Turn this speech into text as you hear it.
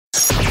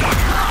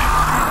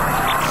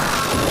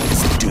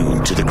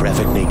to the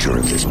graphic nature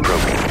of this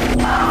program.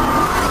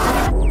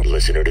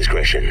 Listener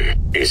discretion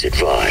is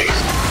advised.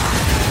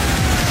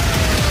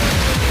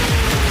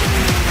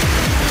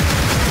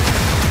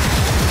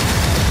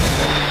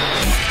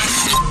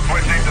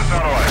 Switching to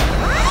satellite.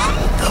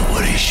 The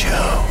Woody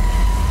Show.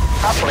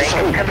 Uplink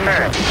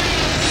confirmed.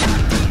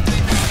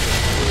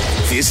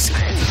 This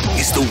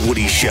is The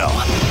Woody Show.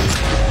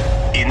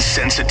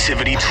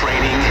 Insensitivity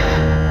training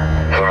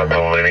For a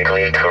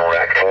politically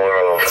correct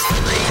world.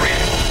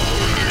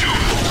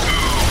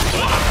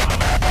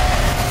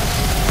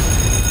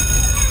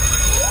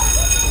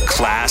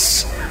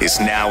 Class is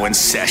now in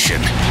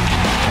session.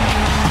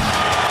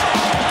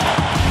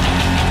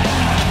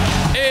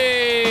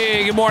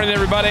 Hey, good morning,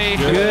 everybody.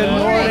 Good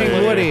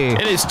morning, Woody.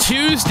 It is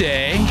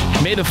Tuesday.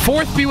 May the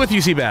 4th be with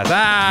you, Seabass.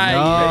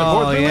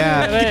 Oh,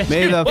 yeah.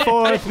 May the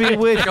 4th be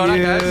with you.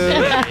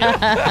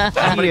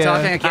 Somebody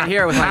talking I can't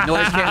hear with my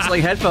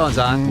noise-canceling headphones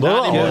on.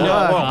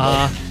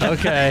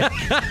 Okay.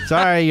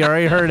 Sorry, you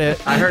already heard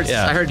it. I heard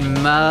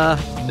something.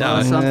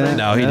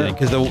 No, he didn't,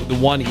 because the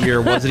one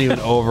ear wasn't even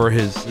over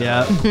his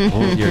Yeah.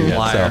 ear yet.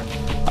 Liar.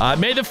 So,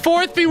 may the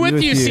 4th be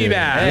with you, Seabass.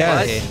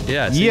 Yes.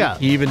 Yes. Yeah.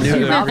 He even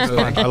knew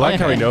that. I like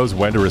how he knows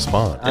when to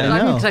respond. I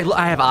know.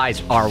 I have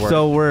eyes, R-word.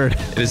 So word.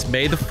 It is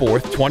May the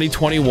 4th,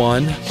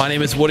 2021. My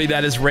name is Woody.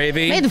 That is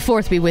Ravy. May the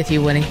 4th be with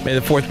you, Woody. May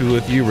the 4th be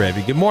with you,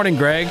 Ravy. Good morning,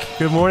 Greg.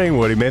 Good morning,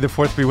 Woody. May the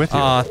 4th be with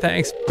you.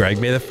 Thanks, Greg.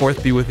 May the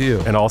 4th be with you.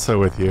 And also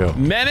with you.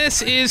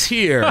 Menace is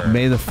here.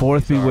 May the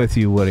 4th be with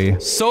you, Woody.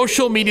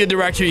 Social media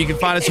director. You can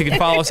find us. You can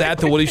follow us at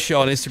The Woody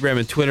Show on Instagram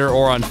and Twitter,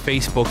 or on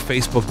Facebook,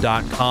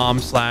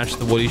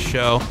 facebook.com/The Woody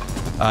Show.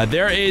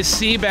 There is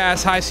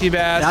Seabass. Hi,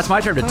 Seabass. That's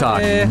my turn to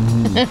talk.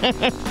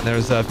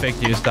 There's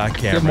fake news. Cameron.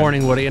 Good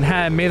morning, Woody,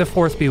 and may the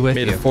 4th be with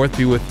May you. the 4th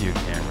be with you,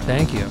 Cameron.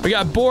 Thank you. We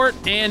got Bort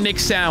and Nick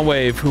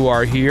Soundwave who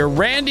are here.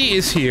 Randy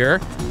is here.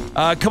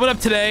 Coming up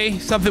today,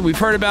 something we've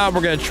heard about.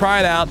 We're going to try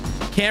it out.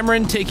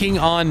 Cameron taking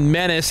on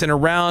Menace in a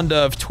round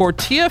of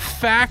Tortilla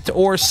Fact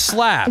or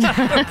Slap.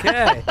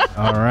 Okay.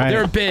 All right.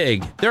 They're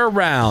big. They're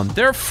round.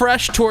 They're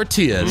fresh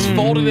tortillas,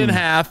 folded in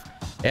half.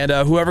 And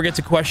whoever gets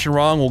a question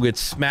wrong will get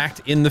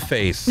smacked in the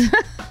face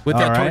with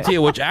that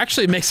tortilla, which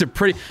actually makes a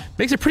pretty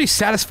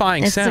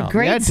satisfying sound. It's a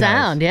great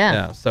sound, yeah.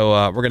 Yeah. So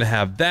we're gonna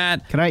have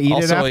that. Can I eat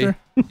it after?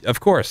 Of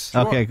course.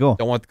 Okay, cool.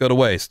 Don't want it to go to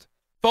waste.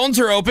 Phones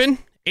are open.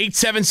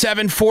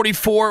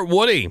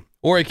 877-44-WOODY.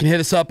 Or you can hit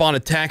us up on a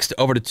text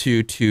over to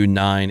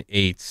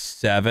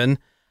 22987.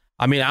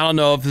 I mean, I don't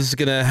know if this is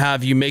gonna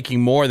have you making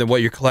more than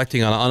what you're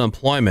collecting on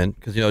unemployment,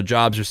 because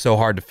jobs are so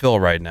hard to fill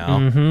right now.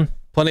 Mm-hmm.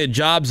 Plenty of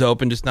jobs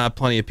open, just not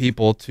plenty of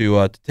people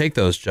to take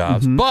those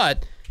jobs. Mm-hmm.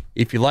 But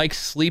if you like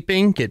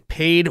sleeping, get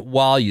paid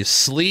while you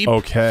sleep.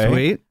 Okay.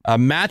 Sweet. A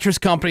mattress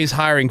company is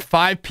hiring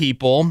 5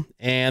 people,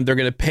 and they're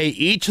going to pay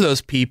each of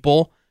those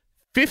people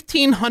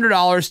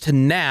 $1,500 to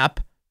nap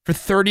for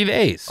 30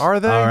 days. Are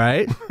they? All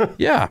right.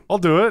 Yeah. I'll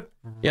do it.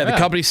 Yeah, the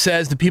company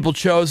says the people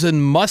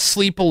chosen must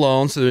sleep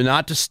alone so they're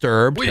not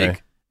disturbed. Okay.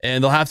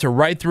 And they'll have to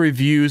write the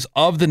reviews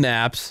of the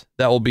naps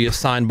that will be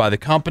assigned by the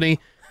company.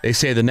 They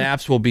say the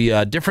naps will be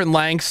different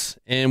lengths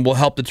and will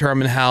help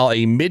determine how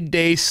a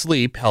midday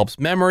sleep helps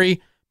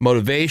memory,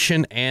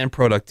 motivation, and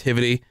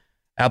productivity.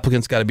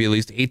 Applicants got to be at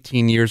least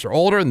 18 years or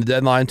older, and the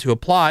deadline to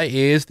apply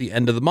is the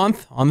end of the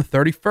month on the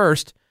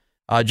 31st.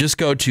 Just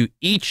go to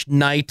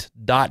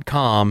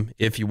eachnight.com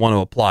if you want to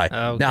apply.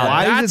 Okay. Now,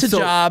 Why is that's it a so-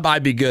 job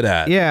I'd be good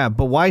at. Yeah,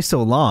 but why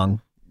so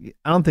long?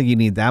 I don't think you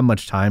need that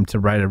much time to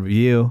write a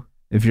review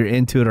if you're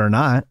into it or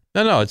not.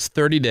 No, it's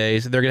 30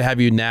 days. They're going to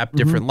have you nap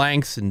different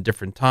lengths and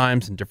different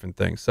times and different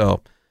things.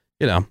 So,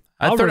 I'll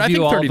I think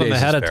review all 30 of them days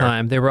ahead is of fair.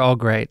 time. They were all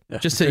great.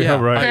 Just say, Yeah,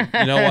 right.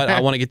 You know what?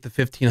 I want to get the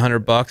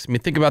 $1,500. I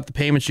mean, think about the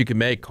payments you can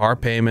make: car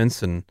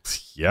payments and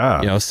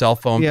Yeah. cell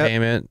phone Yep.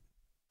 payment,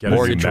 Get a new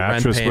mortgage or rent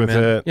mattress payment. with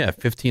it. Yeah,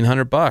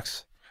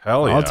 $1,500.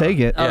 Hell yeah. I'll take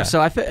it. Yeah. Oh, so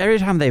every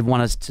time they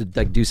want us to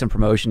do some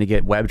promotion to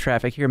get web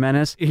traffic here,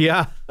 Menace,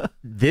 Yeah.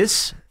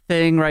 this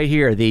thing right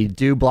here, the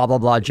do blah, blah,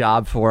 blah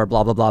job for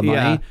blah, blah, blah money,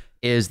 Yeah.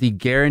 is the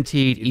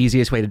guaranteed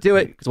easiest way to do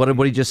it. Because what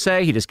did he just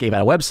say? He just gave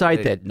out a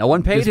website that no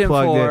one paid Just him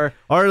plugged for. it.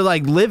 Or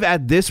live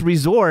at this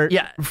resort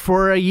Yeah.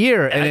 for a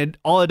year, and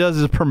all it does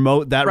is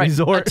promote that Right.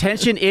 resort.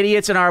 Attention,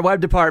 idiots in our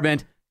web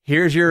department.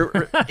 Here's your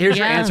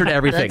Yeah, answer to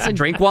everything. that's a-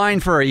 Drink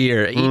wine for a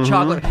year. Eat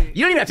chocolate.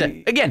 You don't even have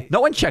to. Again,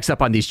 no one checks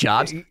up on these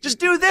jobs. Just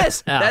do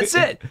this. That's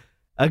it.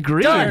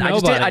 Agreed. Done.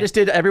 Nobody. I just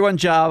did everyone's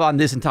job on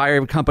this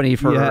entire company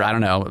for I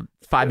don't know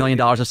 $5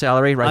 million of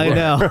salary. Right. I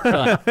there.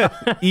 know.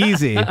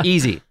 Easy.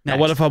 Easy. Now,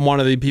 what if I'm one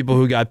of the people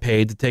who got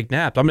paid to take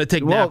naps? I'm going to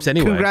take naps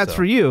anyway. Congrats so.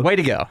 for you. Way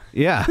to go.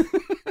 Yeah.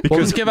 Well,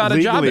 let's give out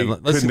a job. Legally,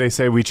 Then. Let's- couldn't they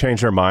say we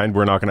changed our mind?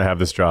 We're not going to have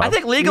this job. I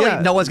think legally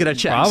Yeah. no one's going to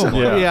check. so-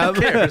 Yeah.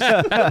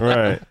 Yeah.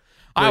 Right.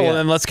 All right, well,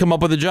 then let's come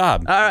up with a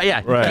job.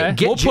 Yeah. Right.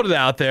 Get we'll put it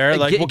out there.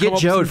 Like, we'll get come up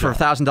Jode with for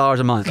some $1,000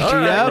 a month. Yep.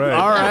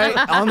 All right.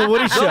 On the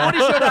Woody Show.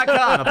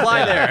 TheWoodyShow.com.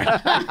 Apply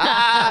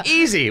there.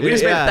 Easy. We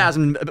just made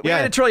 $1,000. We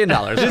made $1 trillion.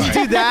 Just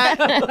do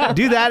that.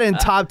 Do that in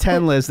top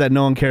 10 lists that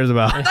no one cares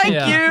about. Thank you.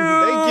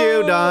 Thank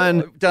you.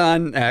 Done.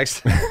 Done.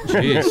 Next.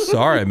 Jeez,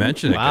 sorry, I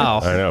mentioned it. Wow.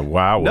 I know.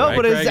 Wow. No, Right,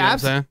 but Craig, you know what I'm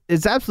saying?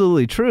 it's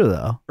absolutely true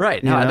though.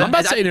 Right. You No, know? I'm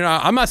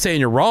not saying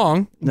you're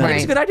wrong.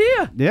 It's a good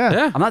idea.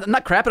 Yeah. I'm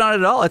not crapping on it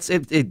at all.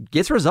 It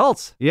gets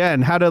results. Yeah,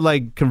 and how to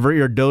like convert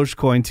your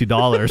Dogecoin to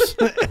dollars.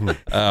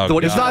 Oh,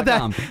 It's not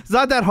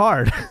that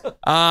hard.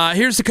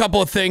 Here's a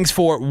couple of things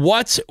for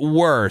what's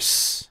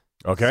worse.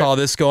 Okay. Saw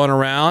this going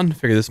around.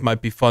 Figure this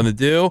might be fun to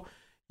do.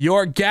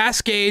 Your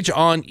gas gauge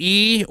on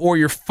E or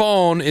your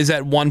phone is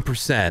at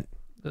 1%.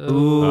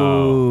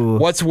 Ooh.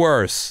 What's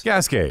worse?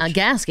 Gas gauge. A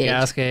gas gauge.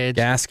 Gas gauge.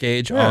 Gas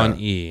gauge on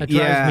E. It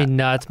drives me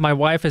nuts. My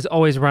wife is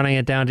always running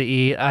it down to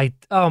E.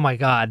 Oh my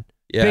God.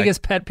 Yeah.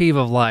 Biggest pet peeve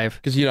of life.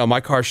 Because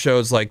my car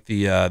shows like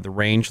the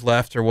range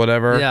left or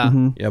whatever.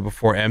 Yeah.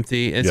 Before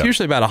empty. And it's Yeah.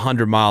 usually about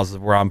 100 miles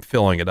of where I'm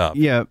filling it up.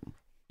 Yeah.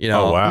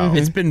 Oh, wow.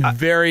 It's been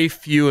very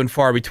few and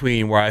far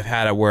between where I've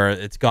had it where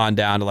it's gone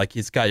down to like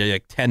it's got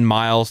like 10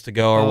 miles to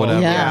go or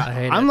whatever. yeah. I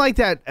hate I'm it. like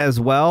that as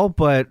well,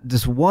 but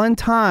this one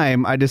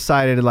time I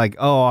decided like,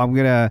 oh, I'm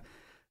gonna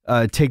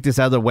take this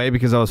other way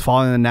because I was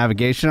following the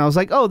navigation. I was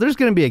like, oh, there's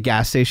gonna be a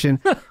gas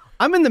station.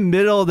 I'm in the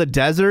middle of the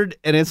desert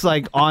and it's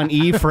like on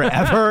E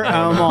forever. And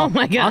I'm all,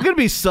 my God. I'm gonna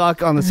be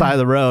stuck on the side of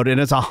the road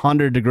and it's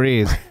 100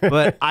 degrees,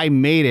 but I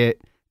made it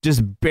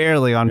just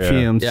barely on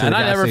fumes. Yeah, to and the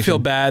I gas never feel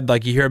station. bad.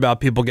 Like you hear about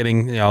people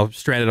getting,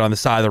 stranded on the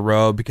side of the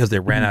road because they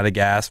ran out of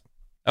gas.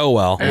 Oh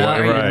well, Yeah,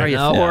 Are you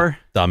No. for?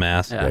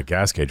 dumbass. Yeah,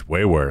 gas gauge.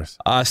 Way worse.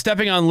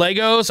 Stepping on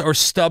Legos or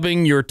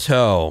stubbing your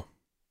toe.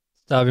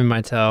 Stubbing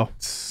my toe.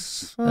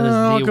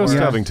 I'll the go worst.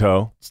 stubbing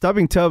toe.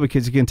 Stubbing toe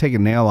because you can take a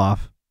nail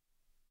off.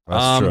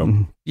 That's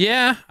true.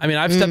 Yeah, I mean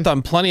I've stepped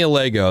on plenty of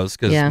Legos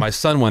because Yeah. my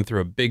son went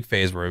through a big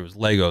phase where it was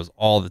Legos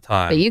all the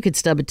time. But you could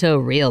stub a toe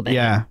real bad.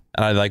 Yeah.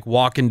 And I'd like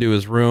walk into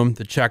his room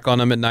to check on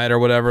him at night or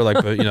whatever.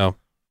 Like, when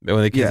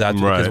the kids after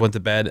the kids went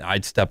to bed,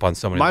 I'd step on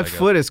so many My Legos.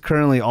 foot is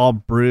currently all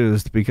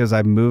bruised because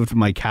I moved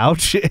my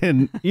couch,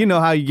 and you know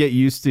how you get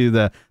used to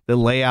the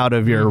layout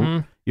of your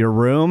room.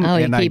 Oh,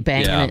 you and keep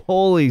banging it.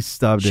 Holy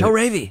stubbed it. Show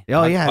Ravy.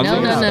 Oh yeah, I'll No,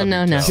 do no, that. no,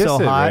 no, no. It's so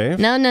Kiss it, hot. Rave.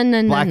 No, no,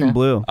 no, no, Black no. and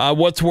blue.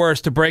 What's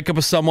worse, to break up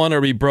with someone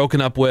or be broken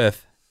up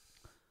with?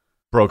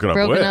 Broken up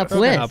Broken with. up Broken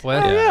with. up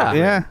with.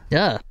 Yeah,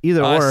 Duh.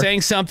 either or.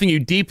 Saying something you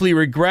deeply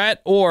regret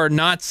or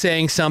not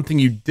saying something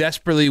you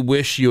desperately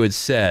wish you had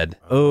said.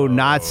 Oh,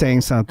 not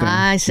saying something.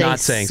 I say Not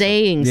saying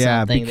saying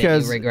Yeah, something that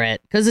because- you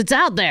regret. Because it's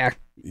out there.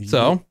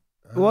 So,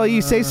 Well,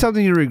 you say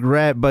something you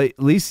regret, but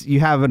at least you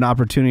have an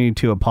opportunity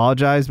to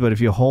apologize. But if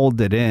you hold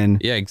it in,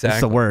 yeah, it's the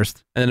exactly.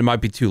 worst. And then it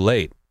might be too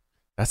late.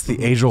 That's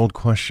the age-old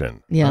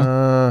question.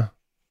 Yeah.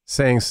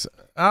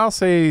 I'll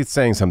say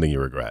saying something you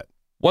regret.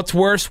 What's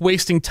worse,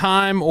 wasting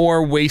time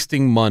or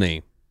wasting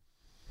money?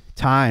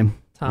 Time.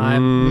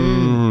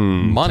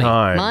 Time. Money.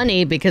 Time.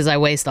 Money, because I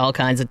waste all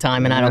kinds of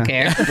time and I don't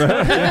care.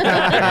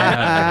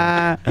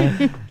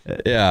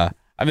 Yeah.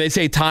 I mean, they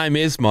say time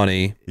is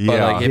money, but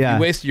Yeah. like if Yeah.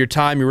 you wasted your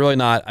time, you're really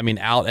not,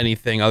 out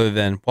anything other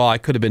than, well, I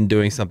could have been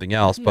doing something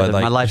else. But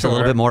like, my life's a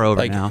little bit more over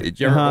like, now. did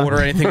you ever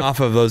order anything off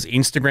of those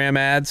Instagram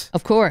ads?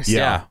 Of course.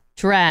 Yeah.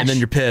 Trash. And then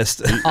you're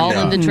pissed. all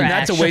in the trash.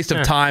 That's a waste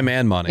of time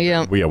and money.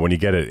 Yeah. Well, yeah, when you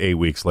get it 8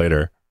 weeks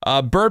later.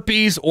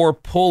 Burpees or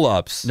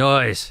pull-ups?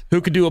 Noise.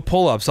 Who could do a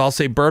pull-ups? I'll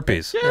say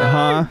burpees.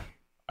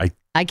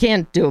 I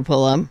can't do a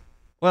pull up.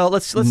 Well,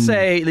 let's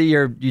say that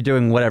you're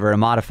doing whatever, a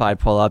modified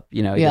pull up.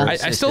 Yeah. you're I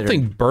still assisted or-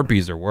 think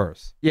burpees are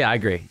worse. Yeah, I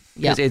agree.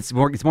 Yeah. 'Cause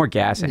it's more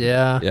gassing.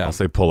 Yeah. Yeah. I'll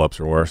say pull-ups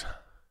are worse.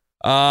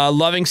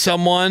 Loving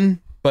someone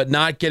but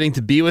not getting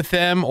to be with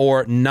them,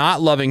 or not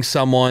loving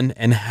someone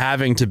and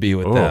having to be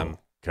with Oh, them.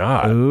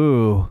 God.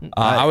 Ooh.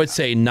 I would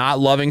say not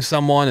loving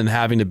someone and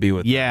having to be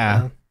with them.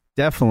 Yeah,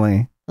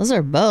 definitely. Those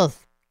are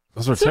both.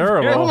 Those are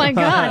terrible. Oh my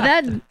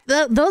God.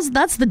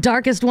 That's the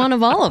darkest one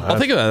of all of them. Well,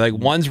 think about it.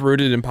 Like, one's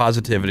rooted in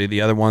positivity, the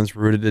other one's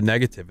rooted in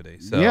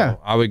negativity. So Yeah.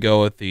 I would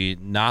go with the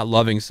not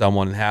loving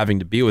someone and having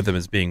to be with them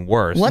as being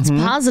worse. What's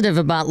positive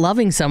about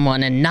loving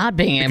someone and not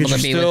being able Because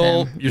to be you're still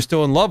with them? you're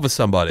still in love with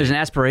somebody. There's an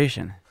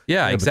aspiration.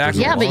 Yeah,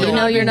 exactly. Yeah, but you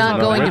know you're not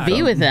going to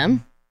be with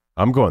them.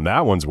 I'm going,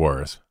 that one's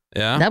worse.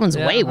 Yeah. That one's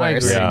Yeah, way I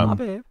worse. agree. Yeah. Oh,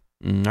 babe.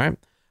 All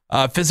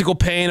right. Physical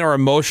pain or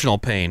emotional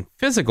pain?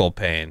 Physical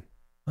pain.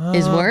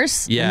 Is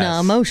worse? Yes. No,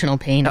 emotional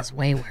pain is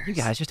way worse. You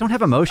guys just don't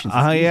have emotions.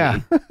 It's Yeah.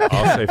 easy.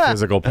 I'll say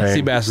physical pain.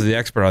 Seabass is the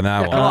expert on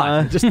that Come one.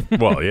 on. Just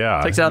Well,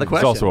 yeah. Takes it out of the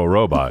He's question. also a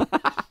robot.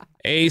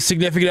 A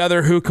significant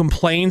other who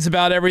complains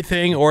about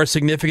everything, or a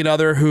significant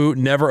other who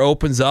never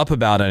opens up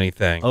about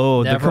anything?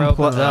 Oh, Never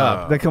opens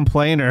up. The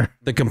complainer.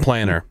 The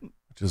complainer.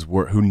 Just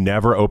who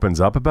never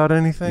opens up about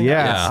anything?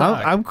 Yeah,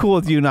 Yeah. I'm cool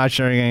with you not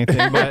sharing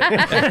anything,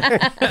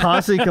 but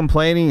constantly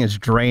complaining is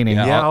draining.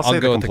 Yeah, I'll say the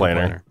go with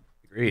complainer.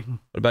 agreed. What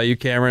about you,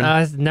 Cameron?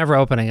 It's never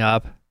opening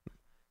up.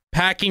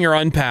 Packing or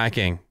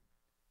unpacking?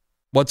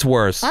 What's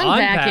worse?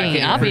 Unpacking,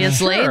 Unpacking, for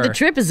obviously. sure. The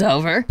trip is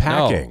over.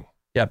 Packing.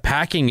 Yeah,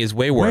 packing is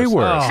way worse. Way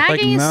worse.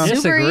 Packing is super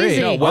Disagree.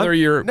 easy. No, whether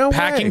you're No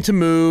packing way. to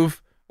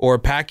move or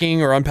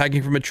packing or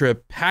unpacking from a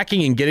trip,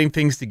 packing and getting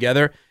things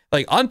together,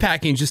 like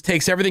unpacking just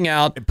takes everything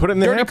out, Put it in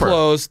the dirty hamper.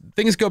 clothes,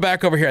 things go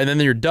back over here, and then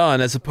you're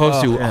done, as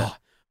opposed to,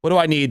 what do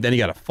I need? Then you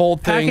got to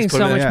fold things. Packing's put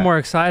so it in- much more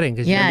exciting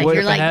because Yeah, you're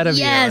you're like, ahead of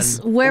yes,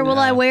 you. where will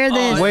I wear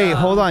this? Wait,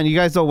 hold on. You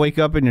guys don't wake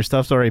up and your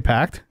stuff's already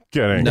packed?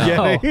 Kidding.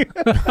 No.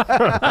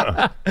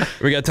 Oh.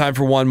 We got time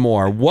for one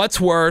more. What's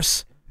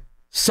worse,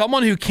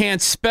 someone who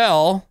can't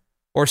spell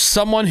or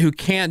someone who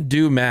can't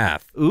do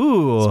math?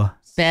 Ooh.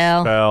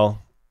 Spell.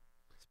 Well,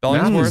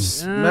 Spelling's math worse.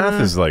 is,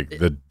 math is like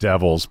the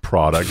devil's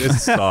product. It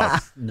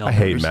sucks. I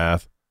hate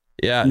math.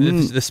 Yeah,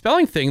 the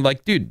spelling thing,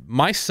 like, dude,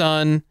 my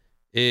son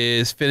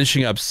is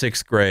finishing up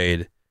 6th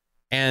grade,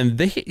 and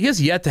he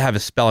has yet to have a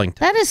spelling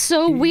test. That is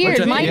so weird.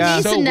 I My think is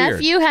niece so and weird.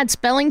 nephew had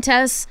spelling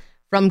tests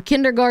from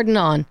kindergarten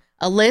on.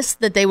 A list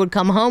that they would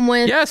come home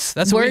with. Yes,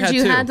 that's what we words had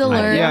you too. had to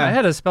learn. Yeah. I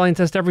had a spelling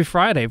test every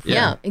Friday.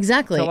 Yeah,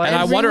 exactly. So And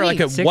I Every wonder, week. like,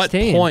 at what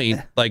 16.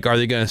 point, like, are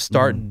they going to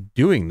start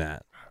doing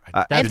that?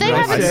 If they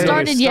haven't say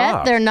started yet,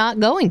 stop. they're not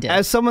going to.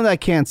 As someone that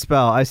can't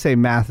spell, I say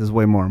math is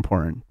way more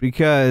important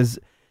because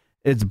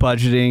it's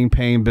budgeting,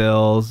 paying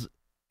bills,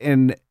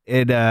 and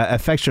it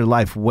affects your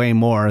life way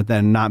more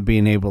than not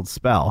being able to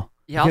spell.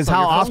 Yeah, because also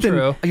how your phone- often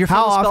True. Your phone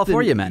how will spell often,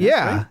 for you, man.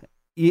 Yeah,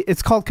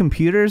 it's called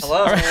computers.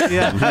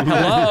 Yeah.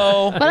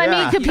 Hello? But I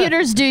mean,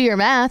 computers do your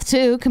math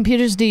too.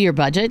 Computers do your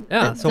budget.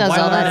 Yeah, It so does why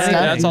all not that any of stuff.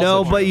 that? That's also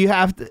No, true. but you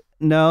have to.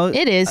 No,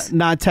 It is.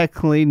 not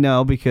technically.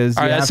 No, because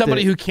All you right, have as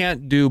somebody to, who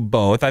can't do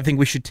both, I think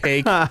we should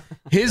take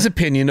his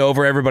opinion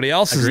over everybody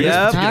else's. in this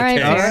Yep. particular All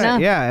right, case. fair enough.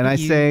 Yeah, and I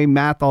say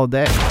math all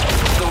day.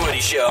 The Woody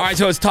Show. All right,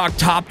 so let's talk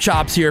Top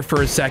Chops here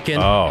for a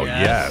second. Oh,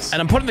 yes.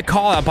 And I'm putting the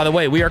call out, by the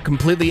way. We are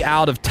completely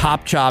out of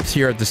Top Chops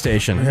here at the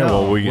station. Yeah,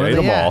 well, we Where ate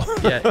they them at? all.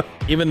 Yeah,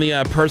 even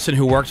the person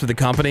who works with the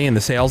company in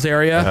the sales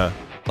area, Uh-huh.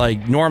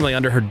 like normally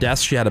under her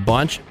desk she had a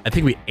bunch. I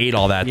think we ate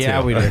all that Yeah,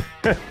 too. we did.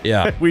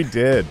 Yeah. We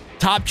did.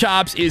 Top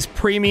Chops is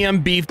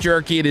premium beef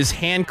jerky. It is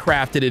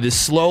handcrafted. It is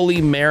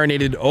slowly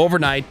marinated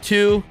overnight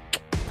to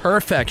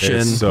perfection.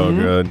 It's so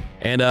good.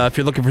 And if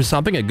you're looking for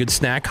something, a good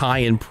snack, high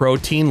in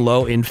protein,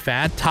 low in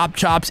fat, Top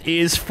Chops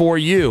is for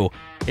you.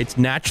 It's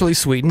naturally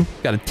sweetened,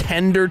 got a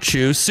tender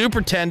chew,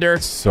 super tender,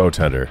 So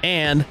tender.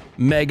 and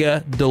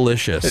mega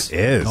delicious. It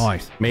is.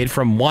 Nice. Made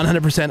from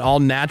 100% all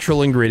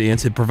natural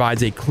ingredients, it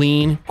provides a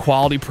clean,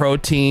 quality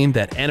protein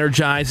that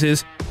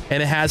energizes,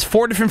 and it has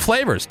 4 different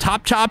flavors.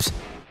 Top Chops,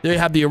 they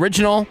have the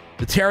original,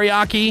 the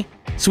teriyaki,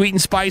 sweet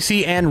and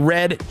spicy, and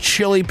red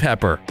chili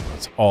pepper.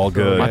 It's all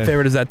good. My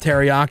favorite is that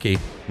teriyaki.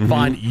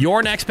 Find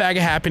your next bag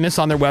of happiness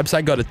on their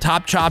website. Go to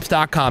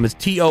topchops.com. It's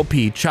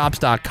TOP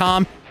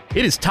chops.com.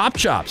 It is Top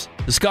Chops.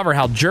 Discover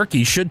how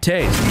jerky should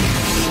taste.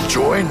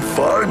 Join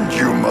fun,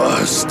 you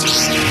must.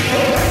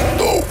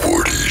 The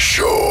Woody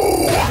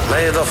Show.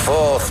 May the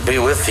 4th be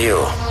with you.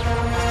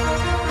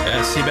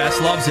 Yes, Seabass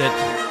loves it.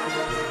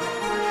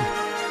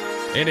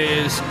 It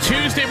is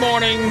Tuesday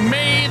morning,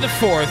 May the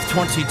 4th,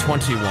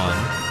 2021.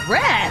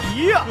 Red.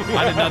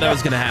 I didn't know that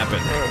was going to happen.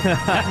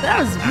 That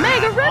was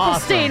mega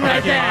Ripplestein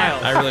right there.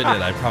 I really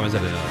did. I promise I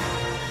didn't know.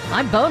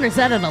 My boner's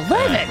at an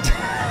 11.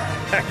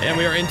 And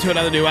we are into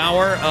another new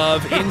hour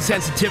of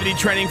insensitivity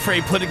training for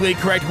a politically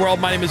correct world.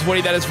 My name is Woody.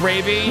 That is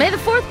Ravy. May the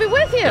 4th be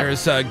with you.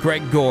 There's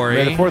Greg Gorey.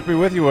 May the 4th be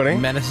with you, Woody.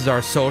 Menace is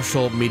our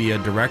social media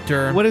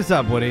director. What is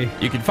up, Woody?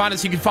 You can find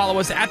us. You can follow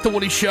us at The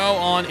Woody Show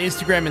on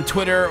Instagram and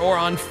Twitter, or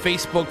on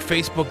Facebook,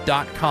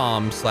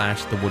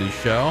 facebook.com/The Woody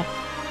Show.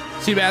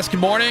 Seabass,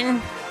 good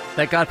morning.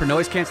 Thank God for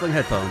noise-canceling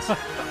headphones.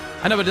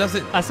 I know, but it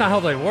doesn't. That's not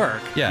how they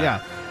work.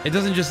 Yeah. It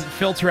doesn't just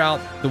filter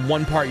out the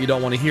one part you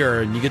don't want to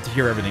hear, and you get to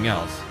hear everything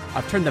else.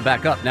 I've turned them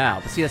back up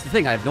now. But see, that's the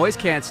thing. I have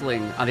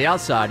noise-canceling on the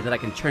outside, and then I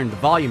can turn the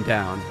volume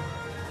down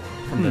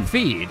from the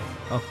feed.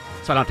 Oh,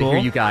 so I don't have to cool. hear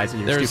you guys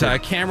and your There's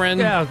stupid... Cameron.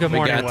 Yeah, good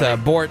morning, We got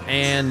Woody. Bort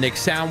and Nick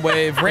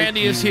Soundwave.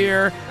 Randy is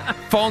here.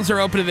 Phones are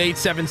open at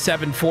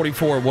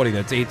 877-44-WOODY.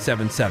 That's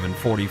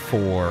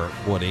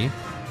 877-44-WOODY.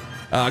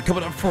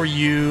 Coming up for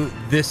you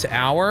this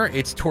hour,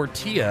 it's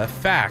Tortilla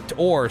Fact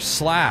or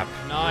Slap.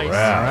 Nice.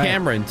 Right.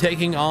 Cameron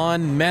taking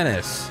on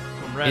Menace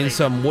ready. in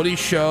some Woody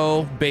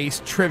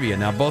Show-based trivia.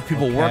 Now, both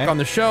people work on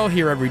the show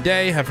here every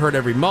day, have heard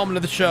every moment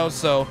of the show,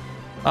 so,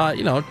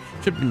 it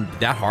shouldn't be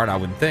that hard, I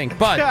wouldn't think.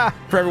 But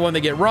for everyone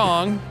they get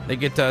wrong, they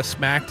get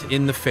smacked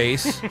in the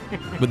face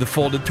with the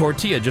folded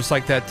tortilla, just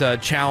like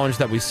that challenge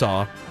that we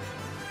saw.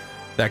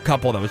 That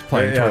couple that was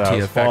playing Yeah, that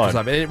Tortilla was Fact. fun. or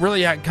something. It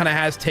really kind of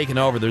has taken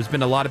over. There's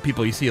been a lot of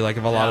people you see, like,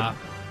 of a lot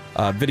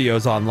of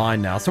videos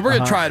online now. So we're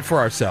going to try it for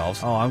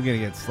ourselves. Oh, I'm gonna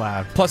get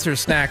slapped. Plus,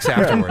 there's snacks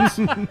afterwards.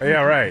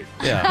 Yeah, right.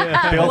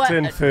 Yeah.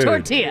 Built-in food.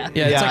 Tortilla.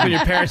 Yeah, it's Yeah. like when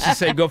your parents just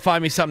say, go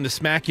find me something to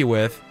smack you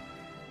with,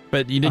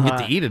 but you didn't get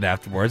to eat it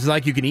afterwards. It's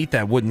like you can eat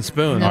that wooden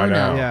spoon. No, I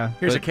know. no. Yeah.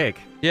 Here's But- a cake.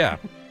 Yeah.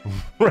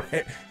 Right.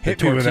 The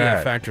Hit me with Tortilla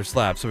that. Factor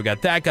slap. So we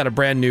got that, got a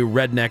brand new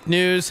Redneck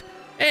news,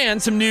 and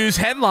some news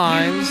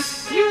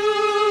headlines.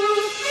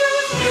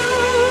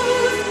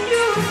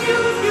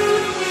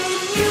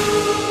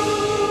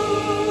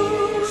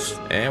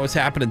 And what's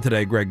happening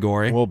today,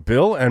 Gregory? Well,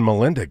 Bill and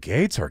Melinda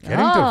Gates are getting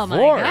Oh, my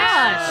divorced.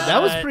 gosh.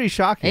 That was pretty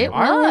shocking. It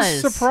I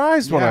was was.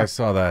 surprised when Yeah. I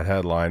saw that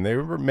headline. They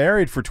were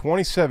married for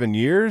 27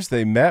 years.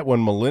 They met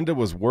when Melinda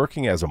was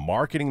working as a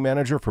marketing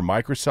manager for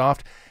Microsoft.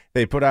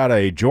 They put out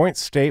a joint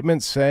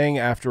statement saying,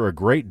 after a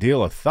great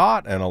deal of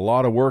thought and a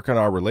lot of work on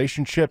our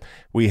relationship,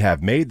 we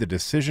have made the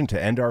decision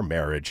to end our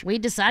marriage. We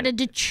decided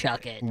to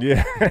chuck it.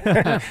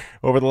 Yeah.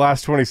 Over the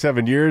last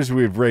 27 years,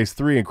 we've raised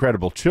 3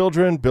 incredible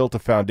children, built a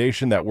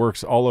foundation that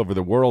works all over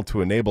the world to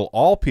enable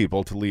all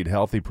people to lead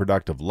healthy,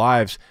 productive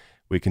lives.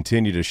 We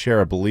continue to share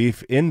a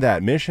belief in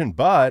that mission,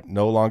 but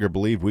no longer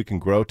believe we can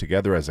grow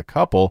together as a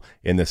couple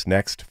in this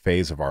next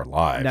phase of our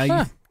lives.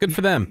 Now, Good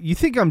for them. you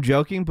think I'm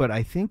joking, but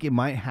I think it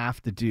might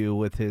have to do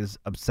with his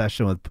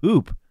obsession with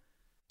poop.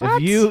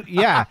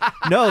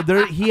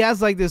 He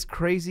has like this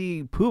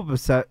crazy poop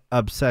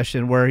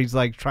obsession where he's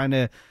like trying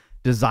to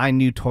design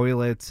new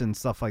toilets and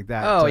stuff like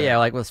that. Oh, yeah,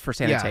 like was for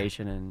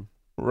sanitation and...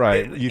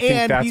 Right. You think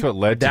And that's he- what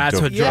led to That's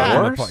what divorce?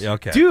 drove him apart.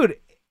 Okay. Dude,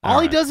 all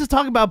he right. does is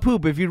talk about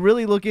poop. If you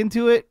really look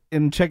into it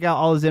and check out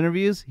all his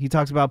interviews, he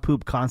talks about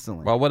poop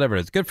constantly. Well, whatever it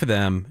is, good for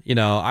them. You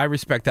know, I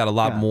respect that a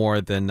lot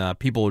more than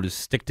people who just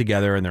stick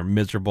together and they're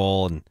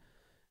miserable and,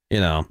 you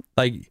know,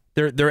 like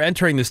they're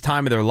entering this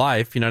time of their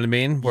life. You know what I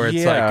mean? Where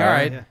it's like, all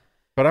right,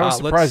 But I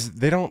was let's- surprised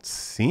they don't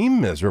seem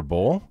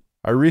miserable.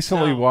 I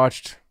recently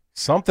watched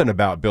something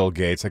about Bill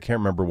Gates. I can't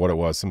remember what it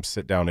was, some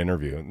sit-down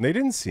interview. And they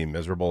didn't seem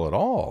miserable at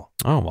all.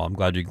 Oh, well, I'm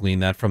glad you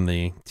gleaned that from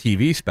the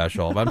TV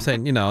special. But I'm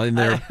saying, you know, in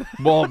there.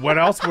 Well, what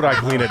else would I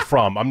glean it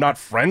from? I'm not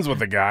friends with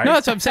the guy. No,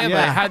 that's what I'm saying.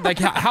 Yeah.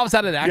 How's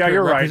that an accurate? Yeah,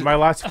 you're right. represent- My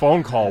last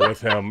phone call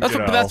with him. That's you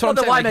what- know. that's what Well, I'm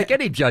then saying. why Like, make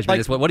any judgment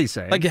is what he's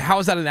saying. Like, how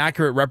is that an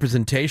accurate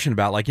representation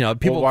about? Like, you know,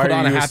 people Well, why put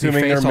on are a you happy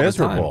assuming face they're all the time.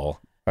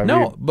 miserable? I No,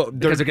 mean, but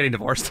because they're getting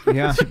divorced.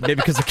 Yeah. maybe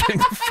because they're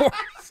getting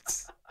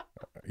divorced.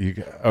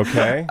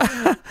 okay.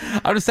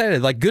 I'm just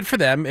saying, like, good for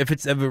them.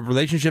 If a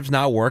relationship's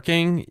not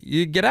working,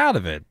 you get out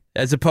of it,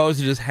 as opposed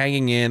to just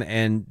hanging in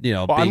and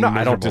Well, being I don't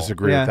miserable.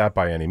 disagree with that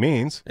by any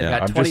means. Yeah.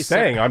 I'm just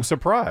saying, I'm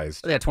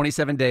surprised. They had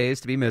 27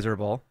 days to be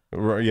miserable.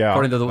 Yeah,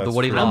 according to the that's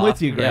Woody true. law. I'm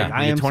with you, Greg. Yeah,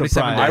 I you am 27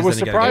 surprised. I was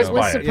then you gotta surprised go. It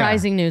was by it.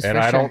 surprising news And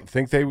for I sure. don't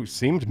think they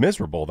seemed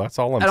miserable. That's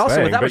all I'm And also,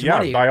 saying. with that But much yeah,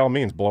 money- by all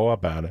means, blow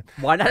up at it.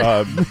 Why not?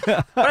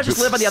 Why not just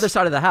live on the other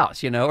side of the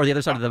house, you know, or the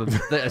other side of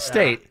the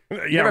estate?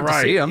 You Yeah, never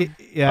have to see right. him.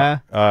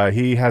 Yeah.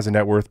 He has a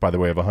net worth, by the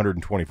way, of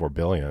 $124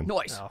 billion.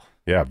 Noise.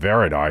 Yeah,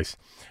 very nice.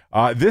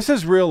 This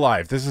is real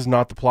life. This is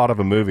not the plot of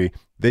a movie.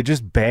 They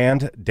just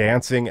banned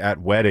dancing at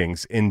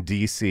weddings in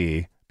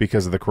D.C.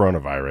 because of the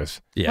coronavirus.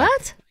 Yeah.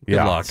 What? Good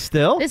Yeah. luck.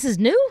 Still? This is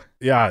new?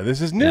 Yeah,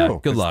 this is new. Yeah,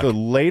 good It's luck. the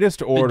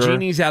latest order. The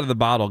genie's out of the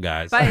bottle,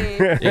 guys. Bye.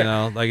 You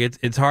know, like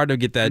it's hard to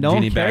get that No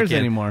genie one cares back in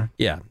anymore.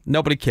 Yeah,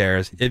 nobody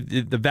cares.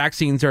 If the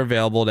vaccines are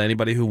available to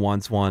anybody who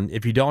wants one.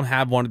 If you don't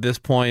have one at this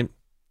point,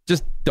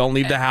 just don't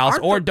leave the house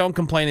or don't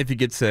complain if you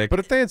get sick. But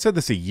if they had said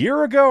this a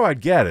year ago,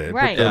 I'd get it.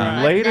 Right. But the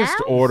Yeah. latest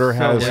Now? order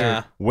has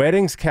weird.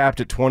 weddings capped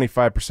at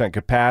 25%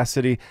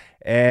 capacity,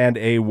 and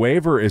a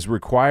waiver is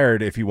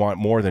required if you want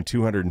more than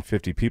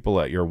 250 people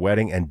at your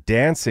wedding, and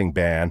dancing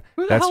ban.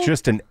 That's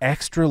just an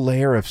extra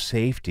layer of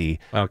safety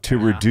to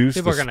reduce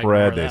People the are gonna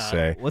spread, ignore they that.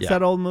 say. What's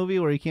that old movie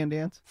where you can't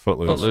dance?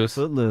 Footloose.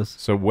 Footloose.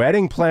 So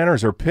wedding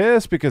planners are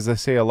pissed because they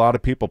say a lot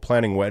of people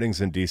planning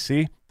weddings in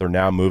D.C., they're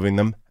now moving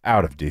them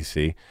out of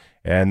D.C.,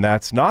 and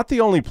that's not the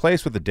only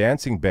place with a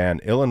dancing ban.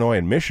 Illinois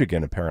and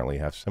Michigan apparently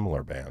have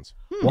similar bans.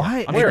 Why?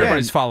 I think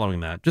everybody's following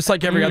that, just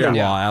like every other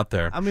Yeah. law out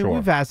there. I mean,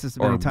 we've asked this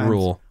many Or times.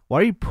 rule. Why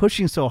are you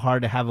pushing so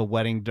hard to have a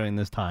wedding during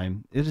this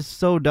time? It is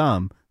so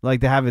dumb. Like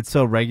to have it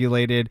so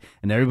regulated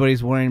and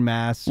everybody's wearing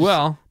masks.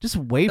 Just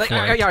wait Like, for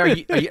are it.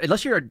 you-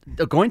 unless you're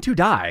going to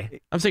die.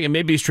 I'm thinking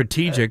maybe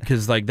strategic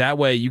because like that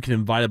way you can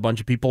invite a bunch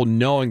of people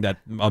knowing that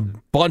a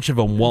bunch of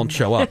them won't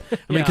show up.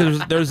 I mean, because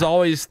there's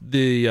always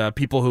the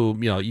people who,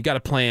 you know, you got to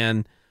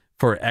plan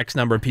for X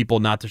number of people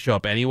not to show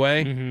up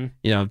anyway,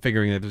 you know,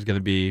 figuring that there's going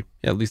to be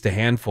at least a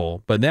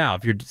handful. But now,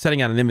 if you're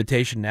sending out an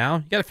invitation now,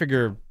 you got to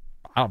figure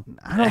out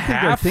I don't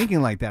think they're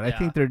thinking like that. I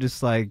think they're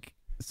just like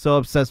so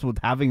obsessed with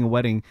having a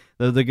wedding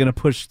that they're going to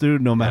push through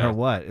no matter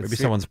what. Maybe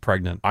someone's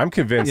pregnant. I'm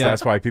convinced Yeah.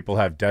 that's why people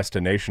have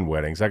destination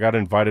weddings. I got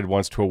invited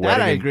once to a That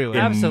wedding I agree with.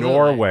 in Absolutely.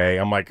 Norway.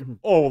 I'm like,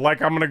 oh,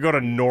 like I'm going to go to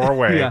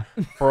Norway Yeah.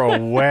 for a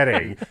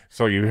wedding.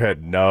 So you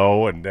had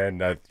no, and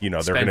then, you know,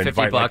 they're Spend going to 50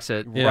 invite bucks like,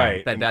 at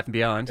right. Bed Bath &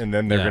 Beyond. And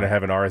then they're Yeah. going to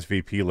have an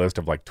RSVP list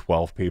of like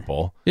 12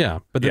 people. Yeah,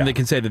 but then Yeah. they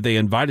can say that they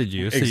invited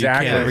you, so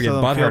Exactly. you can't ever get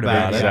So they'll feel butthurt bad.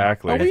 about it.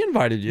 Exactly. Oh, we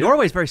invited you.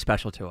 Norway's very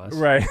special to us.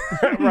 Right.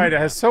 Right. It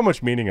has so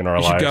much meaning in our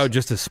You should lives. go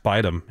just to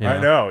spite them. I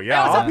know.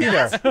 Yeah, I'll be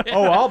there.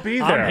 Oh, I'll be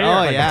there. here.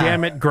 Oh, yeah.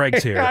 Damn it,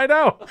 Greg's here. I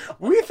know.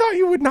 We thought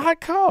you would not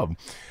come.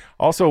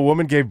 Also, a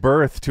woman gave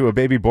birth to a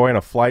baby boy on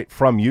a flight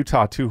from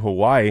Utah to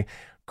Hawaii.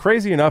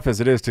 crazy enough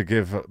as it is to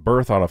give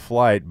birth on a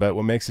flight, but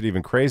what makes it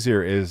even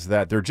crazier is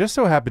that there just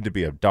so happened to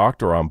be a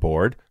doctor on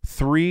board,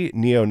 3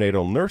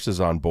 neonatal nurses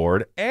on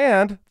board,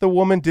 and the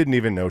woman didn't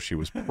even know she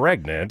was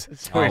pregnant.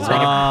 All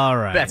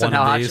right. That's One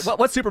how of hot. these.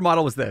 What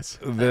supermodel was this?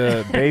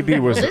 The baby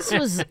was... This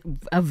was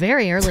a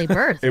very early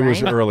birth. It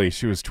was right? early.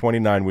 She was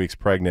 29 weeks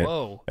pregnant.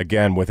 Whoa.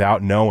 Again,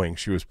 without knowing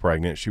she was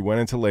pregnant. She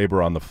went into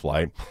labor on the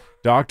flight.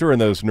 Doctor and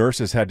those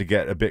nurses had to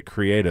get a bit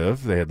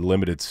creative. They had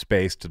limited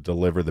space to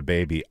deliver the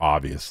baby,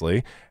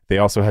 obviously. They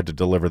also had to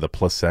deliver the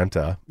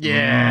placenta.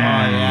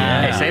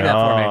 Yeah. Hey, save that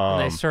for me.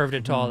 And they served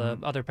it to all the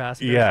other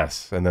passengers.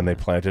 Yes, and then they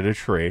planted a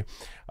tree.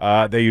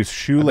 They used I bet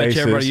shoelaces.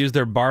 you everybody used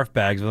their barf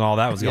bags when all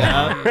that was going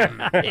on.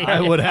 I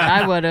would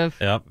have. I would have.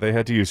 Yep. They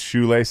had to use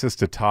shoelaces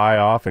to tie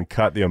off and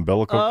cut the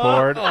umbilical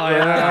cord.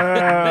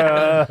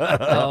 Yeah.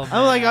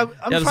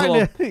 I'm Those trying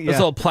little, to. those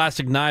little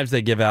plastic knives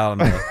they give out. On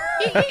the,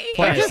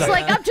 You're just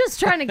like, I'm just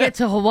trying to get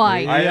to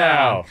Hawaii. I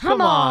know.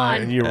 Come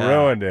on. And you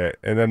ruined it.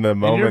 And then the And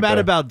moment you're mad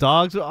the- about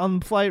dogs on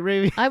the flight,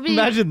 Ravy? I mean-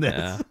 Imagine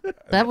this.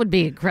 That would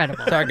be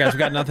incredible. sorry, guys, we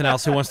got nothing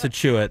else. Who wants to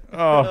chew it?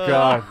 Oh,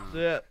 God.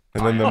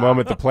 And then the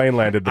moment the plane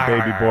landed, the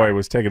baby boy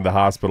was taken to the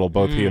hospital.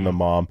 Both he and the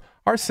mom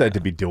are said to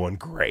be doing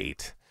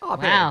great. Oh,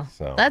 Wow.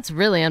 So- That's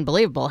really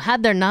unbelievable.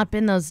 Had there not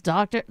been those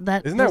Isn't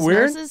that those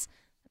weird? nurses,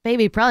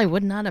 baby probably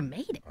would not have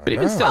made it. But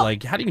even still,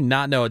 like, how do you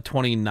not know at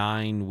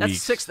 29 That's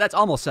weeks 6. That's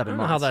almost I 7 don't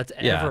know months. how that's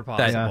Yeah, ever that-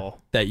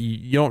 possible. that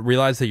you don't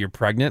realize that you're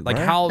pregnant? Like,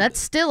 Right. how? That's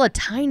still a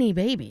tiny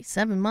baby.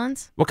 7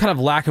 months. What kind of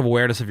lack of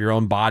awareness of your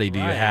own body do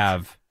you Right.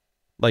 have?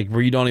 Like,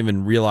 where you don't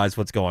even realize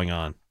what's going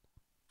on?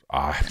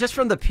 Just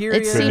from the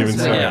period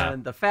seems and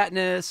weird. the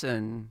fatness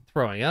and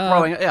Throwing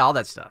up. all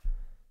that stuff.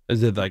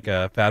 Is it like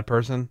a fat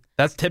person?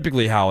 That's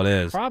typically how it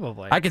is.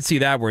 Probably. I could see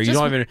that where you Just-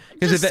 don't even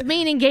because Just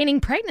meaning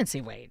gaining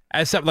pregnancy weight.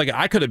 except like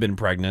I could have been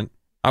pregnant.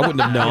 I wouldn't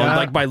have known. Yeah.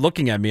 Like by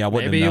looking at me, I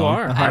wouldn't Maybe have you known.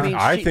 are. I mean,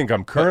 I she- think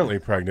I'm currently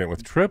pregnant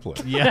with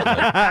triplets.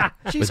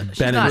 she's With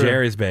Ben not, and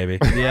Jerry's baby.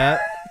 Yeah.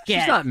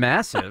 she's not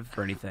massive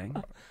or anything.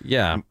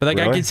 Yeah, but like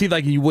I Really? can see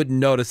like you wouldn't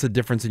notice the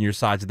difference in your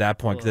size at that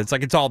point because it's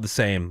like it's all the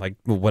same. Like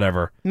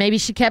whatever. Maybe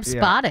she kept Yeah.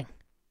 spotting.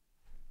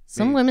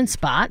 Some women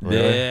spot.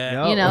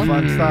 Yeah. You know?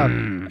 Fun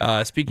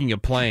stuff. Speaking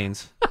of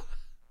planes,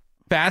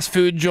 fast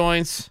food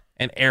joints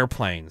and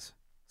airplanes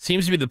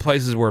seems to be the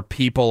places where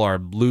people are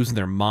losing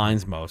their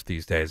minds most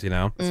these days. You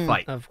know. It's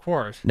fight. Of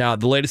course. Now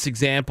the latest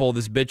example: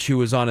 this bitch who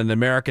was on an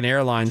American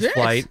Airlines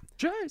flight.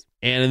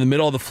 And in the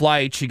middle of the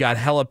flight, she got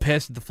hella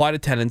pissed at the flight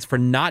attendants for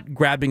not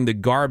grabbing the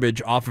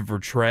garbage off of her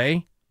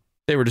tray.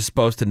 They were just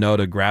supposed to know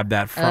to grab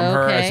that from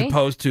her as Okay.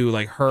 opposed to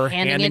like her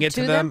handing it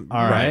to them.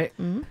 All right.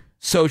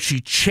 So she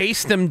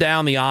chased them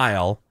down the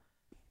aisle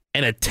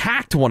and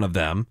attacked one of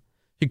them.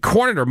 He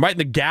cornered her right in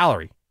the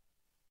gallery.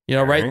 You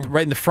know, Okay.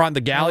 right in the front of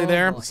the galley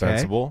there.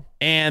 Sensible.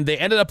 And they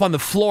ended up on the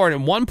floor.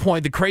 And at one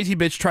point, the crazy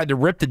bitch tried to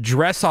rip the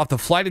dress off the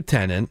flight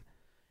attendant.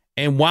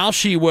 And while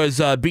she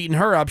was beating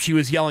her up, she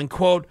was yelling,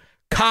 quote,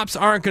 "Cops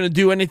aren't going to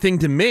do anything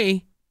to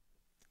me,"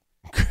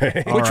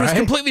 Okay. which was right.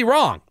 completely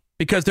wrong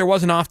because there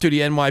was an off-duty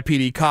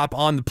NYPD cop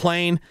on the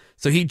plane.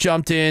 So he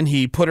jumped in.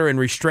 He put her in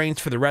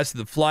restraints for the rest of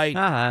the flight.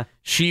 Uh-huh.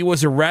 She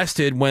was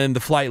arrested when the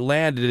flight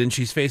landed, and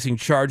she's facing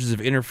charges of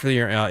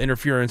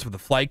interference with the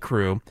flight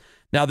crew.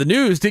 Now, the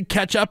news did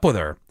catch up with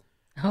her.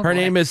 Oh, Her boy.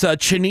 name is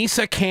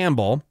Chanisa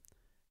Campbell,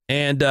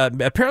 and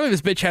apparently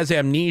this bitch has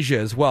amnesia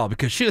as well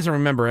because she doesn't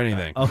remember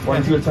anything. Why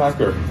did you attack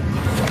her?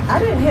 I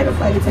didn't hit a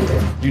flight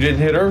attendant. You didn't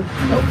hit her?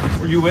 Nope.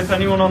 Were you with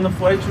anyone on the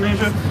flight,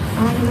 Janasia?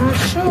 I'm not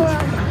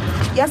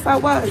sure. Yes, I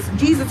was.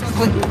 Jesus was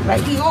with me,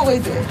 like he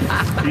always is.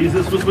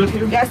 Jesus was with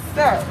you? Yes,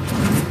 sir.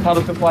 How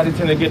did the flight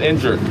attendant get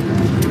injured?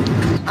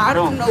 I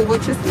don't know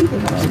what you're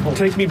speaking of.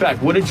 Take me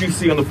back. What did you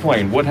see on the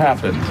plane? What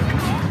happened?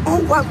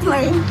 On what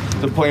plane?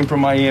 The plane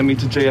from Miami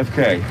to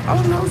JFK.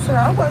 Oh, no, sir.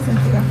 I wasn't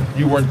there.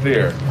 You weren't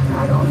there.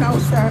 I don't know,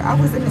 sir. I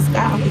was in the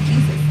sky with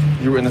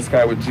Jesus. You were in the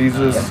sky with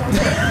Jesus.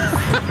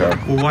 Okay.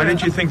 Well, why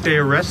did you think they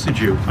arrested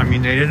you? I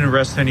mean, they didn't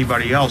arrest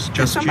anybody else, Did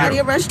just somebody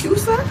you. arrest you,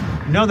 sir?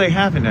 No, they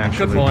haven't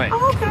actually. Good point.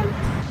 Oh, okay.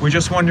 We're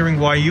just wondering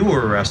why you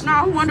were arrested. No,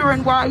 I'm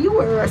wondering why you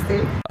were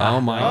arrested. Oh,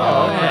 my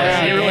God.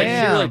 Yeah, she really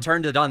damn.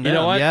 turned it on You them.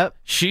 know what? Yep.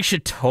 She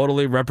should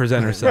totally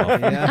represent herself.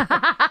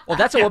 Well,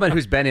 that's a woman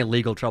who's been in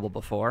legal trouble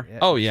before.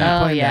 Oh, yeah.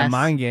 Oh, Playing yes. that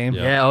mind game.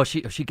 Yeah.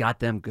 She got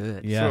them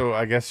good. Yeah. So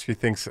I guess she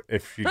thinks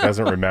if she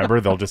doesn't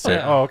remember, they'll just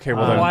say, "Oh, okay,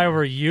 well then, Why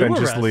were you then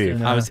just arrested?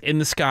 leave." I was in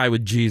the sky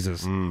with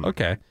Jesus.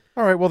 Okay.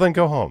 All right, well then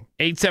go home.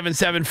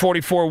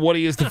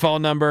 877-44-WOODY is the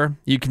phone number.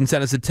 You can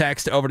send us a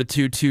text over to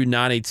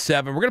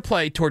 22987. We're going to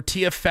play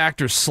Tortilla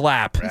Fact or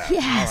Slap.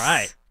 Yes. All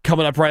right.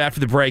 Coming up right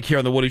after the break here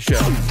on The Woody Show.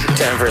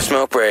 Time for a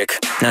smoke break.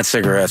 Not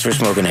cigarettes, we're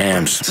smoking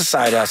hams. It's a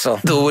side hustle.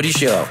 The Woody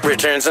Show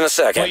returns in a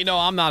second. Well, you know,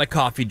 I'm not a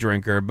coffee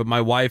drinker, but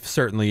my wife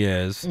certainly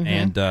is.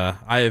 And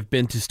I have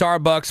been to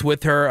Starbucks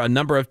with her a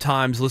number of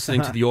times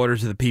listening to the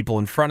orders of the people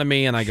in front of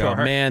me. And I go,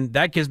 man,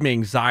 that gives me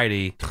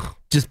anxiety.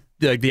 Just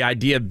like the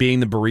idea of being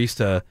the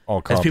barista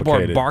All as people are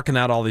complicated. barking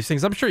out all these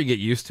things. I'm sure you get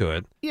used to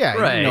it. Yeah, you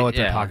Right, know what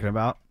they're yeah. talking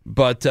about.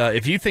 But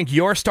if you think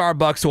your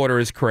Starbucks order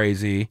is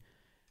crazy,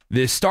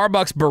 This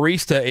Starbucks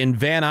barista in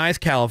Van Nuys,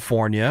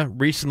 California,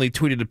 recently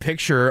tweeted a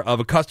picture of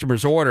a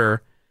customer's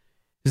order.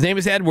 His name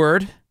is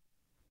Edward,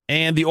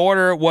 and the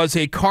order was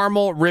a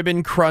caramel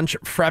ribbon crunch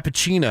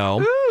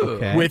frappuccino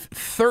with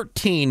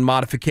 13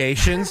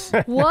 modifications.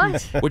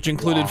 What? Which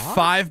included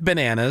 5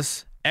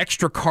 bananas,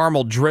 extra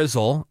caramel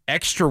drizzle,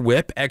 extra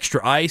whip,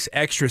 extra ice,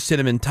 extra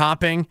cinnamon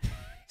topping,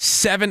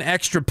 7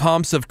 extra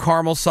pumps of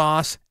caramel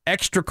sauce,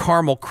 extra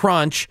caramel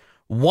crunch,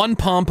 1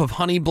 pump of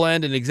honey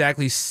blend, and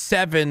exactly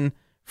 7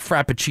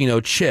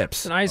 Frappuccino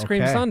chips. An ice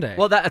cream sundae.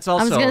 Well, that's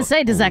also. I was gonna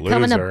say, does that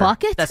come in a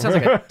bucket? That sounds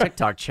like a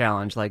TikTok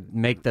challenge. Like,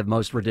 make the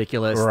most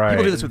ridiculous.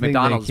 People do this with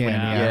McDonald's.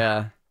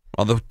 Yeah.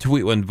 Well, the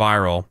tweet went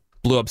viral,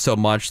 blew up so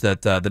much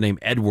that the name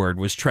Edward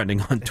was trending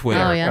on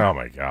Twitter. Oh, yeah. Oh,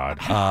 my God.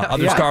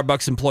 Other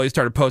Starbucks employees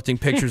started posting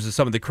pictures of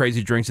some of the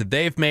crazy drinks that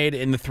they've made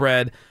in the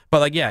thread.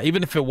 But, like, yeah,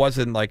 even if it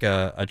wasn't like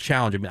a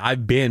challenge, I mean,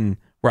 I've been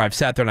where I've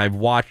sat there and I've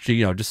watched,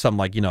 just some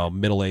like,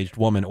 middle-aged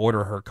woman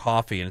order her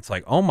coffee, and it's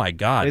like, oh my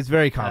God. It's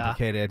very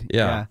complicated.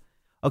 Yeah.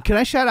 Oh, can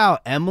I shout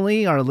out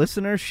Emily, our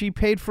listener? She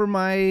paid for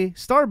my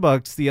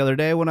Starbucks the other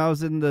day when I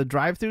was in the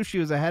drive-thru. She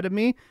was ahead of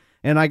me,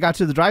 and I got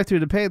to the drive-thru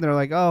to pay, and they're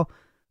like,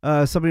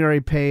 somebody already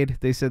paid.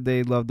 They said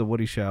they loved the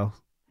Woody Show.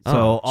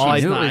 So all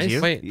I knew was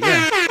you. Wait.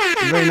 Yeah.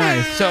 Very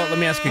nice. So let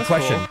me ask you a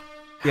question.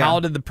 Cool. How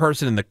did the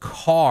person in the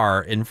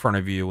car in front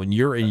of you, when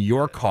you're in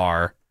your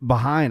car,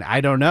 behind?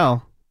 I don't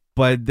know.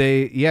 But do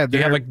you have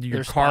like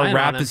your car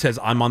wrap that says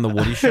 "I'm on the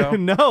Woody Show"?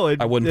 No,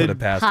 I wouldn't put it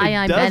past. Hi,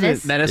 I'm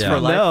Menace. Menace for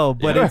life. No,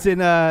 but it's in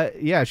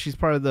she's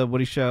part of the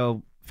Woody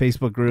Show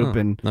Facebook group,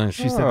 and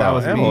she said that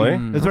was Emily.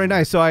 me. It was very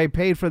nice. So I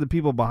paid for the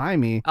people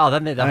behind me. Oh,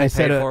 then they and I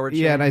said, paid forward.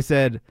 and I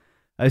said,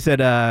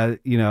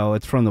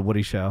 it's from the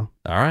Woody Show.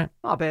 All right.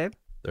 Oh, babe.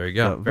 There you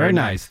go. So, very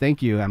nice.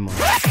 Thank you, Emily.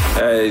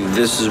 Hey,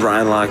 this is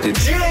Ryan Lochte.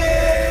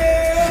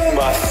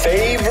 My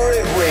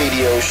favorite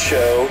radio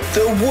show,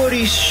 The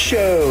Woody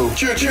Show.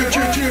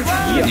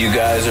 You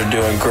guys are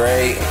doing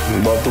great.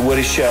 Love The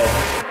Woody Show.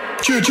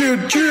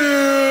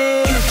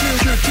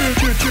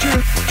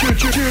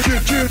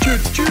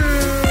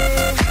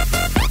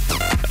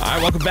 All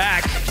right, welcome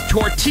back.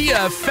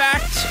 Tortilla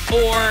Fact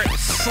or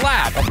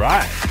Slap. All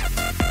right.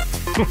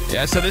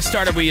 Yeah, so this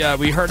started, we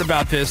heard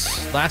about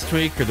this last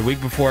week or the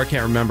week before, I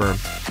can't remember.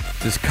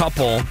 This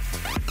couple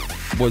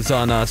was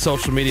on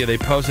social media. They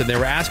posted, they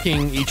were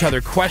asking each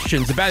other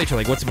questions about each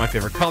other, like what's my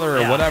favorite color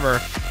or whatever.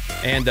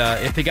 And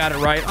if they got it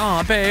right,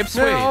 oh, babe,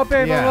 sweet. Oh,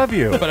 babe, I love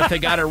you. But if they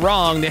got it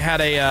wrong, they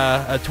had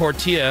a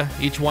tortilla.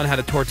 Each one had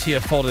a tortilla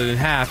folded in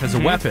half as a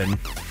weapon,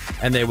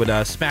 and they would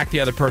smack the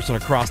other person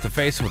across the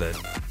face with it.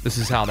 This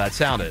is how that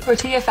sounded.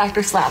 Tortilla Fact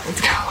or Slap.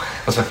 Let's go.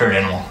 What's my favorite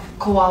animal?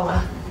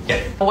 Koala.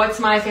 Yeah. What's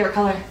my favorite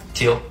color?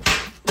 Teal.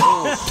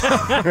 What's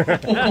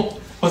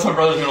my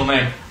brother's middle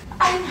name?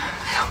 I don't know.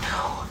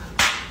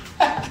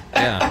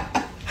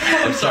 Yeah.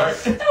 I'm sorry.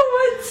 No,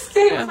 what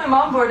state was my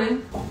mom born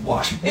in?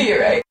 Washington. You're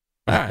right.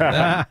 All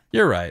right,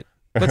 you're right.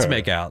 Let's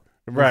make out.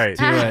 Right.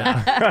 Do it.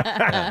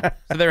 Yeah.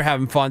 So they were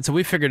having fun. So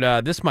we figured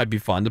this might be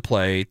fun to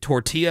play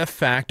Tortilla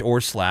Fact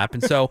or Slap.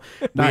 And so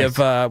Nice.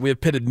 we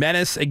have pitted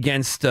Menace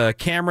against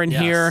Cameron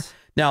here.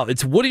 Now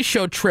it's Woody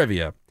Show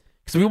trivia.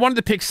 So we wanted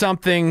to pick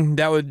something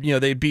that would,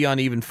 they'd be on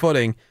even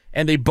footing.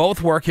 And they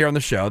both work here on the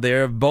show. They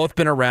have both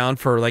been around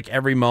for like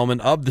every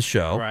moment of the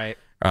show. Right.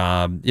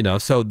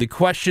 So the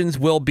questions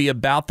will be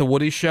about the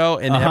Woody Show,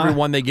 and every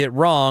one they get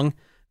wrong,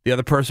 the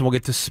other person will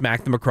get to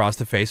smack them across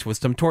the face with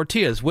some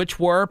tortillas, which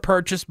were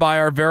purchased by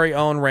our very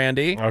own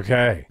Randy.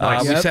 Okay.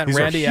 We sent These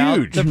Randy are out.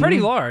 huge. They're pretty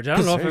large. I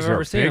don't know if These I've are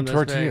ever seen big them this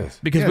tortillas.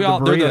 big. Because Yeah, we all,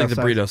 they're burrito like the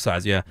size. burrito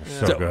size, yeah.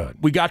 So good.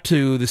 We got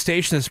to the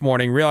station this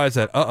morning, realized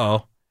that,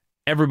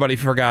 everybody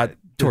forgot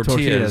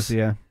tortillas.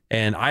 Yeah.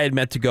 And I had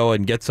meant to go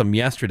and get some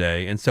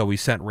yesterday, and so we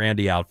sent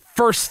Randy out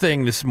first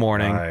thing this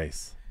morning.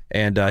 Nice.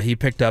 And he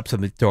picked up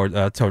some of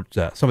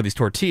these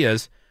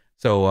tortillas.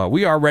 So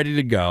we are ready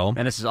to go.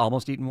 Menace has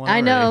almost eaten one. I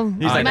know.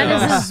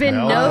 Menace has been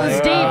nose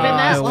deep in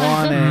that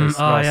one. So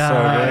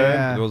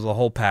good. There was a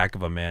whole pack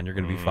of them, man. You're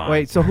going to be fine.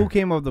 Wait, so who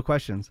came up with the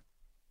questions?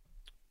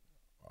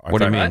 What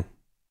do you mean?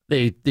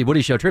 The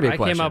Woody Show trivia I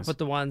questions. came up with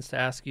the ones to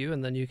ask you,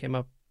 and then you came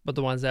up with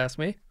the ones to ask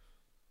me.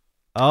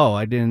 Oh,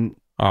 I didn't.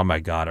 Oh,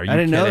 my God. Are you I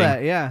didn't know kidding?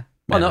 that. Yeah.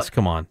 Menace,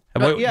 come on.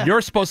 yeah.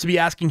 You're supposed to be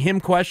asking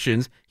him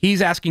questions.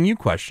 He's asking you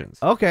questions.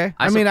 Okay.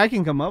 I mean, I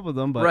can come up with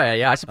them, but Right,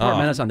 yeah, I support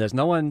Menace on this.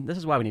 This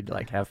is why we need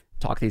to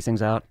talk these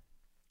things out.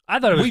 I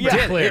thought it was We pretty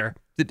did. clear.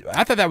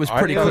 I thought that was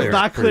pretty it clear. was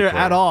not clear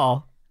at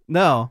all.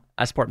 No.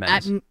 I support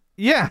Menace.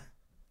 Yeah.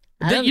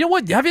 You know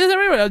what? Have you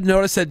ever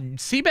noticed that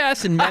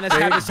Seabass and Menace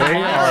have this They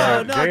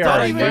are No.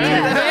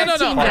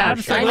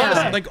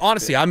 Like,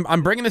 honestly,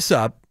 I'm bringing this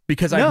up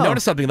because I've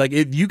noticed something. Like,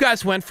 you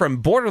guys went from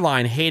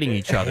borderline hating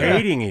each other.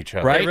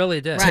 Right? They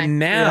really did. To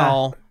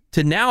now...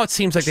 To now, it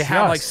seems like they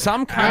have like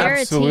some kind of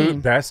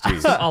absolute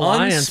besties.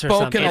 Alliance or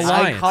unspoken something.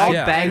 alliance. I call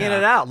banging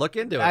it out. Look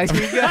into it. I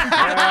think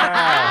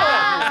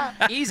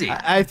Easy.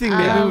 I think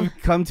maybe we've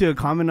come to a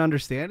common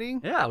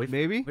understanding. Yeah,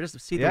 maybe. We just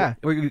see Yeah.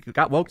 we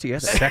got woke together.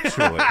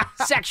 Sexually.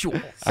 Sexual.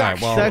 All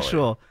right, well,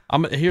 Sexual.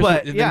 Here's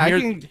But then yeah,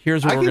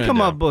 here's what I we're can gonna come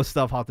do. up with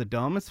stuff off the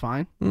dome. It's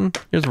fine.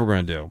 Here's what we're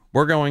going to do.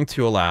 We're going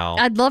to allow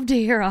I'd love to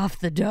hear off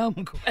the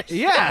dome questions.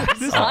 Yeah.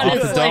 Honestly.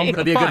 off the dome.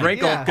 Could be a good Fine.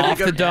 wrinkle. Yeah. Could be Off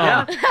good- the dome.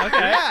 Yeah.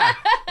 Yeah.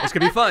 This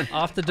could be fun.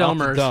 Off the Off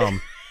the domers.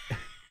 dome.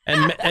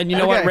 And you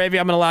know what, Okay. Ravy?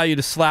 I'm going to allow you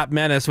to slap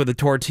Menace with a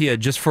tortilla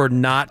just for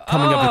not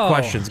coming up with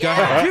questions. Go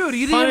ahead. Dude,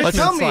 you didn't even Let's-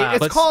 tell me.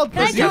 It's let's- called.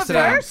 Can I do it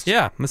first?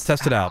 Yeah, let's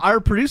test it out. Our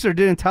producer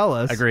didn't tell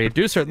us. Agreed.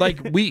 Producer,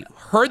 we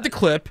heard the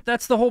clip.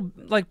 That's the whole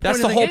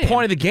That's the whole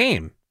point of the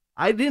game.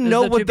 I didn't Is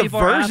know that what two the people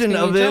are version asking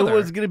of each it other.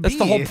 was going to be. That's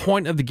the whole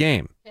point of the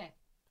game.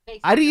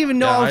 I didn't even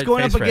know Yeah, I was all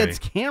going right, up face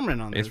against Cameron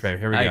on this. Face Ravy,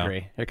 here we I go. agree.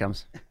 Here it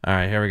comes. All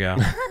right, here we go.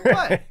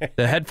 What?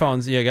 The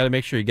headphones, you got to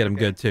make sure you get them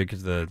good, too,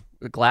 because the...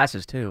 The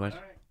glasses too.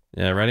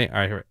 Yeah, ready? All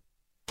right, here.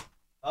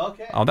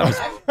 Okay. Oh, that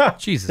was...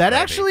 Jesus, That Ravy.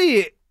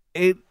 actually,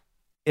 it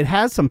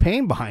has some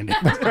pain behind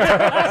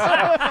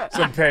it.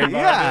 Some pain.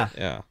 Yeah.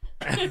 Yeah.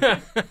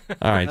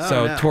 All right, Oh,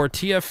 so no.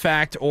 tortilla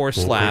fact or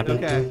slap.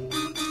 Okay.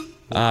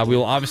 We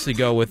will obviously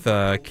go with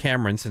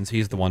Cameron since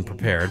he's the one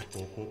prepared.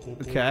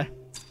 Okay.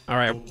 All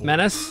right,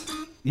 Menace.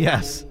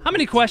 Yes. How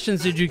many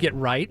questions did you get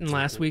right in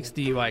last week's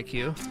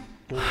DUIQ?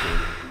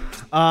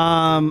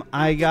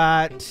 I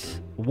got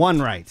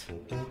one right.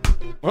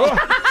 All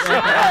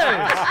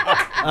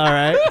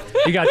right.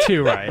 You got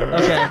 2 right.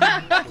 Okay.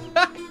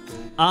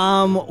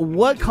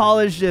 What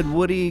college did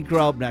Woody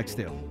grow up next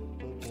to?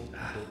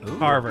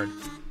 Harvard.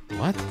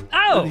 What?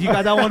 Oh! You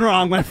got that one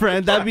wrong, my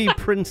friend. That'd be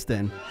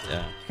Princeton. Yeah.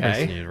 Okay.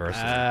 Princeton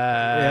University.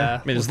 Yeah.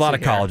 I mean, there's a lot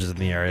of colleges in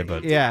the area,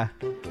 but Yeah.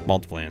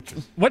 multiple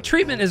answers. What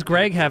treatment is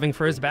Greg having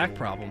for his back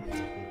problem?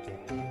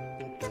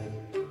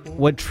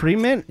 What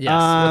treatment? Yes.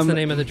 What's the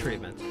name of the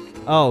treatment?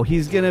 Oh,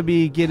 he's gonna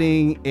be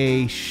getting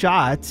a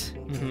shot.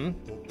 Mm-hmm.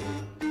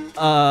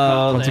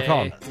 What's it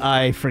called?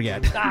 I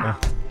forget. Sorry,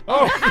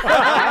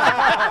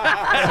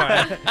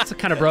 that's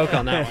kind of broke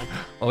on that one.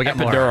 Well, we got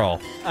more.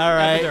 Epidural. All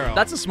right. Epidural.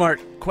 That's a smart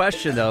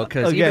question though,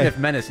 because Okay. even if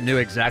Menace knew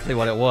exactly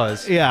what it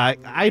was, Yeah,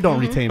 I don't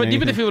retain But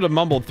even if he would have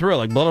mumbled through it,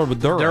 like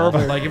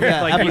epidural, like if Yeah,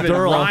 it like even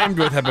epidural. rhymed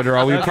with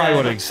epidural, we probably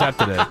would have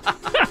accepted it.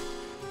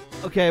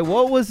 Okay,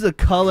 what was the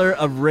color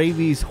of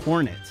Ravy's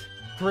hornet?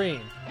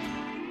 Green.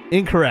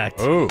 Incorrect.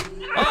 Ooh.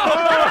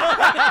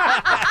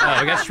 oh,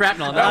 we got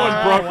shrapnel on that one.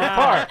 That one broke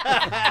apart.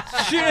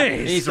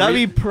 Jeez. That'd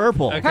be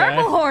purple. Okay.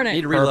 Purple Hornet.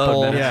 Need to reload,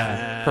 Purple, Menace.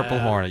 Yeah. purple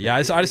hornet. Yeah,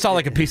 I just saw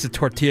like a piece of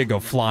tortilla go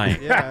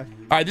flying. Yeah.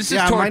 All right, this is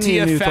Yeah, I might need a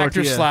tortilla new fact or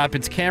tortilla. slap.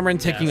 It's Cameron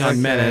taking Yes. on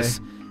Okay. Menace,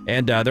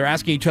 and they're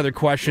asking each other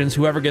questions.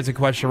 Whoever gets a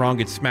question wrong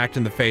gets smacked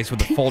in the face with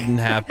a folded in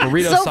half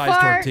burrito-sized So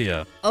far-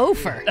 tortilla.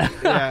 Ofer.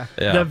 Yeah.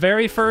 Yeah. The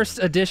very first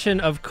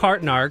edition of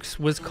Cartnarks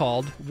was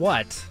called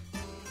what?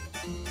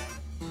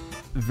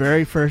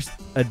 Very first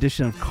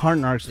edition of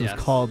Cartnarks was Yes.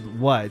 called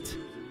what?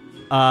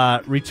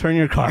 Return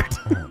your card.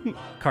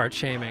 Cart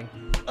shaming.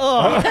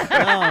 Oh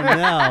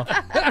no.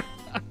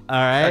 All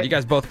right. You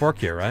guys both work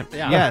here, right?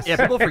 Yeah. Yes. Yeah,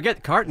 people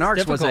forget Cart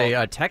Narks was a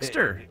Difficult.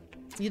 texter.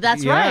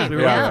 That's Yeah. right. We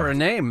were Yeah. looking for a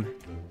name.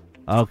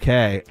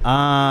 Okay.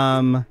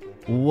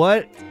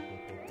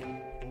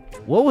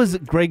 What was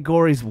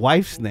Gregory's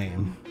wife's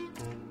name?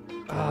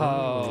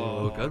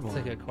 Oh, good that's one.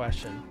 a good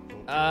question.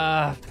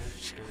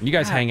 You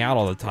guys hang out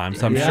all the time,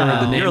 so I'm Yeah. sure the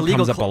You're name a legal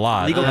comes up a cl-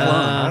 lot. legal clone.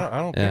 I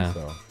don't Yeah.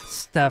 think so.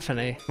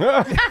 Stephanie.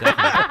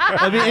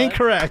 That'd be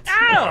incorrect.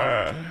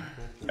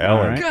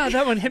 Ellen. God,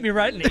 that one hit me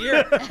right in the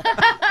ear.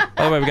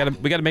 By the way,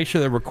 we got to make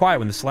sure that we're quiet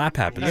when the slap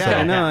happens. Yeah, so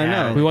I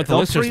know. we want the Don't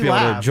listeners to be able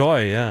to pre-laugh.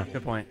 enjoy. Yeah.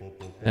 Good point.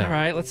 Yeah. All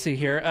right, let's see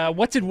here.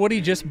 What did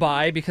Woody just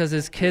buy because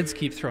his kids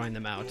keep throwing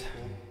them out?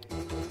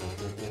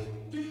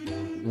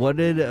 What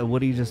did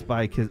Woody just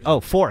buy? Kids? Oh,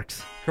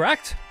 forks.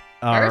 Correct.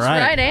 All First right.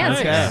 right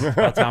answer. Okay.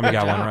 About time we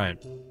got one right.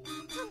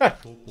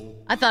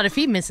 I thought if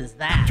he misses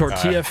that.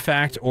 Tortilla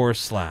fact or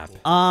slap?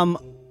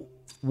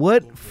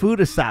 What food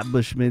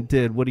establishment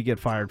did Woody get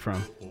fired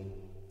from?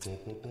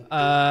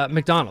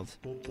 McDonald's.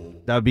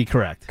 That would be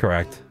correct.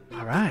 Correct.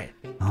 All right.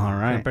 All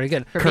right. Pretty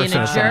good. For being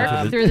a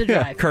jerk through the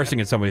drive.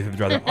 Cursing at somebody through the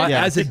drive.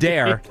 Yeah. As a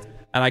dare,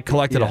 and I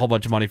collected a whole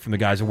bunch of money from the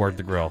guys who worked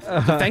the grill. So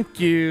thank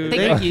you.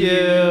 Thank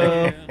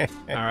you.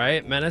 All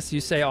right, Menace,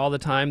 you say all the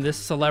time, this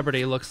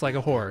celebrity looks like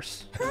a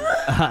horse.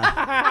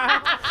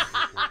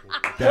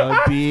 That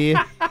would be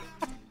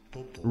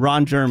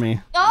Ron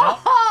Jeremy.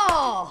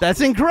 Oh!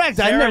 That's incorrect.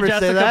 I Sarah never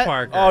Jessica say that.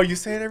 Parker. Oh, you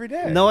say it every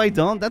day. No, I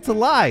don't. That's a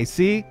lie.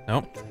 See,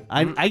 Nope.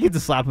 I get to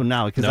slap him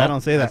now because I Nope.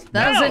 don't say that.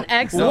 That was an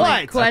excellent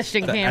What?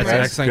 question, That's Cameron.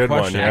 an excellent Good one,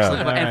 question. yeah.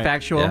 Excellent All and right.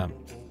 factual. Yeah.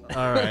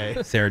 All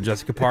right. Sarah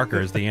Jessica Parker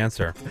is the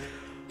answer.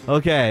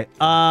 Okay.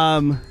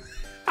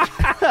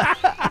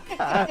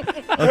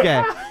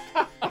 Okay.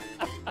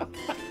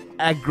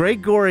 At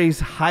Gregory's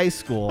high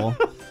school,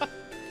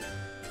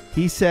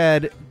 he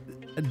said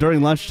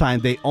during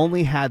lunchtime they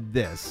only had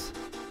this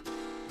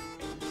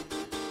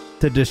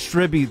to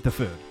distribute the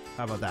food.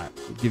 How about that?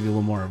 Give you a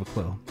little more of a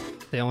clue.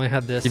 They only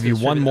had this. Give you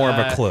one more of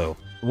a clue.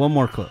 One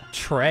more clue.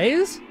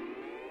 Trays?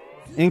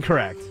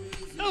 Incorrect.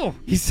 Oh.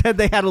 He said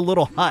they had a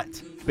little hut,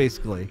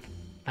 basically.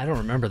 I don't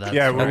remember that.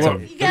 Yeah,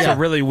 story. That's a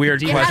really weird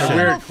Do you have question.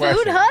 a little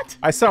food hut?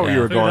 I saw what you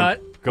were Food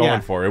going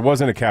hut? for. It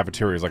wasn't a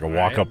cafeteria. It was like a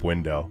walk-up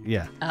window.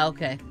 Yeah. Oh,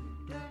 okay.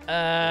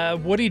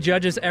 Woody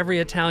judges every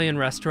Italian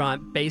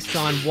restaurant based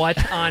on what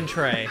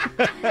entree?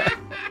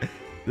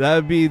 That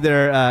would be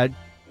their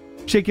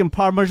chicken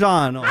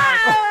parmesan.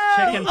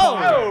 Chicken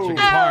parm. Chicken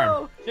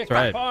parm. Chicken That's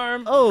right.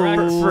 parm.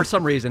 Oh. For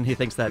some reason, he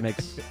thinks that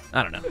makes.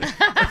 I don't know.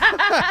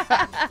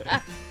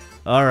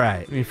 All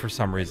right. I mean, for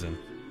some reason.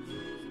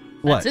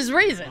 What? That's his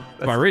reason.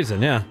 That's my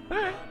reason, yeah.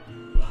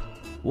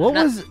 What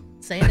Not was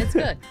saying it's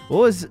good. what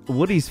was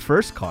Woody's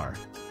first car?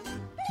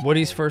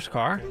 Woody's first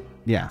car?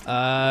 Yeah.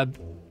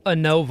 A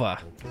Nova.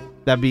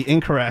 That'd be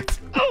incorrect.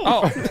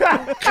 Oh.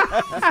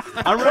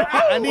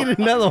 I need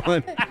another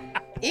one.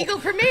 Eagle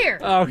Premier.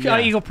 Oh,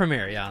 Eagle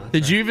Premier, yeah.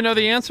 Did you even know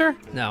the answer?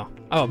 No.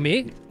 Oh,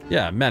 me?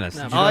 Yeah, Menace.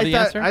 Did you Oh, know the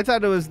answer? I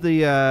thought it was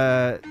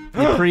the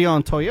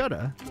pre-owned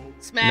Toyota.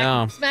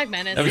 Smack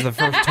Menace. That was the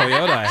first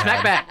Toyota I had.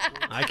 Smack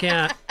back. I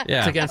can't. Yeah.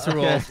 It's against the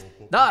rules.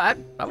 No, I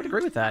would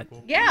agree with that.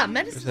 Yeah,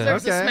 Menace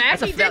deserves a Okay. smack.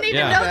 That's a He didn't even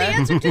yeah. know the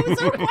answer to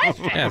his own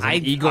question. Yeah, it's an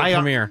Eagle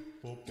Premier.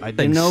 I Thing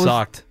didn't know. It was,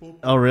 sucked.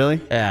 oh,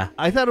 really? Yeah.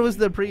 I thought it was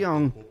the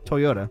pre-owned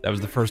Toyota. That was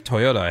the first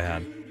Toyota I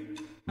had.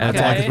 And that's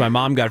Okay. only because my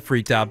mom got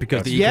freaked out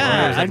because the Eagle Yeah,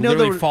 Premier was I like, know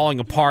literally there were- falling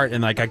apart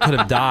and like I could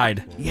have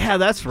died. Yeah,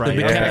 that's The right.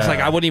 mechanic's Yeah.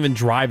 like, I wouldn't even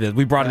drive this.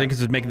 We brought it in because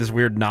it was making this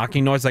weird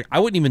knocking noise. Like, I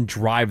wouldn't even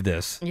drive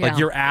this. Yeah. Like,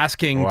 you're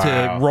asking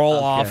Wow. to roll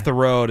off the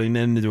road and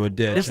then into a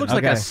ditch. This looks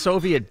like Okay. a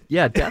Soviet,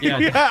 death yeah.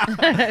 yeah.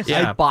 boxy.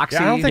 Yeah,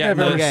 I don't think I've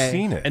ever Okay.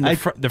 seen it. And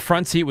the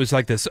front seat was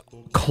like this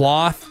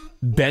cloth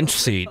bench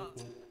seat.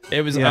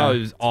 It was, Yeah. it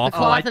was The awful.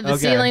 cloth of the Okay.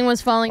 ceiling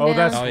was falling Oh, down.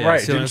 that's Oh, yeah, right.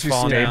 ceiling Didn't you was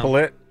falling staple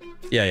it?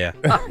 Yeah.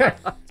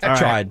 I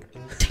tried.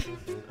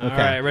 All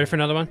right, ready for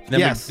another one? Then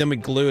Yes. then we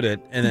glued it,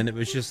 and then it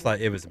was just like,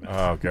 it was a mess.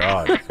 Oh,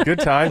 God. Good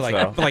times,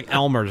 though. like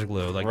Elmer's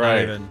glue. Like, not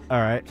Right. even.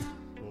 All right.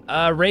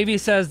 Ravy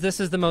says this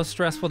is the most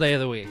stressful day of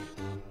the week.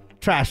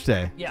 Trash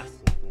day. Yes.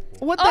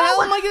 What the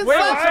hell am I getting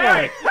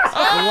slapped for?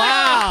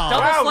 Wow.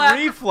 Double slap.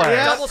 reflex.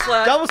 Yeah. Double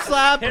slap. Double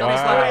slap. Hit me,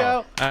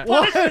 Wow. slap.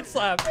 What? Punishment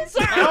slap.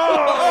 Sorry.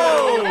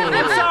 Oh!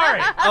 I'm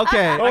sorry.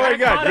 Okay. Oh, my Caught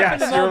God. up in Yes,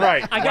 the you're moment.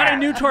 right. I got a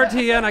new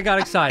tortilla and I got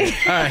excited.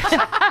 All right.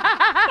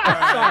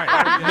 Sorry.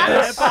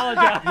 I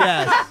apologize.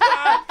 Yes.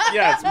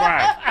 Yes,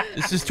 Mark.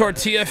 This is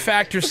Tortilla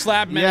Fact or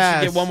Slap. Man,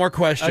 Yes. you get one more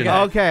question.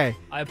 Okay.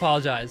 I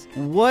apologize.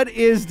 What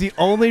is the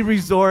only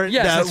resort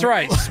Yes, that that's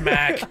right.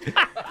 Smack.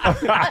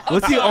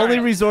 What's the only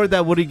resort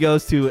that Woody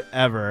goes to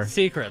ever?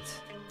 Secrets.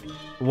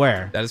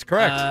 Where? That is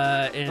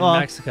correct. In Well,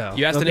 Mexico.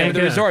 You asked the name of the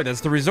Cancun. resort.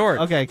 That's the resort.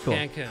 Okay, cool.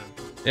 Cancun.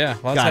 Yeah,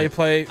 well, that's Got how it. you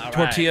play All right.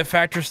 Tortilla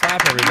Fact or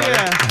Slap, everybody.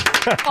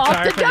 Off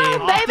Sorry the for the-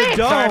 dome, off baby. the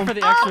Sorry dome. for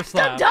the extra Off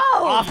slap. the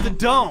dome. Off the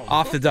dome.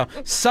 Off the dome.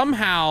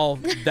 Somehow,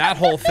 that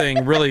whole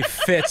thing really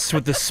fits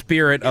with the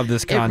spirit of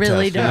this contest.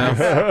 really you know?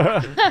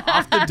 does.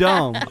 Off the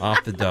dome.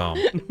 Off the dome.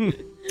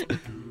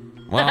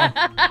 Well,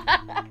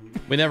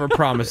 we never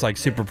promised like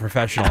super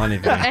professional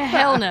anything.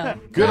 Hell no.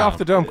 Good off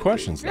the dome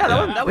questions. Yeah,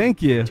 that was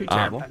Thank you. too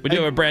terrible. We do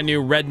have a brand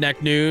new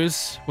Redneck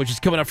News, which is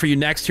coming up for you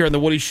next here on The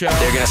Woody Show.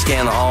 They're gonna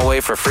scan the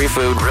hallway for free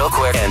food real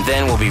quick, and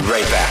then we'll be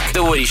right back.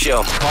 The Woody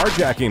Show.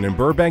 Carjacking in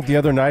Burbank the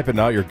other night, but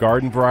not your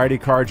garden variety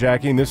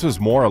carjacking. This was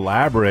more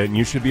elaborate, and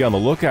you should be on the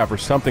lookout for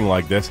something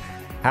like this.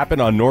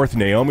 Happened on North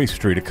Naomi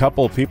Street. A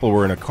couple of people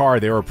were in a car.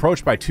 They were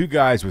approached by two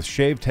guys with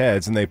shaved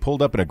heads, and they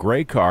pulled up in a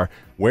gray car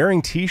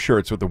wearing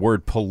T-shirts with the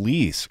word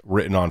police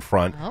written on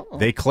front. Oh.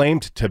 They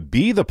claimed to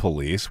be the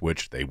police,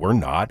 which they were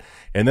not,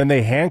 and then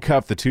they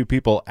handcuffed the two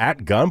people at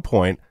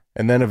gunpoint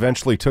and then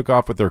eventually took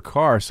off with their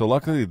car. So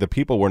luckily the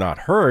people were not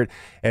hurt.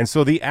 And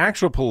so the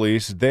actual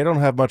police, they don't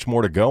have much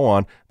more to go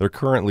on. They're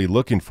currently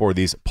looking for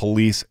these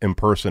police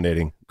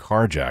impersonating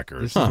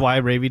carjackers. This is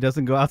why Ravy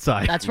doesn't go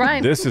outside. That's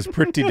right. This is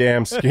pretty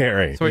damn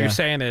scary. So what you're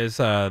saying is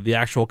the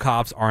actual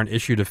cops aren't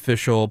issued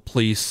official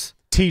police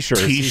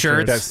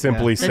T-shirts that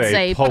simply That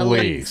say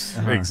police.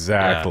 police.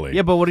 Exactly.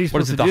 Yeah, but what are you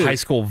What supposed is it, to the do? high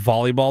school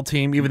volleyball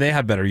team? Even they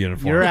had better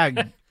uniforms. You're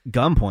at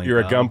gunpoint. You're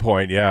at though.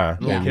 gunpoint, yeah.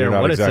 Yeah. And you're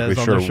not What it exactly says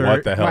on sure their what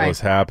shirt. the hell Right. is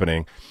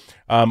happening.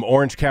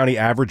 Orange County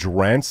average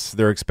rents,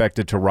 they're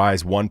expected to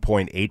rise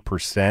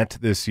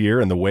 1.8% this year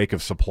in the wake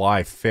of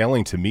supply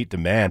failing to meet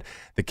demand.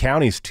 The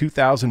county's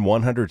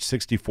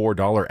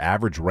 $2,164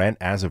 average rent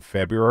as of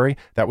February,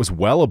 that was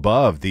well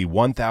above the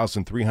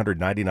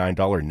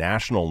 $1,399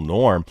 national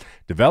norm.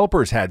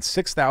 Developers had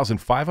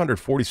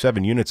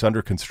 6,547 units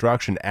under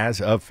construction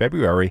as of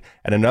February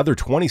and another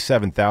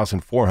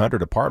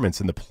 27,400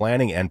 apartments in the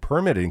planning and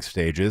permitting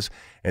stages.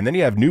 And then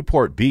you have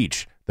Newport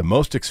Beach, the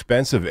most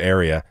expensive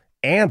area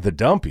and the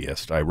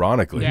dumpiest,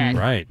 ironically. Yeah.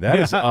 Right. That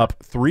is up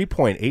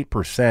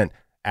 3.8%.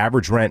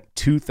 Average rent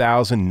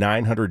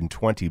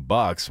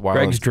 $2,920. While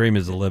Greg's dream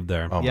is to live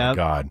there. Oh my Yep.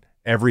 God!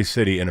 Every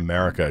city in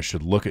America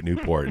should look at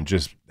Newport and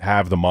just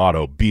have the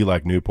motto "Be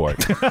like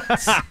Newport."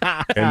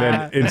 And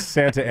then in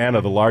Santa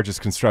Ana, the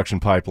largest construction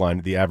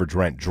pipeline, the average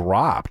rent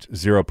dropped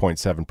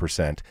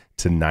 0.7%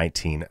 to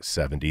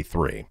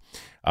 1973.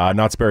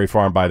 Knott's Berry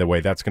Farm, by the way,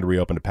 that's going to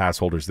reopen to pass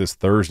holders this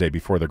Thursday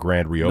before the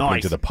grand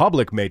reopening to the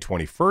public May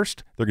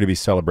 21st. They're going to be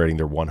celebrating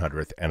their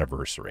 100th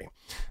anniversary.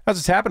 How's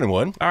this happening,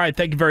 Wood? All right,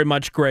 thank you very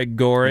much, Greg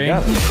Gorey.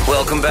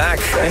 Welcome back.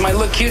 They might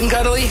look cute and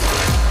cuddly.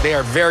 They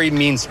are very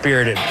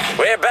mean-spirited.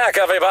 We're back,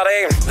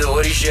 everybody. The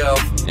Woody Show.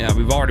 Yeah,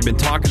 we've already been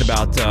talking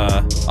about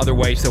other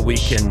ways that we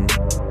can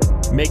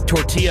make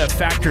Tortilla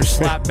Factor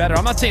slap better.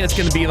 I'm not saying it's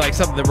going to be like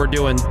something that we're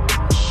doing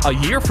a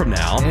year from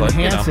now, but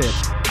Enhance it.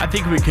 I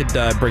think we could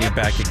bring it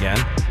back again.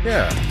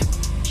 Yeah.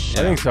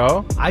 I think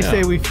so. I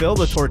say we fill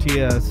the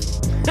tortillas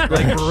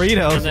like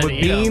burritos with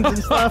beans and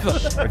stuff.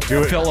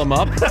 Do it. Fill them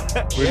up.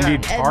 We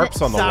need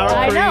tarps on the wall.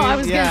 I know. I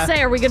was going to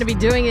say, are we going to be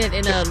doing it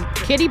in a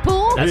kiddie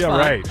pool? That's fine.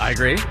 Right. I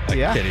agree.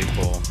 Kiddie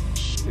pool.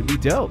 It'd be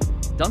dope.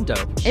 Dumb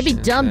dope. It'd be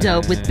dumb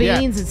dope with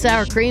beans and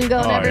sour cream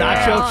going everywhere.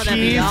 Nacho that'd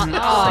be cheese. awesome.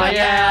 Oh,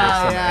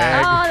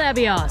 yeah. Oh, that'd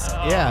be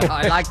awesome. Yeah.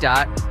 I like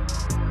that.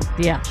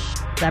 Yeah.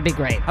 That'd be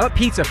great. How about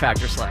pizza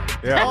factor slap?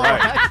 Yeah,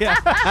 right.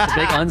 The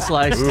big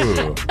unsliced.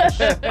 Ooh.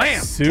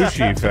 Bam.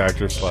 Sushi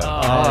factor slap.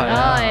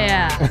 Oh,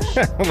 yeah.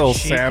 A little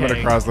salmon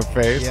across the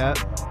face. Yeah.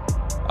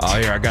 Oh,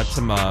 here, I got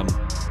some...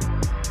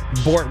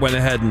 Bort went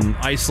ahead and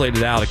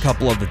isolated out a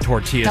couple of the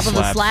tortilla Couple of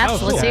the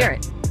slaps. Let's hear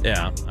it.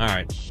 Yeah, all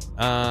right.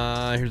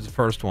 Here's the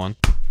first one.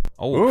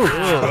 Oh, Ooh,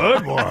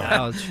 good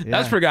one.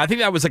 That's pretty good. I think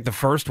that was like the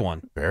first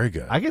one. Very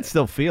good. I can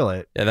still feel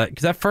it. Yeah,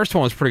 because that first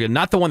one was pretty good.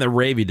 Not the one that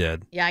Ravy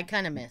did. Yeah, I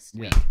kind of missed.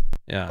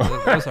 Yeah,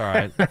 that was all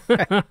right.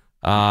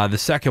 The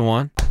second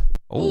one.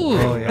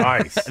 Oh, yeah.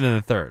 Nice. And then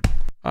the third.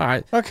 All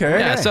right. Okay.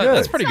 Yeah, so good.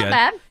 that's pretty Not good.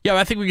 bad. Yeah,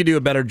 I think we could do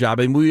a better job.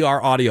 I mean, we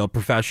are audio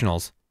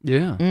professionals.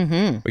 Yeah.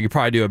 Mm-hmm. We could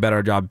probably do a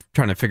better job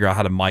trying to figure out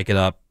how to mic it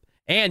up.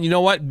 And you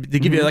know what? To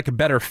give you like a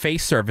better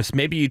face surface,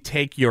 maybe you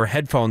take your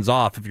headphones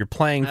off if you're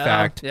playing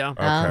Fact Yeah.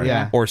 Okay.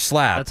 Yeah. or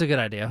Slap. That's a good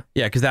idea.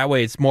 Yeah, because that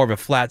way it's more of a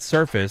flat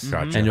surface,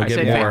 Gotcha. and you'll I get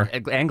say more.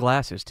 and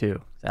glasses,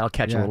 too. That'll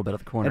catch a little bit of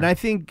the corner. And I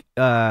think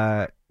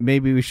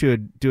maybe we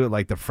should do it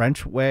like the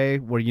French way,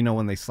 where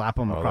when they slap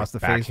them across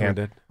like the face.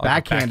 backhanded?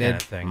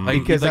 Backhand thing.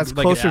 Because that's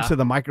closer yeah. to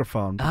the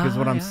microphone. Because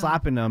when I'm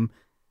slapping them,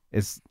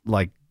 it's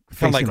like Kind of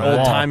facing like the wall.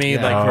 old timey,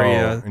 like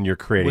where you, and you're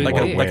creating like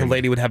more a wind.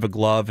 lady would have a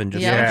glove and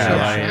just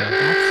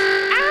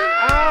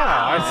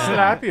I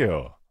slap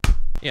you.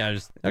 Yeah,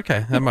 just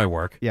okay. That might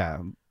work. Yeah,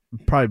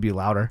 probably be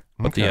louder.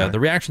 But the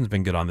reaction's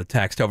been good on the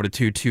text over to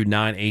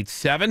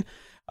 22987.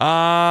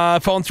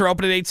 Phones are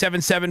open at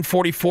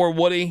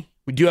 877-44-WOODY.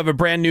 We do have a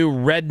brand new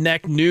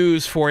Redneck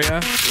news for you.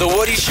 The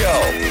Woody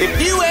Show.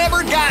 If you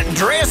ever got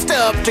dressed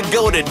up to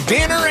go to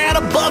dinner at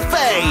a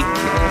buffet,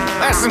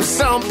 that's some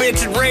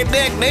sumbitchin'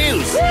 redneck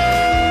news.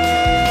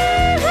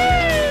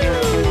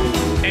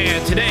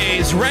 And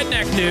today's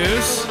Redneck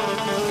news.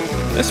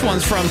 This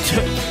one's from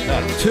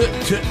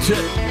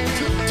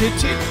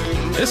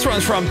this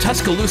one's from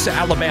Tuscaloosa,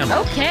 Alabama.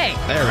 Okay.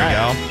 There we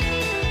go.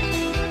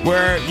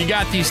 Where you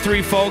got these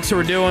three folks who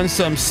were doing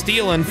some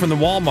stealing from the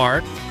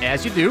Walmart.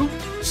 As you do.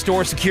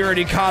 Store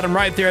security caught them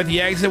right there at the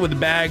exit with a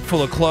bag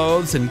full of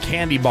clothes and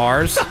candy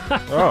bars.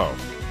 Oh.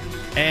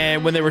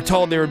 And when they were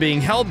told they were being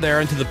held there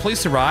until the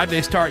police arrived,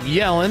 they start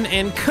yelling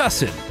and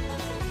cussing.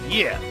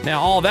 Yeah.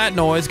 Now, all that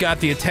noise got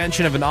the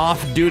attention of an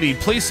off-duty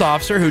police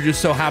officer who just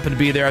so happened to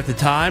be there at the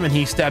time, and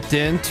he stepped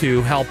in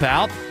to help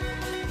out.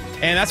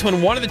 And that's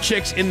when one of the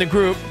chicks in the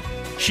group,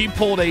 she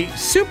pulled a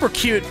super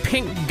cute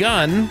pink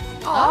gun.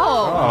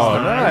 Oh,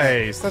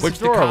 nice. That's which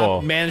adorable. the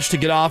cop managed to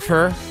get off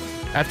her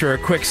after a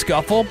quick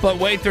scuffle. But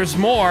wait, there's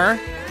more.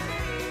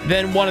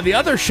 Then one of the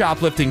other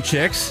shoplifting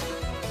chicks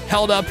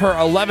held up her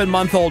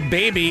 11-month-old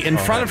baby in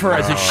front of her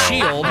as a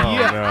shield. Oh,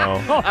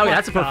 no. Oh, yeah,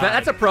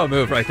 that's a pro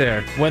move right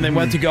there. When they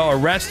went to go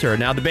arrest her.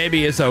 Now, the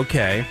baby is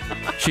okay.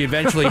 She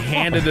eventually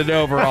handed it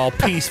over all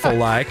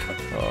peaceful-like.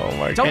 Oh,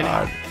 my Don't-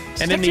 God.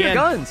 Stick in to the your end-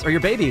 guns or your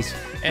babies.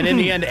 And in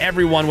the end,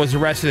 everyone was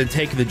arrested and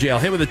taken to jail,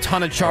 hit with a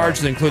ton of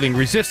charges, including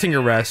resisting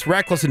arrest,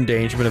 reckless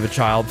endangerment of a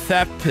child,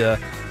 theft,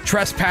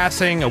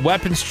 trespassing, a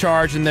weapons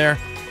charge in there.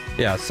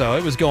 Yeah, so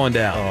it was going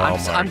down.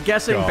 I'm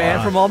guessing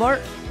banned from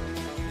Walmart.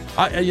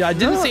 I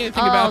didn't see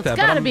anything about that.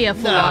 It's got to be a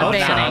full-on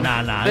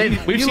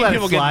banning. We've seen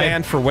people get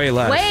banned for way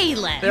less. Way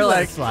less. They're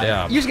like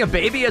Yeah. using a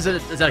baby as a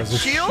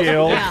shield.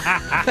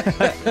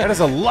 That is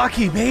a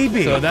lucky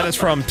baby. So that is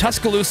from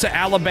Tuscaloosa,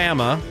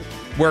 Alabama,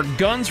 where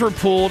guns were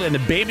pulled and the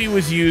baby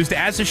was used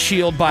as a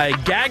shield by a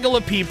gaggle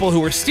of people who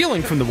were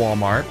stealing from the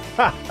Walmart.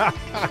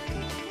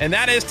 And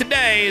that is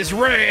today's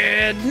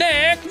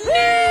Redneck News.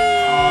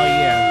 Oh,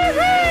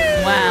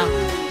 yeah. Wow.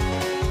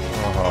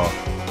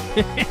 Oh.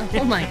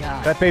 Oh, my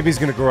God. That baby's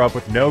going to grow up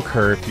with no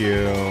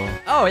curfew.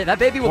 Oh, yeah, that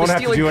baby will Won't be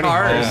have to stealing do any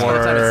cars by the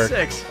time homework.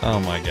 it's 6. Oh,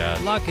 my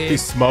God. Lucky.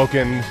 He's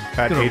smoking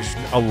at age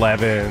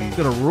 11.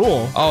 Gonna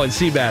rule. Oh, and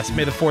Seabass,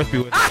 may the 4th be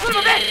with you.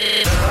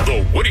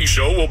 The Woody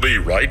Show will be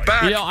right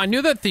back. You know, I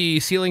knew that the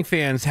ceiling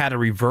fans had a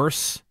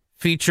reverse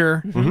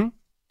feature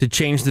to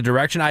change the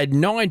direction. I had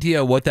no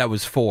idea what that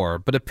was for,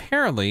 but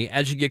apparently,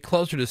 as you get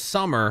closer to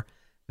summer,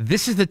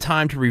 this is the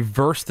time to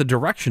reverse the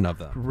direction of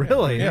them.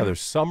 Really? Yeah,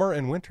 there's summer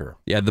and winter.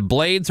 Yeah, the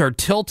blades are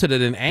tilted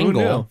at an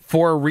angle knew?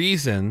 for a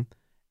reason,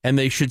 and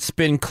they should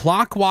spin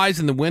clockwise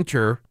in the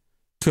winter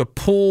to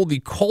pull the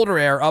colder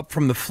air up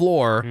from the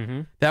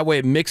floor. That way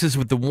it mixes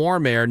with the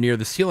warm air near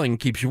the ceiling and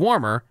keeps you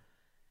warmer.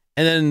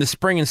 And then in the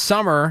spring and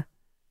summer,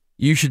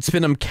 you should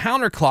spin them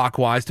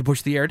counterclockwise to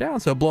push the air down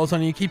so it blows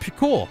on you and keeps you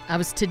cool. I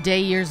was today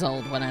years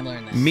old when I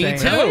learned this. Me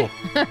too.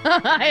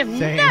 I have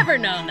never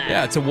known that.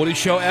 Yeah, it's a Woody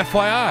Show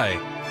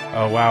FYI.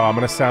 Oh, wow. I'm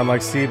going to sound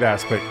like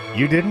Seabass, but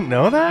you didn't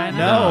know that?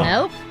 No.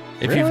 Nope.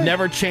 If you've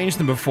never changed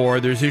them before,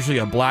 there's usually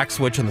a black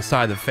switch on the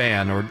side of the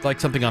fan or like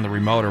something on the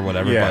remote or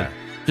whatever. Yeah. But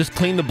just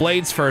clean the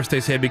blades first, they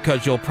say,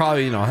 because you'll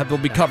probably, they'll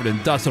be covered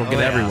in dust. It'll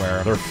get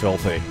everywhere. They're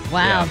filthy.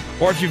 Wow. Yeah.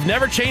 Or if you've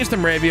never changed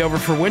them, Ravy, over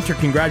for winter,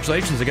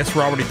 congratulations. I guess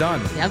we're already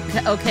done.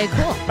 Okay,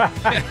 cool.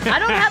 I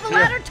don't have a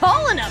ladder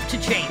tall enough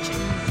to change it.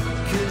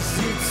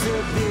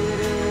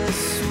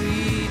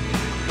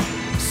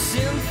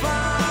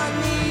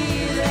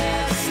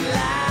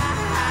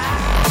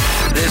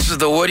 This is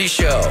The Woody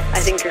Show. I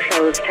think your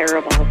show is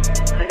terrible.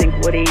 I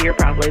think, Woody, you're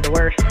probably the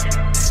worst.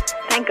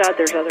 Thank God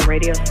there's other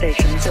radio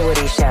stations. The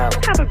Woody Show.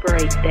 Have a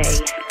great day.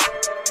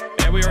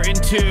 And we are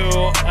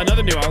into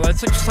another new one.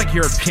 That's just like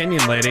your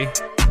opinion, lady.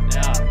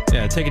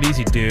 Yeah, take it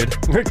easy, dude.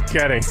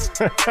 Kidding.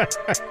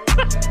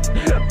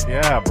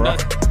 Yeah, bro.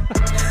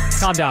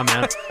 Calm down,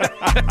 man.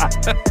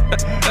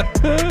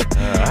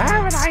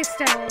 Have a nice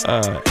day.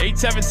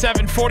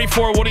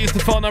 877-44-WOODY is the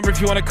phone number if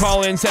you want to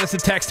call in. Send us a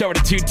text over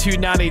to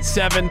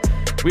 22987.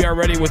 We are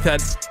ready with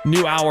that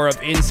new hour of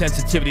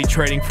insensitivity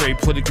training for a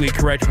politically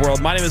correct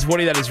world. My name is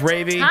Woody. That is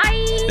Ravy.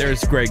 Hi.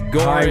 There's Greg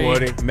Gorey. Hi,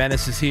 Woody.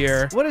 Menace is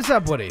here. What is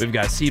up, Woody? We've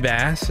got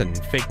Seabass and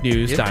fake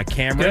news.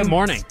 Cameron. Good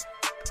morning.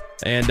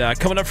 And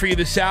coming up for you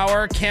this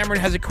hour, Cameron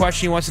has a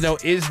question. He wants to know,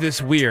 is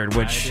this weird?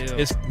 Which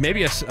is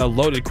maybe a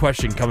loaded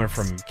question coming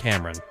from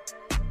Cameron.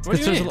 What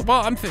do you mean?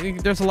 Well, I'm thinking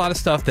there's a lot of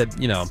stuff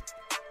that,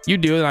 you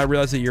do, and I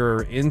realize that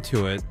you're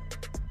into it.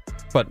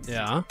 But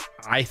yeah,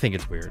 I think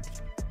it's weird.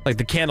 Like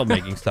the candle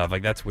making stuff,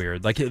 like that's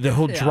weird. Like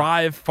he'll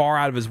drive far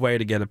out of his way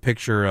to get a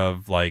picture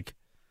of like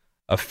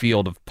a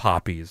field of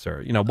poppies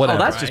or whatever. Oh,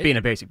 that's just being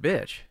a basic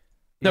bitch.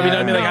 No, you know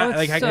what I mean?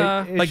 It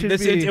I'm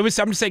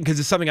just saying because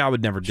it's something I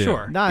would never do.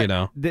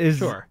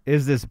 Sure.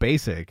 Is this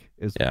basic?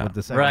 Is what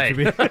the segment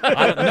should be.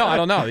 I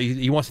don't know.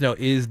 He wants to know,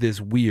 is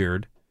this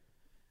weird?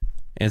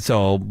 And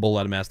so we'll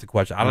let him ask the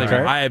question.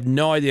 I have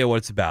no idea what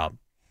it's about.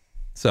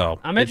 So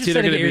I'm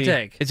interested to get your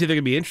take. It's either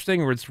going to be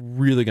interesting or it's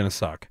really going to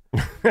suck.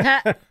 All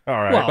right.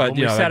 Well, but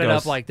when we set it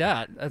up like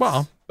that.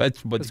 But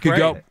you could great.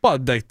 go. Well,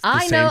 the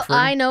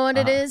I know what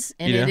it is,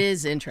 and it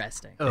is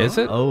interesting. Is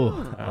it? Oh.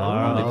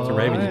 Leave it to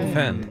Raven to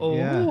defend.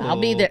 Yeah. I'll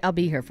be there. I'll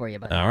be here for you,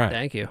 buddy. All right.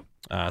 Thank you.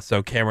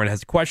 So Cameron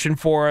has a question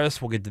for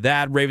us. We'll get to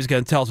that. Raven's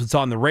going to tell us what's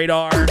on the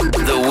radar.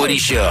 The Woody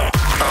Show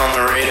on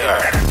the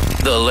radar.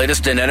 The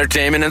latest in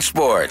entertainment and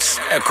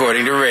sports,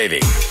 according to Ravy.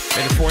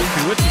 May the fourth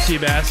be with you,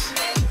 Seabass.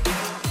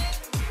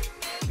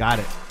 Got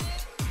it.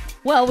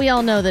 Well, we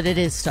all know that it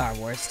is Star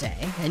Wars Day,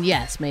 and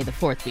yes, may the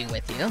 4th be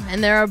with you.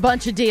 And there are a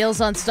bunch of deals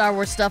on Star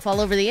Wars stuff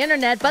all over the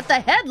internet, but the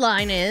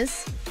headline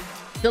is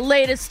the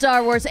latest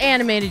Star Wars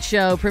animated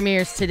show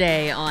premieres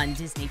today on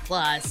Disney+.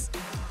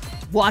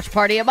 Watch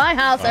party at my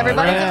house.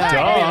 Everybody's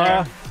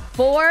invited.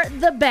 For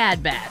The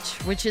Bad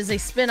Batch, which is a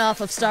spin-off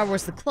of Star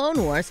Wars The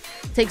Clone Wars,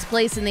 takes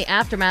place in the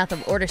aftermath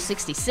of Order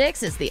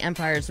 66 as the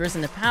Empire has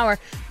risen to power.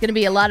 Going to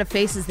be a lot of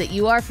faces that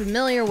you are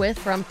familiar with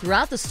from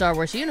throughout the Star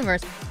Wars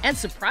universe. And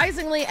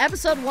surprisingly,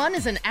 Episode 1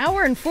 is an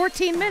hour and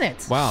 14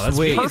 minutes. Wow, that's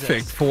Sweet.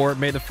 perfect for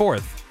May the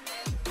 4th.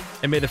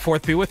 And may the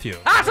 4th be with you.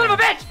 Ah, son of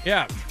a bitch!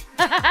 Yeah.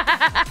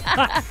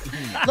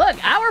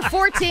 Look, hour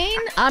 14,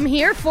 I'm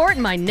here for it,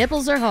 and my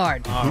nipples are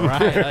hard. All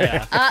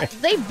right.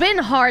 They've been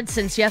hard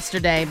since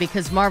yesterday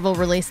because Marvel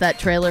released that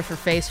trailer for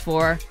Phase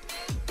 4,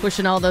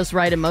 pushing all those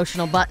right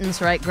emotional buttons,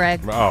 right,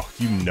 Greg? Oh,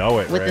 you know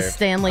it, With the Ray.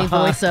 Stan Lee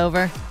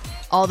voiceover.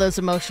 All those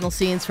emotional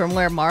scenes from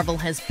where Marvel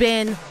has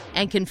been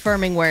and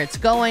confirming where it's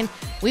going.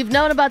 We've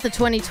known about the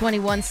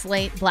 2021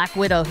 slate. Black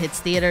Widow hits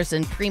theaters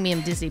and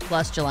premium Disney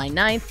Plus July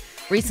 9th.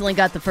 Recently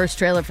got the first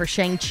trailer for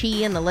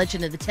Shang-Chi and the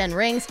Legend of the Ten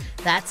Rings.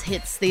 That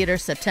hits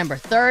theaters September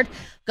 3rd.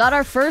 Got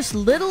our first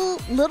little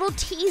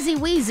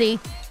teasy-weasy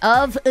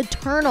of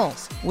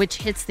Eternals, which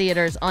hits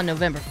theaters on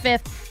November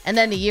 5th. And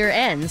then the year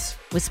ends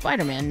with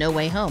Spider-Man No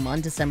Way Home on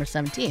December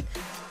 17th.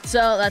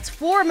 So that's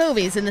 4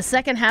 movies in the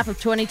second half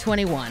of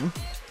 2021.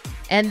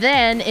 And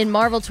then in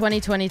Marvel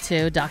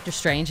 2022, Doctor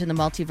Strange in the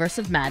Multiverse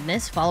of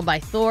Madness, followed by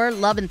Thor,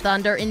 Love and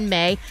Thunder in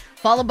May,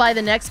 followed by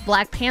the next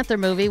Black Panther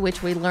movie,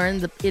 which we learned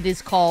that it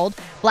is called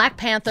Black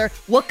Panther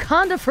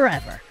Wakanda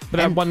Forever.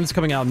 But one that's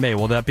coming out in May,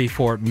 will that be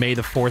for May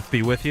the 4th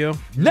be with you?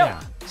 No.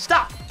 Yeah.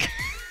 Stop.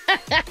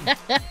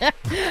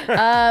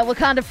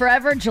 Wakanda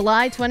Forever,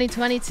 July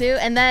 2022.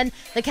 And then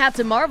the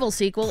Captain Marvel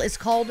sequel is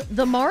called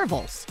The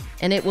Marvels,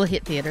 and it will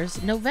hit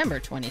theaters November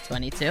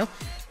 2022.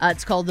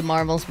 It's called The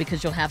Marvels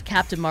because you'll have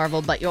Captain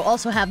Marvel, but you'll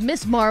also have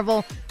Miss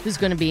Marvel, who's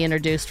going to be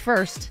introduced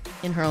first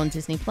in her own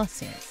Disney Plus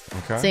series.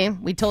 Okay. See,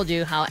 we told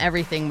you how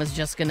everything was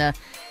just going to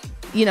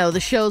the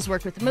shows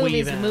work with the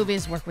movies, Weaving. the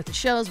movies work with the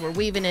shows. We're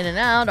weaving in and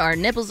out. Our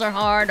nipples are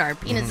hard. Our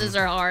penises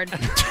are hard.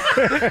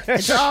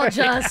 It's all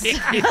just.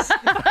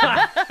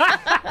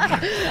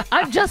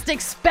 I'm just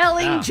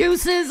expelling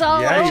juices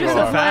all over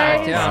the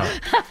place.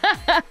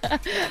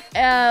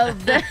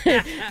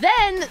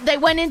 Then they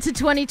went into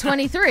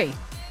 2023.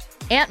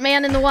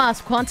 Ant-Man and the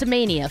Wasp: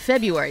 Quantumania,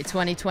 February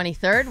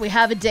 2023. We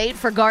have a date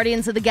for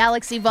Guardians of the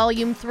Galaxy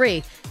Volume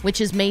 3,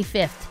 which is May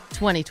 5th,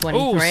 2023.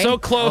 Oh, so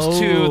close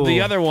to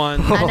the other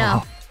one. I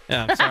know.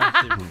 Yeah, sorry.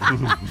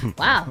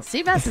 Wow,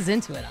 Seabass is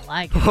into it. I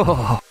like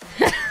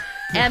it.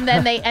 And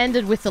then they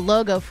ended with the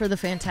logo for the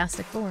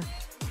Fantastic Four,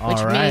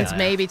 which means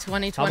maybe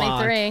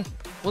 2023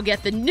 we'll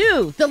get the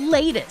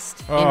latest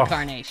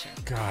incarnation.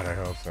 God, I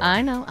hope so.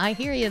 I know. I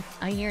hear you,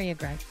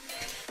 Greg.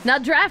 Now,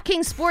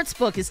 DraftKings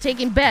Sportsbook is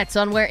taking bets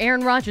on where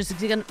Aaron Rodgers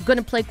is going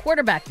to play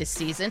quarterback this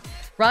season.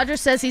 Rodgers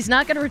says he's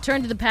not going to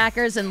return to the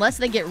Packers unless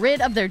they get rid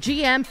of their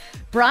GM,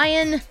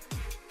 Brian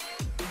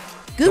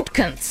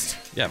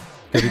Gutekunst. Yeah.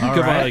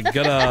 Not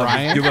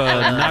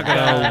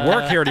gonna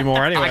work here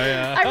anymore anyway.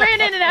 I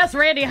ran in and asked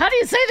Randy, how do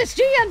you say this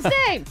GM's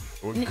name?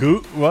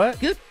 What?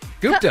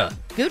 Gupta.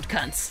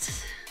 Gutekunst.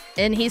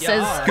 And he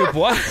says... Goop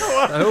what?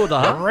 Who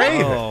the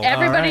Raven.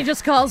 Everybody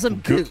just calls him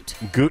Goot.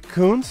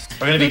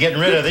 Gutekunst? We're going to be getting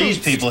rid of these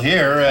people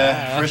here.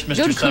 First,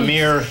 Mr.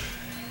 Samir.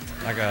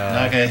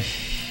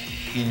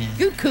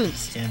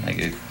 Gutekunst.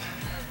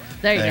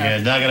 There you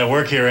go. Not going to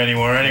work here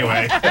anymore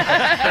anyway.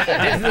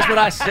 Isn't this what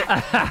I said?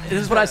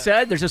 This is what I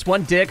said. There's just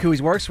one dick who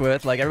he works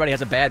with. Like, everybody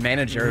has a bad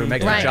manager who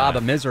makes their job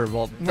a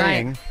miserable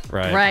thing.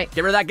 Right.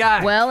 Get rid of that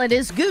guy. Well, it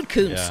is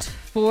Gutekunst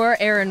for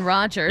Aaron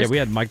Rodgers. Yeah, we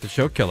had Mike the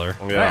Show Killer.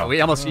 Yeah,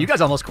 you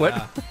guys almost quit.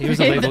 He was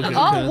a label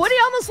Woody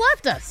almost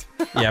left us.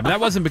 Yeah, but that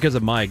wasn't because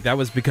of Mike. That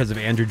was because of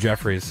Andrew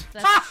Jeffries.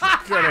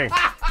 Kidding.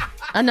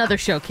 Another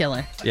show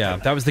killer. Yeah,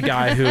 that was the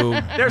guy who...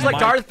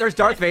 There's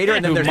Darth Vader,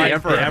 and then there's the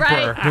Emperor.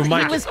 Right. Who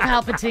Mike... He was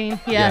Palpatine.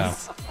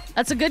 Yes. Yeah.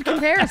 That's a good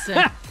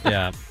comparison.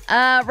 Yeah.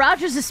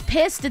 Rodgers is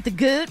pissed at the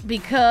Goot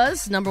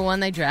because, number one,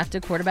 they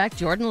drafted quarterback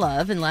Jordan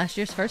Love in last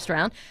year's first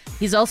round.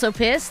 He's also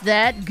pissed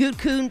that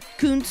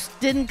Gutekunst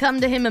didn't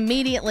come to him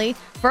immediately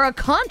for a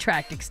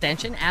contract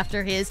extension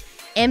after his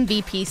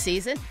MVP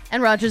season.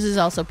 And Rodgers is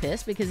also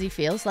pissed because he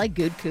feels like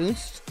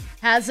Gutekunst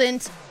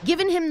hasn't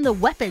given him the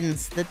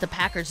weapons that the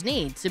Packers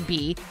need to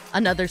be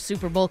another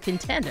Super Bowl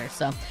contender.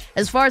 So,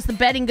 as far as the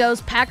betting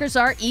goes, Packers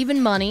are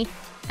even money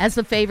as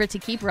the favorite to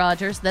keep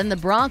Rodgers. Then the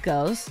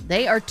Broncos,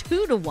 they are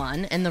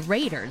 2-1, and the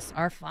Raiders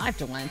are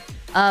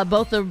 5-1.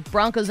 Both the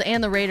Broncos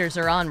and the Raiders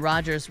are on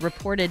Rodgers'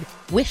 reported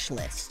wish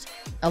list,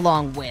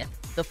 along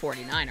with the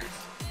 49ers.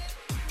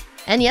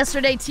 And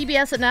yesterday,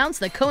 TBS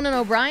announced that Conan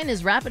O'Brien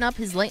is wrapping up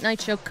his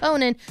late-night show,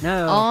 Conan,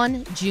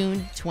 on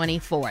June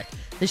 24th.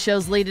 The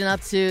show's leading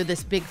up to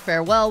this big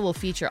farewell will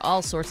feature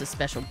all sorts of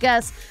special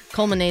guests,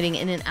 culminating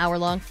in an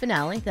hour-long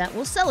finale that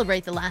will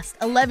celebrate the last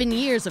 11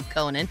 years of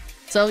Conan.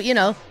 So,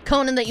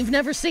 Conan that you've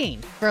never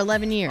seen for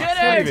 11 years on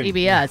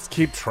TBS.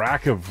 Keep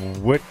track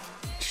of what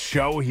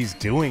show he's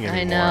doing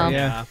anymore. I know.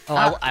 Yeah.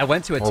 I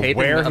went to a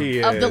taping of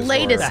the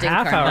latest the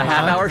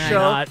half-hour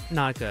show.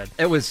 Not good.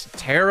 It was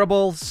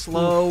terrible,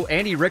 slow.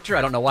 Andy Richter,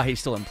 I don't know why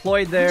he's still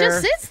employed there. He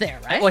just sits there,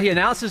 right? Well, he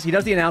does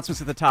the announcements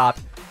at the top.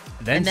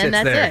 And then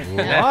that's there. it.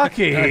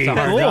 Lucky. That's a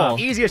hard Cool. job.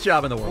 Easiest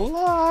job in the world.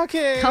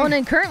 Lucky.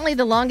 Conan, currently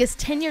the longest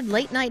tenured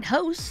late-night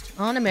host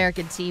on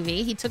American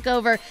TV. He took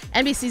over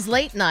NBC's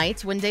Late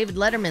Night when David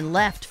Letterman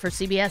left for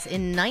CBS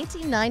in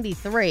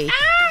 1993.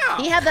 Ow!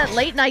 He had that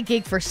late-night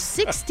gig for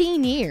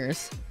 16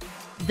 years.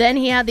 Then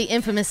he had the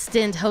infamous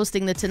stint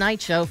hosting The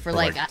Tonight Show for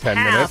like 10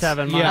 minutes.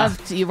 7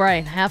 months.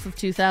 Half of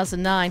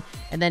 2009.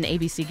 And then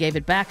ABC gave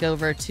it back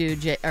over to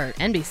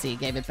NBC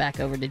gave it back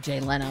over to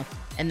Jay Leno.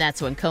 And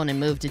that's when Conan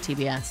moved to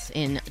TBS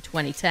in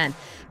 2010.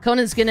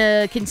 Conan's going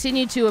to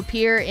continue to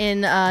appear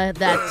in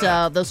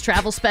those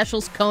travel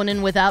specials,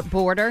 Conan Without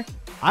Border.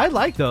 I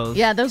like those.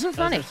 Yeah, those are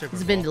funny.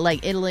 He's been to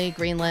like Italy,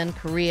 Greenland,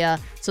 Korea.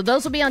 So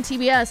those will be on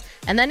TBS.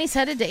 And then he's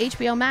headed to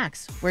HBO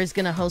Max, where he's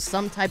going to host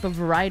some type of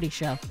variety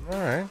show. All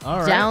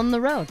right. Down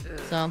the road.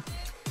 So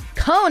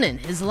Conan,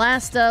 his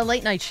last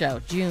late night show,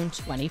 June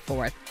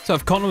 24th. So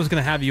if Conan was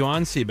going to have you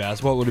on,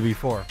 Seabass, what would it be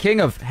for? King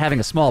of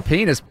having a small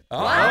penis.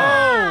 Oh,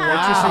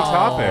 interesting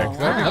topic.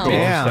 That'd be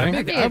interesting.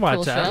 That'd be a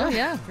cool show.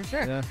 Yeah, for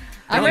sure. Yeah.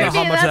 I don't know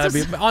how much that'd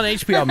be. On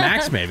HBO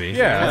Max, maybe.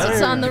 Yeah. That's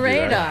what's on the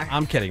radar.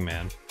 I'm kidding,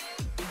 man.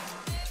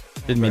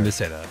 Didn't mean to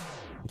say that.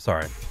 I'm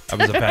sorry. That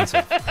was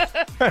offensive.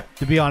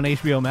 To be on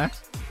HBO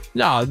Max?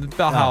 No,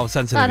 about how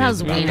sensitive About it how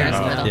is. wiener is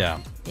little.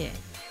 Yeah. Yeah.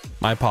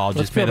 My apologies.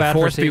 Let's feel May the bad for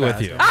force be with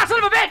Seabass. you. Ah,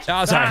 son of a bitch!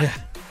 Oh,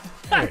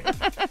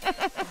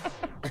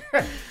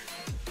 sorry.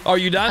 Are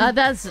you done?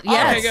 Yes.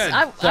 Okay, good.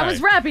 I was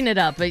wrapping it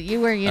up, but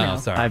you were, Oh,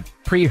 sorry. I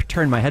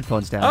pre-turned my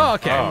headphones down. Oh,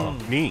 okay. Oh,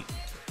 neat.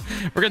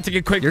 We're going to take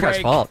a quick Your break.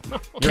 guys' fault.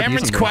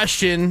 Cameron's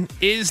question,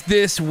 is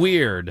this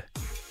weird?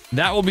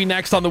 That will be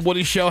next on The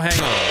Woody Show. Hang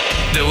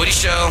on. The Woody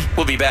Show.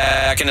 We'll be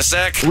back in a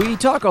sec. We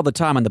talk all the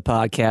time on the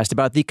podcast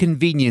about the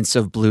convenience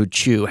of Blue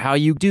Chew, how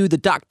you do the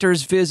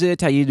doctor's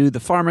visit, how you do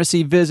the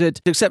pharmacy visit,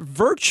 except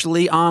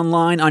virtually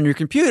online on your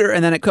computer,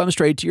 and then it comes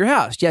straight to your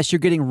house. Yes, you're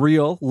getting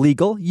real,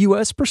 legal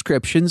U.S.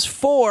 prescriptions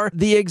for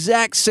the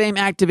exact same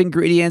active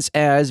ingredients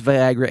as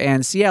Viagra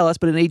and Cialis,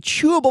 but in a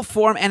chewable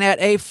form and at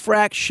a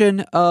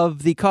fraction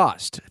of the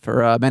cost.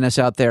 For a menace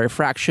out there, a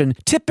fraction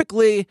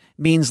typically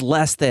means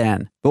less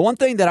than. But one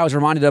thing that I was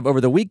reminded of over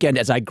the weekend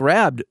as I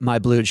grabbed my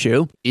Blue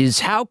Chew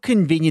is how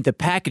convenient the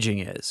packaging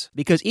is.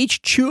 Because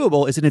each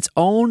chewable is in its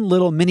own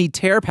little mini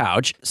tear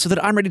pouch so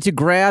that I'm ready to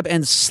grab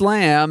and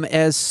slam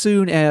as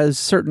soon as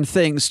certain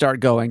things start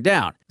going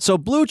down. So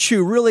Blue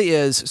Chew really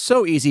is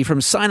so easy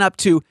from sign up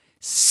to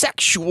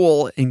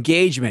sexual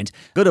engagement.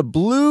 Go to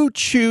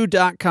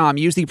bluechew.com.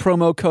 Use the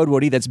promo code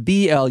Woody. That's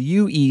BLUECHEW.com.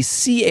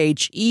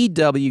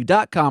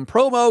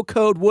 Promo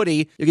code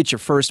Woody. You'll get your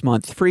first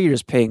month free. You're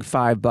just paying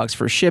 $5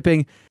 for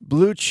shipping.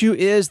 Blue Chew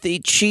is the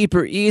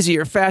cheaper,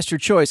 easier, faster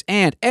choice.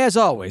 And as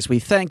always, we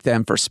thank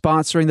them for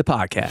sponsoring the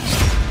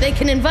podcast. They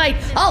can invite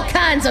all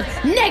kinds of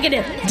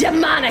negative,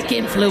 demonic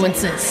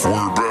influences.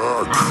 We're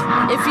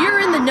back. If you're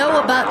in the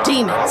know about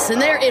demons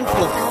and their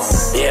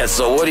influence. Yeah, it's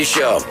the Woody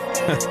Show.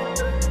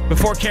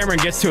 Before Cameron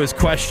gets to his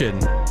question,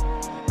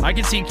 I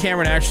can see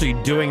Cameron actually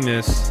doing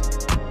this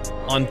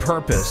on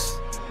purpose.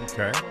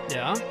 Okay.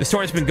 Yeah. The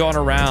story's been going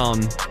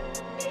around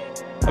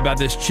about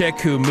this chick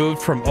who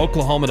moved from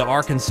Oklahoma to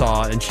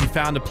Arkansas, and she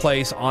found a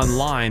place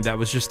online that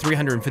was just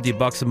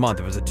 $350 a month.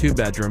 It was a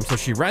 2-bedroom, so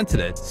she rented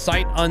it.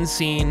 Sight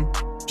unseen,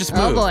 just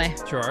moved. Oh, boy.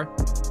 Sure.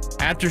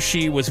 After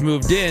she was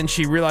moved in,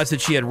 she realized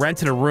that she had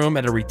rented a room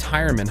at a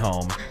retirement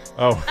home.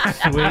 Oh,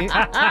 sweet.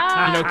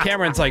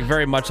 Cameron's like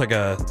very much like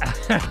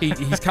he's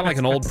kind of like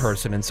an old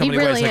person in so many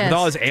really ways, like is. with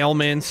all his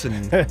ailments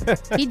and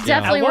He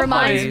definitely one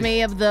reminds point-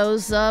 me of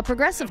those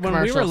progressive When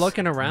commercials. we were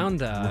looking around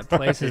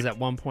places at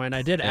one point,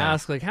 I did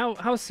ask, like,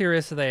 how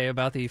serious are they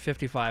about the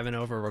 55 and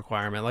over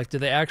requirement? Like, do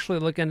they actually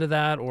look into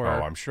that? Or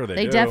Oh, I'm sure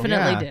They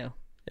definitely do.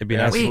 It'd be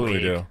They nice. absolutely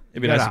do.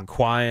 It'd be nice and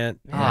quiet.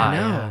 I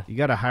know. You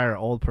got to hire an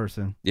old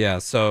person. Yeah.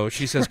 So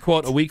she says,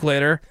 "quote A week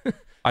later,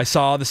 I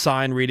saw the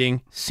sign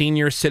reading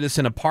senior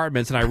citizen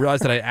apartments, and I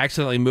realized that I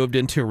accidentally moved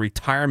into a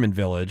retirement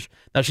village."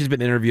 Now she's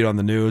been interviewed on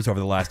the news over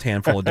the last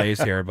handful of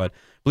days here, but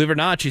believe it or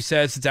not, she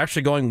says it's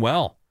actually going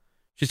well.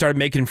 She started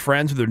making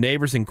friends with her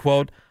neighbors, and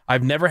quote,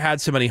 "I've never had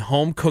so many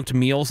home cooked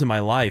meals in my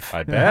life."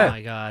 I bet. Oh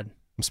my God.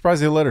 I'm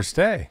surprised they let her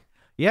stay.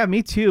 Yeah,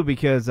 me too,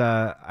 because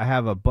I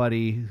have a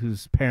buddy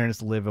whose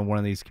parents live in one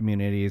of these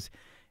communities,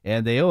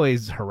 and they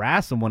always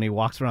harass him when he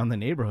walks around the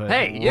neighborhood.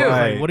 Hey, you!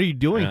 Like, what are you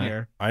doing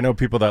here? I know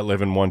people that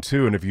live in one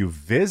too, and if you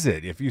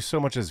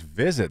so much as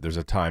visit, there's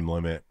a time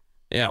limit.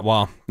 Yeah,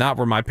 well, not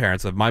where my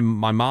parents live. My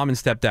mom and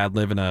stepdad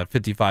live in a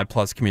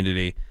 55-plus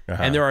community,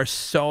 and there are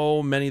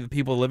so many of the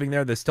people living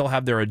there that still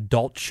have their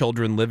adult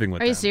children living with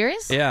them. Are you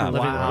serious? Yeah.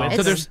 Wow.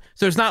 So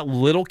there's not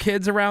little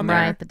kids around there.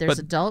 Right, but there's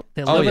adult.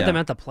 They live with them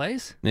at the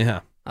place? Yeah.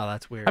 Oh,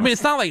 that's weird. I mean,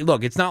 it's not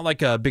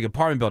like a big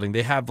apartment building.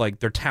 They have like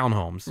their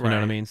townhomes. You know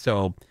what I mean?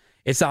 So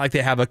it's not like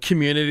they have a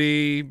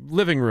community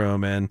living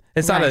room, and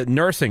it's not a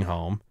nursing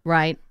home.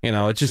 Right.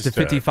 It's just a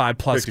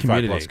 55-plus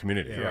community. 55-plus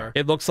community, yeah.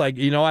 It looks like,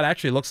 it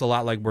actually looks a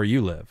lot like where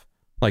you live.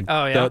 Like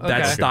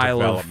that style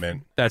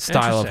development. That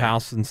style of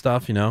house and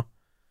stuff,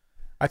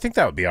 I think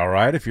that would be all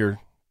right if you're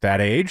that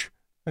age.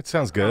 That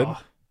sounds good. Oh,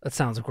 that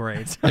sounds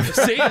great. See,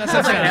 that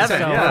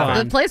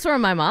sounds The place where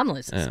my mom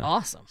lives is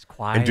awesome. It's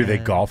quiet. And do they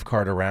golf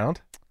cart around?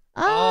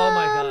 Oh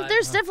my God.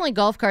 There's definitely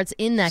golf carts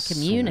in that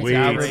community.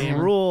 Sweet.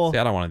 Rule. See,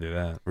 I don't want to do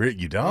that.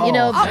 You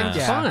don't?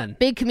 Fun.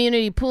 Big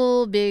community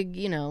pool, big,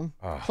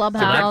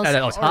 clubhouse.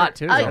 That was hot,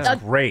 too. Sounds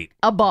great.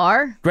 A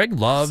bar. Greg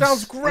loves.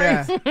 Sounds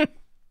great.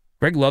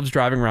 Greg loves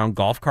driving around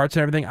golf carts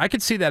and everything. I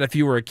could see that if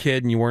you were a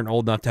kid and you weren't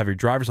old enough to have your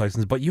driver's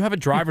license, but you have a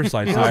driver's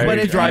license. But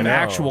you drive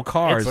actual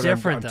cars. It's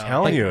different, I'm though.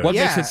 telling you. What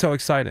makes it so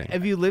exciting?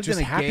 If you lived Just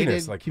in a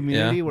happiness, gated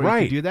community where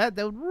you could do that,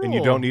 that would rule. And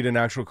you don't need an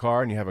actual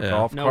car, and you have a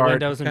golf No cart.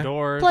 windows and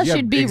doors. Plus, Yeah,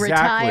 you'd be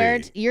exactly.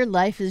 retired. Your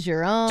life is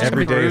your own.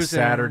 Every day is cruising.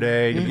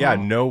 Saturday. Mm-hmm. Yeah,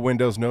 no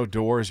windows, no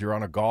doors. You're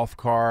on a golf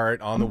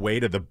cart on the way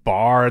to the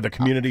bar, the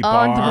community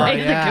On bar. the way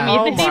to the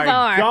community oh my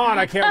bar. God,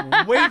 I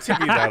can't wait to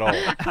be that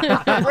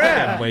old.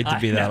 Can't wait to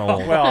be that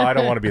old. Well, I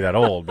don't want to be that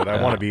old, but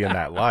I want to be in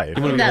that life.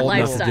 You want to be That old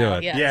enough to do lifestyle,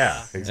 it. yes.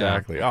 Yeah,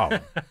 exactly. Oh, All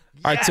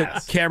right, so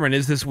Cameron,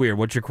 is this weird?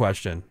 What's your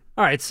question?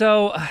 All right,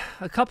 so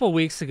a couple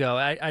weeks ago,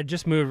 I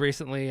just moved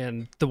recently,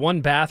 and the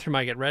one bathroom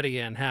I get ready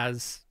in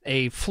has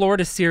a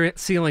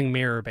floor-to-ceiling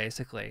mirror,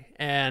 basically.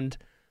 And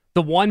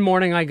the one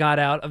morning I got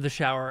out of the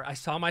shower, I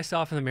saw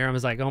myself in the mirror and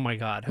was like, oh, my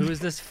God, who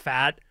is this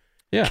fat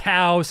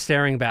cow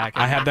staring back at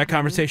me? I have that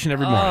conversation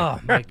every morning. Oh,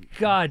 my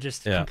God,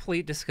 just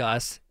complete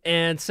disgust.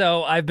 And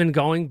so I've been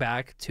going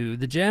back to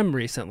the gym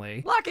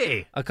recently.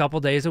 Lucky. A couple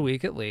days a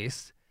week at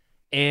least.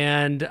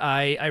 And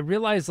I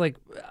realized, like,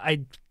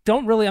 I'm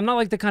not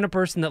like the kind of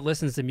person that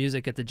listens to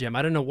music at the gym.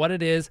 I don't know what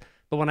it is,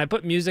 but when I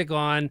put music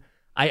on,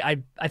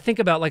 I think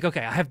about, like,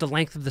 okay, I have the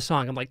length of the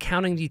song. I'm like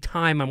counting the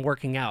time I'm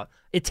working out.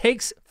 It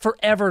takes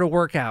forever to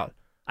work out.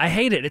 I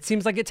hate it. It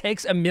seems like it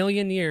takes a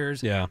million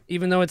years,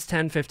 even though it's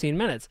 10, 15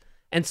 minutes.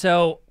 And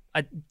so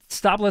I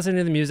stopped listening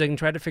to the music and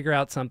tried to figure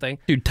out something.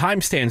 Dude,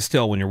 time stands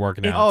still when you're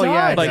working It out.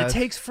 does. Like, It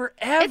takes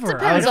forever. It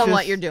depends on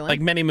what you're doing.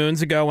 Like many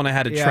moons ago when I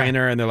had a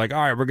trainer and they're like,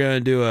 all right, we're going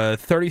to do a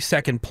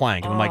 30-second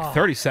plank. And I'm like,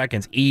 30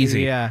 seconds,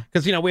 easy. Yeah.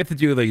 Because, we have to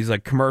do these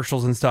like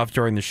commercials and stuff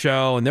during the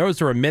show. And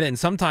those are a minute. And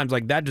sometimes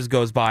like that just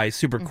goes by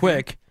super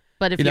quick.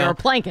 But if you're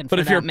planking for But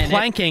if that you're minute.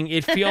 planking,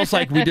 it feels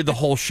like we did the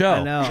whole show.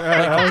 I know.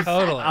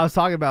 I was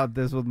talking about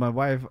this with my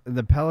wife.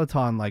 The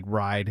Peloton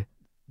ride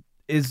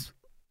is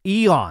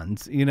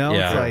eons, Yeah.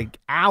 It's like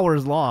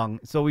hours long.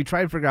 So we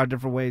try to figure out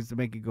different ways to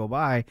make it go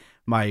by.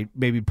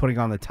 Maybe putting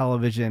on the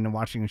television and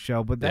watching a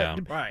show, but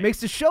that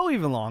makes the show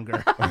even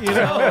longer.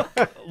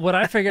 What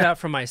I figured out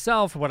for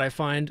myself, what I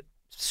find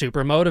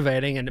super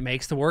motivating and it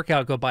makes the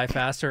workout go by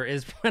faster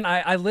is when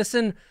I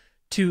listen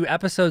to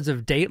episodes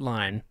of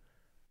Dateline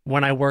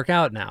when I work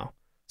out now.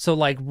 So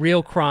like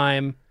real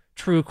crime,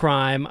 true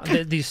crime,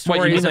 these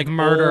stories of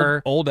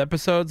murder. Old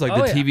episodes? Like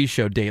the TV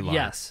show Dateline?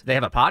 Yes. They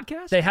have a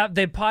podcast?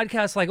 They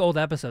podcast like old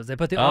episodes. They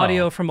put the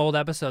audio from old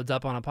episodes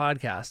up on a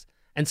podcast.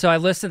 And so I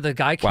listened to the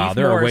guy, Keith Morrison. Wow,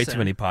 there are way too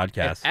many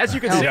podcasts. As you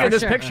can see in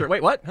this picture.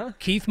 Wait, what? Huh?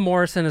 Keith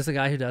Morrison is the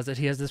guy who does it.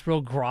 He has this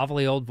real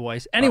grovelly old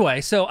voice.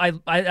 Anyway, so I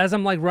as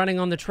I'm like running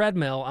on the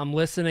treadmill, I'm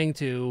listening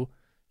to,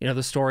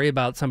 the story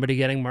about somebody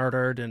getting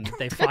murdered and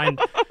they find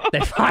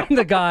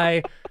the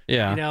guy.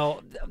 Yeah.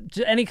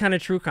 Any kind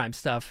of true crime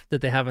stuff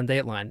that they have on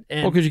Dateline.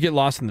 And Well, because you get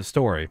lost in the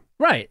story.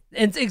 right.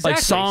 And exactly.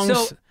 Like songs.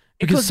 So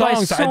it because goes by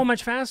songs, so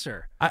much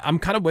faster. I'm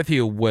kind of with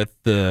you with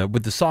the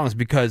songs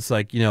because,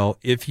 like,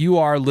 if you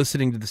are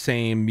listening to the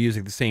same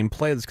music, the same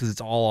playlist, because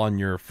it's all on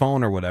your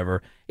phone or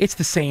whatever, it's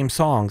the same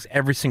songs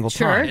every single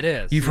time. It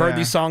is. You've heard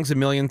these songs a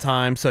million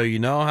times, so you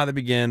know how they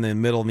begin, the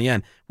middle, and the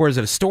end. Whereas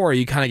at a story,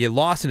 you kind of get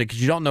lost in it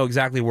because you don't know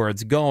exactly where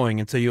it's going,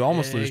 and so you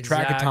almost lose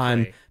track of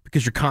time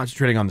because you're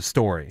concentrating on the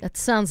story. That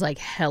sounds like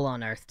hell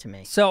on earth to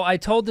me. So I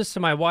told this to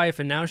my wife,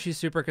 and now she's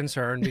super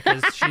concerned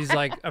because she's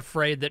like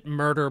afraid that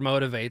murder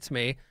motivates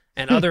me.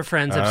 And other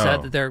friends have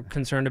said that they're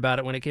concerned about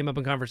it when it came up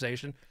in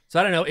conversation. So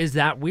I don't know. Is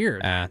that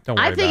weird? Don't worry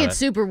I think it's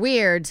super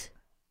weird,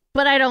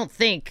 but I don't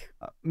think.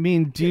 Do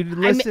you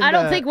listen I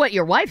don't think what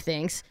your wife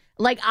thinks.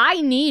 Like,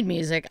 I need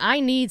music.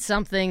 I need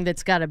something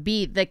that's got a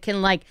beat that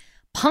can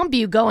pump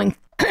you going.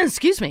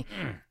 Excuse me,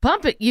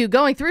 you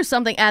going through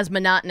something as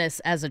monotonous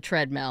as a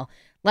treadmill.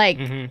 Like,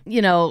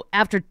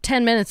 after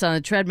 10 minutes on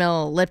a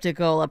treadmill,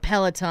 elliptical, a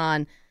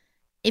Peloton,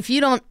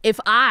 if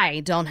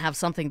I don't have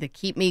something to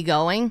keep me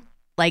going,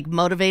 like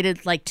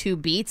motivated, like 2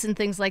 beats and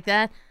things like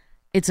that,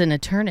 it's an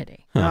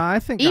eternity. I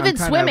think even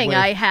swimming,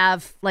 I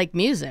have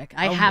music.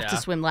 I have to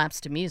swim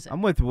laps to music.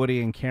 I'm with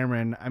Woody and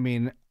Cameron. I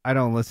mean, I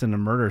don't listen to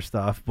murder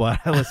stuff, but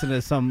I listen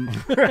to some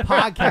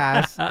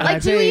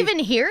podcasts. Do you even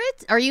hear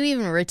it? Are you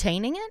even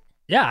retaining it?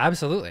 Yeah,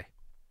 absolutely.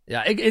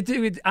 Yeah,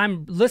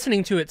 I'm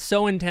listening to it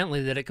so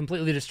intently that it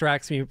completely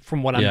distracts me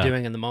from what I'm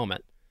doing in the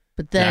moment.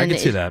 But then, I can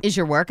see that. Is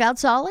your workout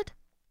solid?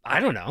 I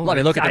don't know. Let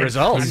me look at the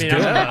results. I mean,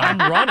 I'm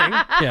running.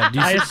 Yeah,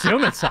 I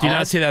assume it's solid. Do you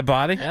not see that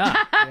body? Yeah.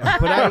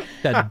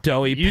 That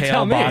doughy, You pale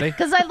tell me. body.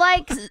 Because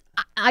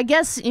I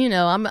guess,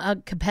 I'm a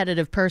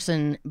competitive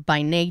person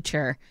by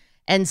nature.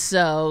 And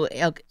so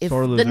if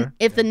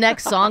the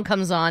next song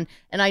comes on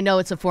and I know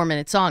it's a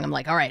 4-minute song, I'm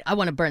like, all right, I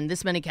want to burn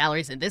this many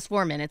calories in this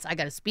 4 minutes. I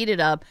got to speed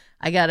it up.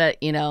 I got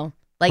to,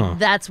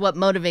 that's what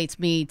motivates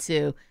me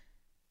to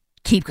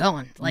keep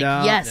going.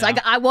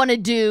 I want to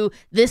do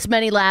this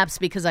many laps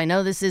because I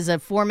know this is a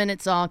 4-minute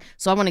song.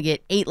 So I want to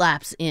get 8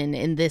 laps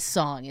in this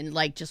song and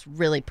just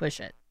really push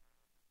it.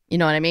 You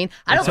know what I mean?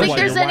 I don't think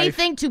there's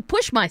anything to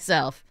push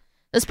myself,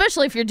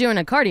 especially if you're doing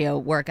a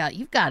cardio workout.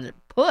 You've got to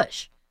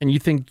push. And you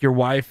think your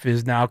wife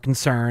is now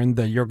concerned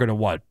that you're going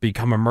to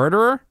become a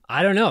murderer?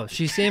 I don't know.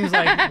 She seems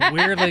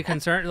weirdly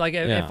concerned.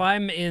 If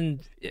I'm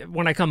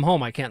when I come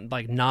home, I can't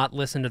not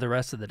listen to the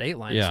rest of the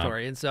Dateline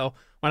story. And so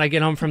when I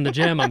get home from the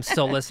gym, I'm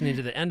still listening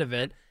to the end of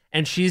it.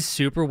 And she's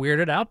super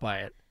weirded out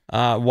by it.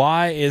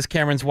 Why is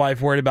Cameron's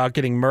wife worried about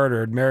getting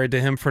murdered? Married to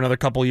him for another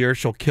couple years,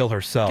 she'll kill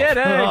herself. Get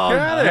it.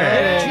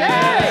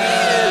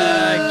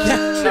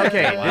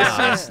 Okay,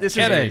 Wow.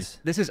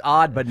 this is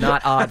odd, but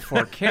not odd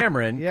for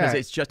Cameron because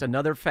it's just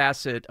another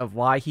facet of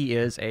why he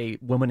is a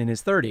woman in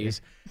his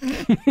 30s.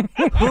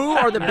 Who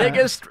are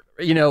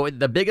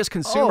the biggest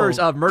consumers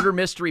of murder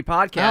mystery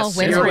podcasts?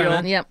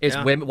 Women. Yep. It's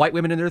white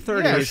women in their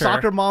 30s. Yeah,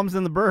 soccer moms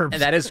in the burbs.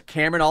 And that is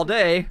Cameron all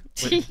day.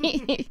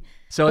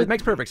 So it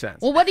makes perfect sense.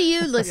 Well, what do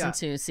you listen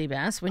to,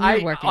 Seabass, when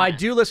you're working? I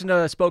do listen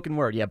to spoken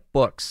word. Yeah,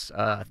 books.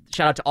 Shout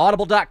out to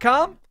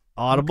audible.com.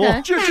 Audible.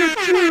 Okay.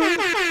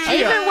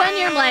 Even when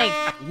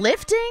you're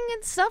lifting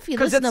and stuff, you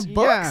listen to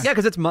books. Yeah,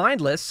 because it's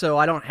mindless, so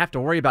I don't have to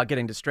worry about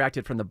getting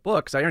distracted from the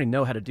books. I already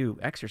know how to do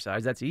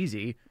exercise. That's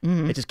easy.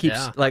 Mm-hmm. It just keeps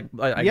I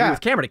agree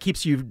with Cameron. It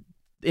keeps you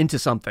into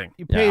something.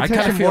 You pay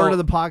attention more to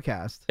the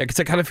podcast. Yeah, because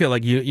I kind of feel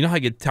like you know how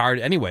you get tired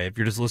anyway if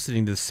you're just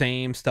listening to the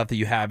same stuff that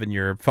you have in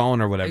your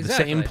phone or whatever,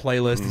 Exactly. the same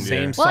playlist, the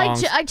same Well,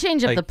 songs. I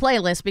change up the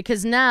playlist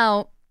because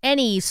now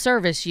any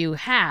service you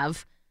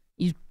have,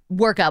 you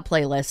workout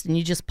playlist and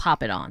you just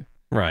pop it on.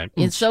 Right.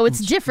 And so it's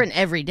different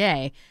every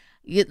day.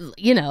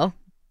 You know,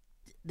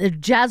 the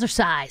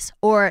jazzercise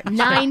or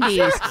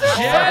 90s.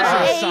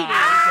 Jazzercise. Oh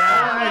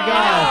my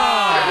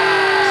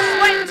God.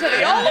 Sweating to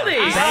the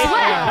oldies. Oh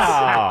my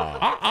God.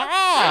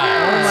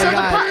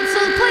 So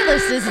the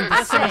playlist isn't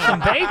the same. Some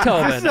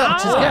Beethoven. This is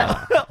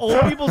a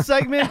old people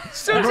segment.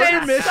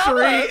 Murder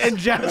mystery and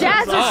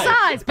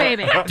Jazzercise,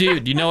 baby.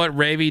 Dude, you know what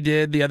Ravy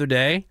did the other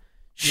day?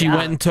 She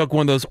went and took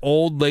one of those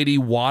old lady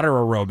water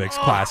aerobics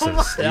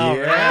classes.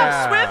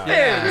 Yeah,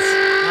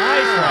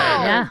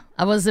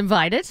 I was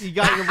invited. You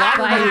got your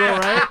water noodle,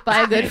 right?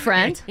 By a good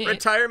friend.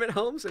 Retirement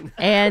homes and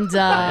And Did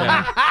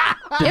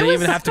they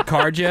even have to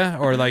card you?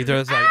 Or like, they're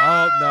just like,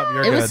 oh, no,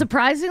 you're it good. was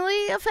surprisingly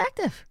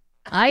effective.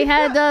 I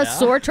had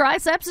sore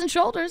triceps and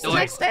shoulders the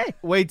next day.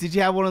 Wait, did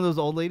you have one of those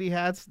old lady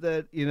hats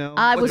that, you know?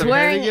 I was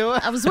wearing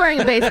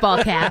a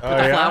baseball cap. Oh,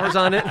 yeah? flowers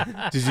on it.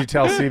 Did you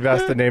tell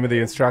Seabass the name of the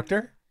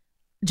instructor?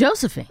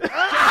 Josephine.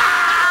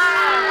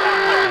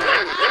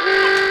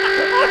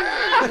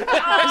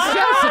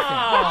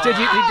 Did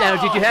you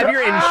have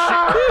your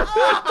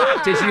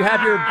did you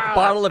have your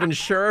bottle of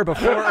Ensure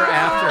before or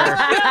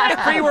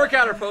after?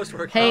 Pre-workout or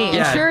post-workout? Hey,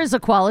 Ensure is a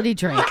quality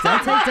drink.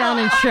 Don't take down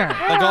Ensure.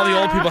 Like all the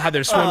old people had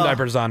their swim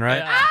diapers on,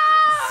 right?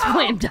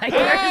 Swim diapers.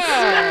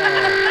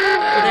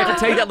 They have to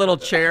take that little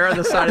chair on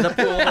the side of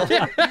the pool.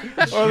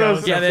 Or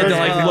those, Yeah, they had to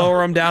like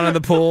lower them down in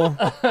the pool.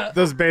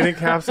 those bathing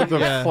caps with the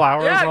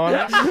flowers on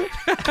it.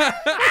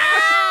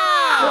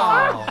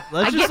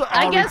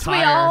 I guess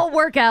we all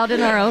work out in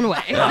our own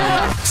way.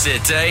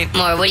 Sit tight.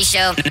 More Woody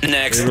Show.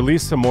 Next. They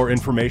released some more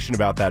information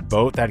about that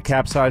boat that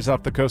capsized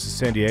off the coast of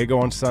San Diego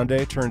on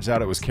Sunday. Turns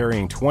out it was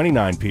carrying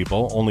 29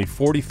 people, only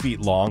 40 feet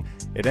long.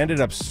 It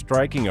ended up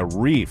striking a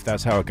reef.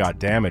 That's how it got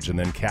damaged and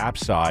then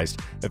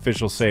capsized.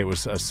 Officials say it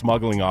was a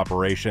smuggling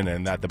operation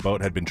and that the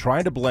boat had been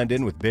trying to blend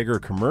in with bigger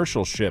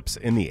commercial ships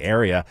in the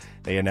area.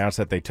 They announced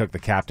that they took the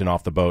captain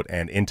off the boat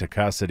and into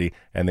custody,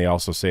 and they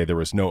also say there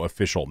was no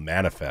official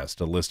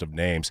manifest, a list of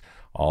names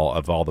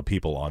of all the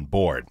people on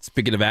board.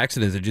 Speaking of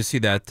accidents, did you see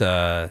that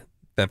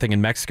thing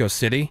in Mexico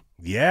City?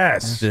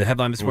 Yes. The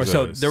headline this morning.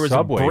 So there was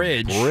a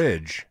bridge. There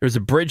was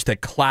a bridge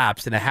that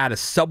collapsed, and it had a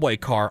subway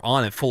car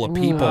on it full of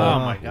people. Oh,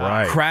 my God.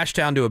 Right. Crashed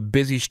down to a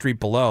busy street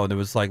below. And there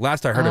was like,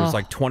 last I heard, it was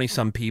like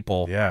 20-some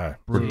people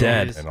were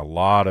dead. And a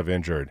lot of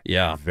injured.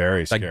 Yeah.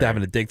 Very scary. Like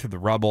having to dig through the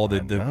rubble.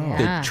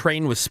 The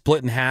train was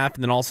split in half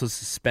and then also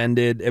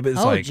suspended. It was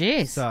like,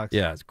 geez.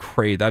 Yeah, it's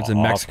crazy. That was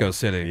in Mexico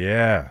City.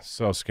 Yeah,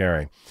 so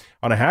scary.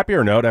 On a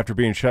happier note, after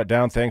being shut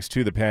down thanks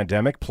to the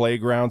pandemic,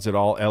 playgrounds at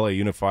all LA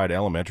Unified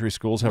elementary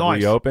schools have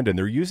reopened, and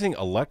they're using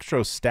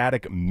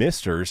electrostatic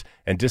misters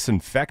and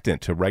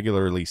disinfectant to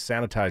regularly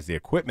sanitize the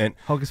equipment.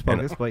 Hocus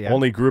pocus, but yeah.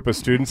 Only group of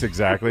students,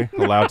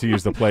 allowed to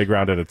use the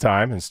playground at a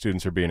time, and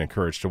students are being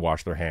encouraged to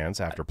wash their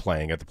hands after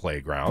playing at the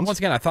playgrounds. Once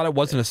again, I thought it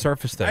wasn't a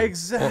surface thing.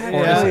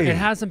 Exactly. It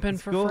hasn't been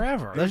for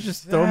forever. Let's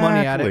just throw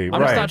money at it.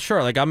 I'm just not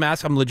sure. Like I'm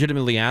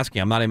legitimately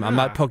asking. I'm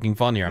not poking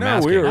fun here. I'm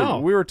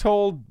asking. We were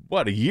told,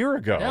 what, a year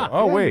ago? Yeah.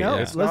 Oh, Yeah, wait, no,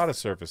 it's not a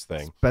surface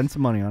thing. Spend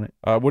some money on it.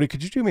 Woody,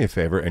 could you do me a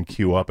favor and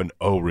cue up an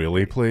 "Oh,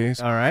 really,"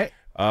 please? All right.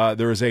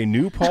 There is a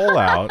new poll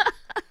out.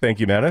 Thank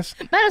you, Menace.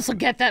 Menace will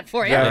get that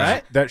for you.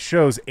 That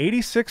shows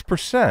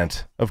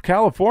 86% of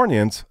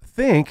Californians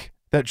think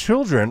that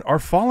children are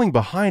falling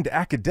behind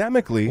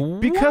academically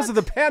because of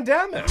the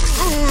pandemic.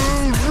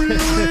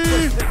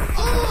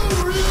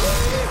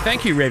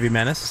 Thank you, Ravy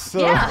Menace. So,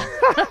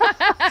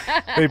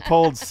 they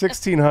polled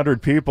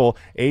 1,600 people.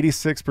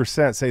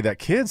 86% say that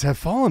kids have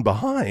fallen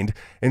behind,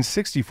 and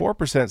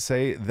 64%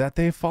 say that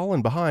they've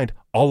fallen behind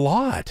a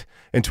lot,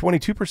 and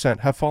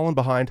 22% have fallen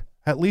behind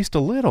at least a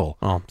little.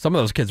 Oh, some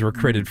of those kids were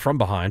created from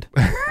behind.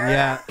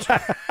 Yeah.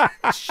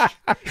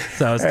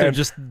 So it's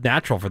just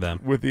natural for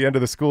them. With the end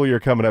of the school year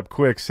coming up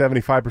quick,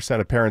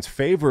 75% of parents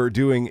favor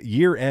doing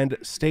year-end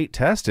state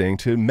testing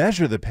to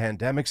measure the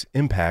pandemic's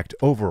impact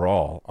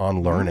overall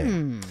on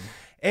learning.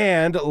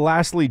 And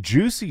lastly,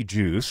 Juicy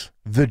Juice,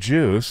 the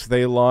juice,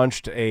 they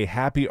launched a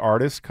Happy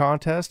Artist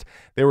contest.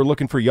 They were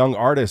looking for young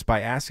artists by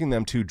asking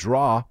them to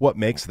draw what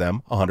makes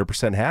them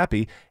 100%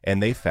 happy.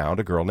 And they found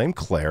a girl named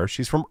Claire.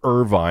 She's from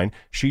Irvine.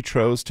 She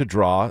chose to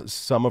draw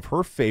some of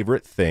her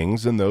favorite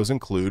things, and those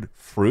include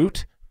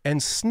fruit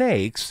and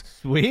snakes.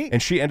 Sweet.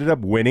 And she ended up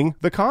winning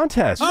the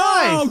contest.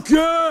 Nice.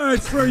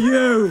 Good for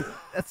you.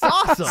 That's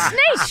awesome.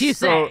 Snakes, you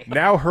So say?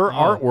 now her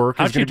artwork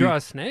How'd is you going to draw be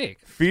a snake?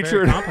 It's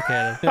featured very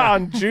complicated.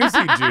 on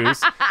Juicy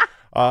Juice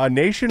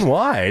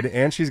nationwide,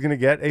 and she's going to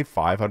get a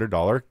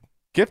 $500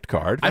 gift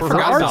card for her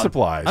art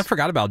supplies. I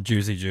forgot about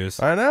Juicy Juice.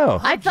 I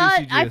know. I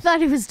thought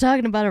he was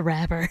talking about a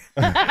rapper.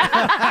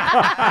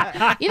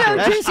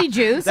 Juicy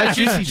Juice. That's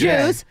Juicy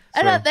Juice.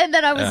 And So,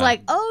 then I was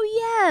like,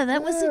 oh yeah,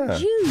 that was a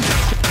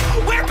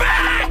juice. We're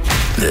back!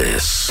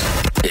 This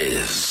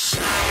is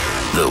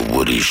The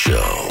Woody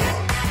Show.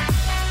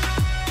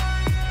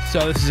 So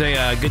this is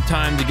a good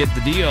time to get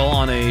the deal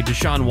on a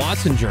Deshaun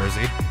Watson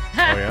jersey. Oh,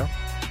 yeah?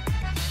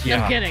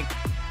 No kidding.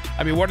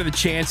 I mean, what are the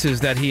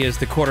chances that he is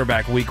the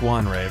quarterback week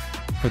one, Rave,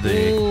 for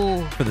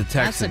the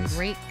Texans? That's a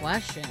great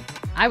question.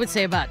 I would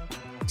say about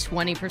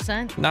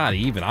 20%? Not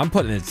even. I'm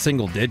putting it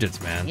single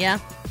digits, man. Yeah.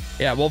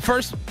 Yeah, well,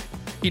 first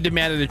he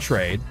demanded a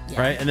trade,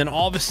 right? And then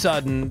all of a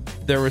sudden,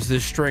 there was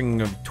this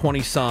string of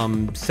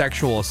 20-some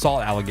sexual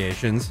assault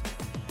allegations.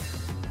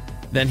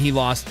 Then he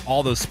lost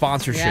all those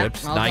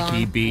sponsorships, all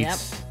Nike, gone.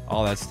 Beats,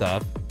 all that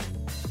stuff.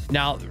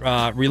 Now,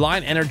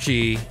 Reliant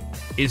Energy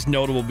is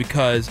notable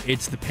because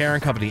it's the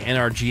parent company,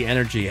 NRG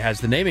Energy, has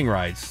the naming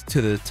rights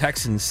to the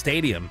Texans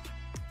stadium.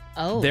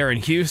 Oh. There in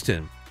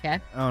Houston. Okay.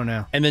 Oh,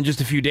 no. And then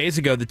just a few days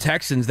ago, the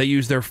Texans, they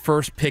used their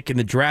first pick in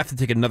the draft to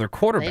take another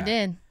quarterback. They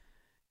did.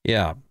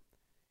 Yeah.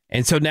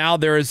 And so now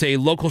there is a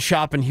local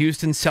shop in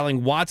Houston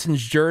selling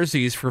Watson's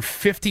jerseys for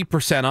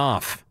 50%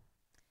 off.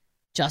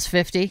 Just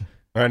 50?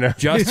 I know.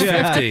 Just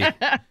 50.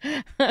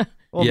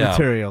 Well, Yeah.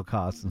 material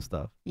costs and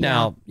stuff.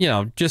 Now,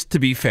 just to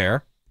be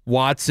fair,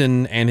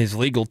 Watson and his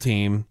legal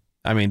team,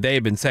 I mean,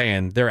 they've been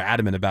saying they're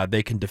adamant about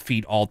they can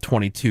defeat all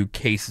 22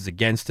 cases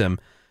against him.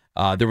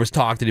 There was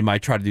talk that he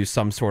might try to do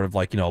some sort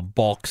of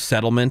bulk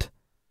settlement.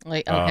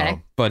 Like,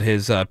 okay. But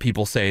his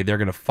people say they're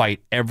going to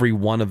fight every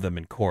one of them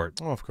in court.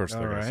 Well, of course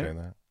they're going to say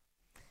that.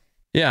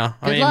 Yeah.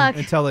 Good luck.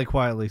 Until they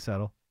quietly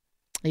settle.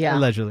 Yeah.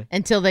 Allegedly.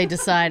 Until they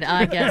decide,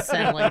 I guess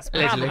settling's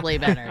probably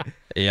better.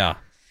 Yeah.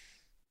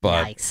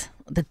 But Yikes.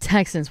 The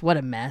Texans, what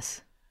a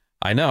mess.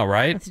 I know,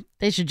 right?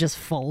 They should just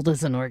fold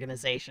as an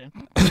organization.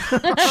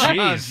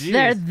 Jeez.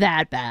 They're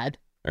that bad.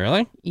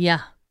 Really? Yeah.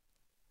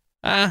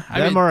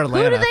 Them or Who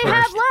Atlanta do they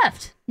have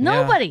left?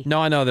 Nobody. Yeah. No,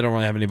 I know they don't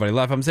really have anybody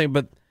left. I'm saying,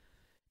 but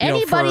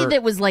Anybody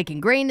that was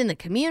ingrained in the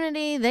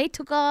community, they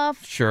took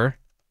off. Sure.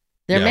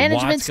 Their Yeah,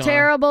 management's Watt's gone.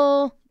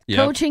 terrible. Yep.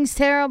 Coaching's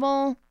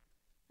terrible.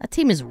 That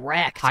team is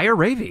wrecked. Hire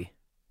Ravy.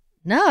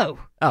 No.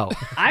 Oh.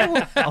 I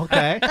will.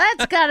 Okay.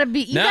 That's got to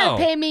be. You No. got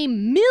to pay me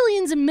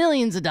millions and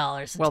millions of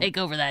dollars to take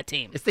over that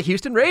team. It's the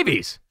Houston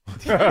Ravies.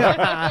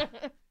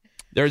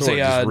 There's So a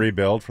just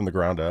rebuild from the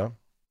ground up.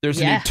 there's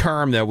a Yeah. new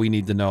term that we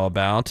need to know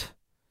about,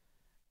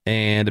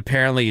 and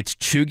apparently it's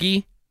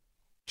chuggy.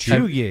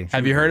 Chuggy.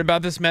 Have you heard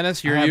about this,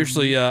 Menace? You're I have-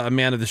 usually a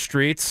man of the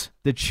streets.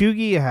 The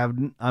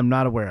chuggy I'm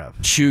not aware of.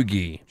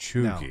 Chuggy.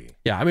 Chuggy.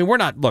 Yeah, I mean we're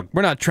not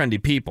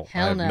trendy people.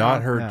 Hell I have no.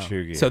 not heard No.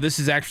 chuggy. So this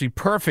is actually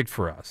perfect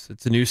for us.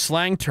 It's a new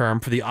slang term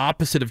for the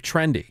opposite of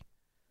trendy.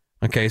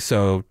 Okay,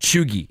 so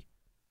chuggy.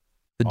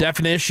 The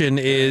definition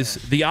is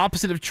the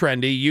opposite of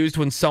trendy, used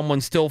when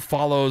someone still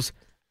follows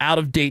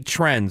out-of-date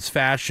trends,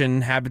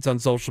 fashion, habits on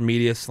social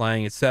media,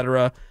 slang,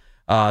 etc.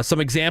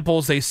 Some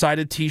examples, they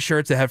cited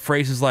T-shirts that have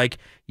phrases like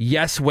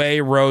 "Yes Way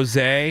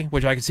Rosé,"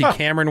 which I can see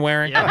Cameron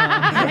wearing.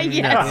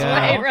 Yes,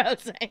 way,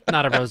 Rose.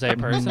 Not a rosé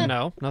person,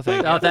 no. No,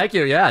 thank you. Oh, thank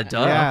you. Yeah,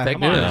 duh. Yeah, Fake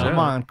come on, news. come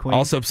on, Queen.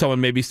 Also, if someone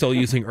may be still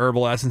using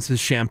Herbal Essences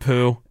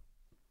shampoo,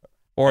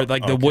 or the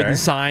Okay. wooden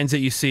signs that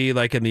you see in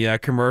the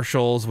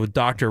commercials with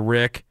Dr.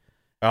 Rick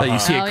that you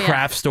see Oh, at yeah.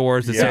 craft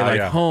stores that say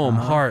Yeah. home,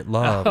 heart,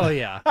 love. Oh,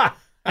 yeah.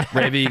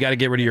 Maybe you got to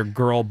get rid of your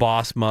girl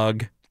boss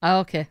mug. Oh,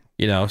 okay.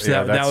 So Yeah,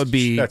 that that's- would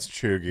be that's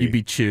chuggy. You'd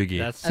be chuggy.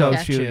 That's So Okay.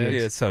 chuggy. Yeah,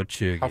 it's so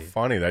chuggy. How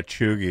funny that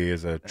chuggy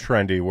is a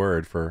trendy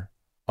word for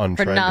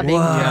untrendy. not being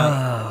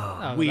Oh,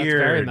 that's very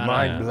Weird, meta.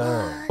 mind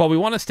blown. Well, we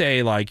want to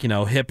stay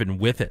hip and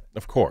with it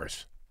Of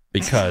course.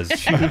 because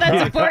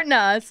That's important to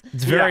us.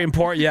 it's very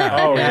important. Yeah.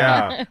 Oh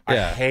yeah. I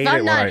Yeah. hate If I'm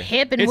it not when I.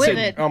 hip and It's with in-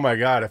 it. Oh my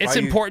god. If It's I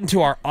use- important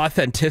to our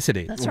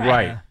authenticity. That's right.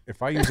 right.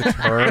 If I use a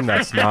term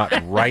that's not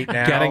right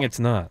now, Getting it's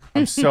not.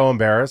 I'm so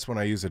embarrassed when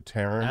I use a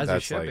term As you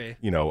that's should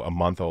be. a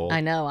month old.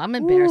 I know. I'm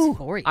embarrassed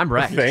for you. I'm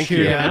wrecked. Thank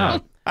you. Yeah.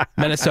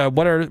 Menace,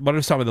 what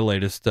are some of the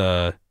latest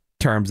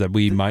terms that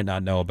we might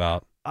not know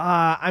about?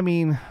 I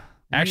mean,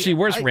 Actually,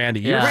 where's Randy?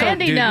 You were some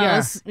Randy dude-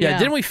 knows. Yeah.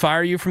 Didn't we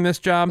fire you from this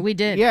job? We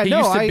did. Yeah, He no,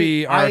 used to I-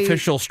 be our I-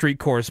 official street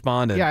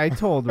correspondent. Yeah, I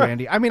told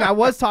Randy. I mean, I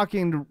was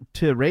talking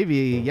to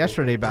Ravy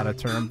yesterday about a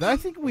term that I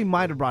think we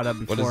might have brought up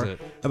What before. is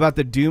it? About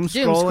the doom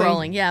Doom scrolling.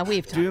 scrolling. Yeah,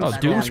 we've talked Doom Oh, about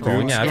doom that.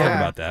 scrolling. Yeah, I've heard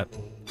about that.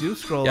 Doom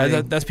scrolling.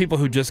 Yeah, that's people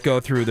who just go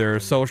through their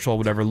social,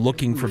 whatever,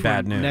 looking for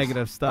bad news.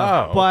 Negative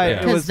stuff. Oh, but yeah. it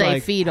Because was they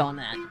like, feed on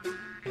that.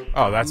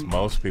 Oh, that's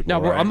most people. No,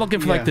 right? I'm looking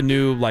for Yeah. the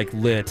new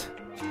lit,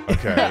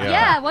 Okay.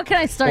 Yeah. What can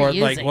I start or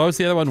using? what was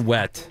the other one?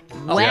 Wet.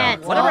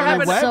 Wet. Whatever Oh,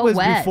 happened- that's wet so was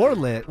wet. before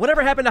lit.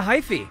 Whatever happened to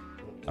Hyphy?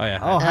 Oh yeah.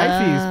 Oh,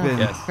 Hyphy's been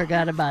Yes.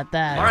 Forgot about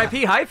that.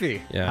 R.I.P. Hyphy.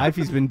 Yeah.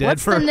 Hyphy's been dead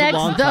What's for the a next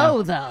long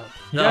dough, time. though?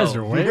 You guys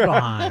are way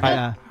behind.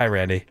 Yeah. Hi,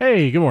 Randy.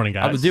 Hey, good morning,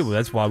 I guys. was doing.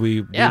 That's why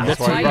we. Yeah, that's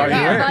that's why you're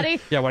here, buddy.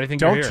 Yeah. Why do you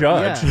think Don't you're here?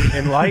 judge.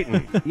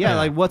 Enlighten. Yeah,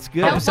 like what's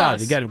good? Help us out.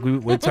 us. Again,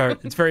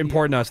 it's very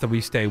important to us that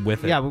we stay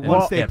with it. Yeah, we And-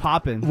 want to stay yeah.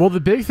 popping. Well, the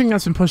big thing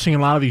that's been pushing a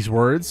lot of these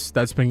words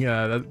that have been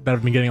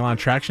getting a lot of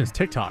traction is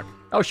TikTok.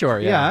 Oh, sure.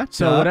 Yeah.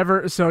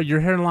 So so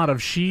you're hearing a lot of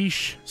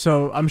sheesh.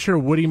 So I'm sure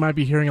Woody might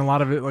be hearing a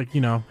lot of it,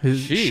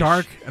 his Sheesh.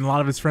 shark and a lot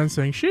of his friends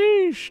saying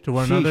sheesh to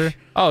one Sheesh. another.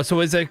 Oh, so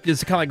is it kind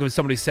of like when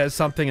somebody says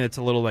something and it's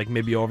a little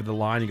maybe over the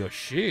line? You go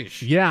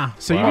sheesh. Yeah.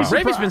 So Wow. you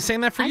Ravy's been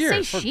saying that for I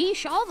years. say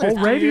sheesh all the Oh,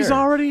 time. Ravy's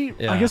already.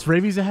 Yeah. I guess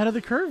Ravy's ahead of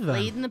the curve then.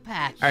 Leading the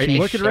pack. All right, Sheesh.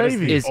 Look at Is-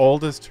 Ravy. is-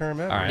 Oldest term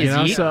ever. All right. Is You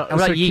know, yeet? so- How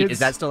about so yeet? kids- Is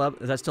that still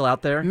up? Is that still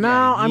out there?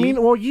 No, I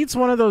mean, well, yeet's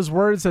one of those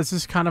words that's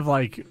just kind of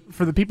like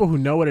for the people who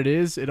know what it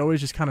is, it always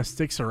just kind of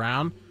sticks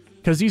around.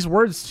 Because these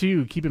words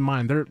too, keep in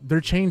mind,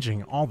 they're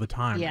changing all the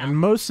time, Yeah. and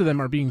most of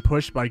them are being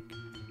pushed by,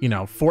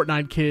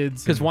 Fortnite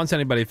kids. Because once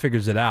anybody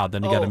figures it out,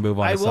 then you got to move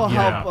on. I to will something.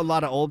 help a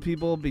lot of old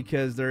people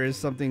because there is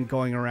something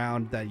going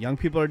around that young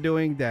people are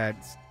doing that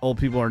old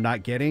people are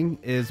not getting.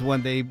 Is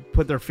when they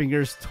put their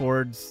fingers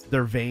towards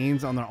their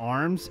veins on their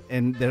arms,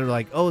 and they're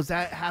like, "Oh, does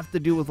that have to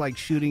do with like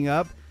shooting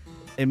up?"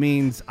 It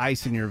means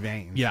ice in your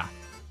veins. Yeah.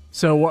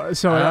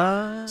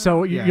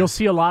 So you'll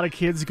see a lot of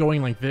kids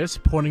going like this,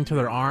 pointing to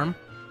their arm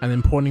and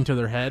then pointing to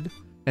their head.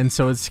 And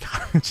so it's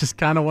just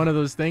kind of one of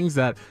those things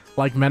that,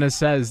 like Menace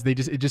says, it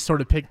just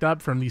sort of picked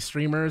up from these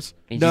streamers.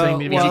 It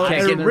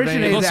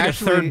looks like a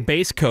third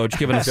base coach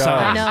giving a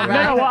sign.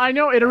 I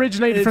know it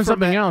originated from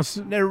something else.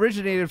 It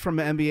originated from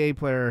an NBA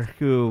player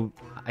who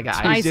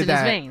ice in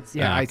his veins.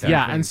 Yeah, ice in his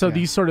Yeah, veins, and so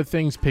these sort of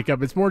things pick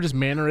up. It's more just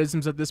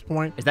mannerisms at this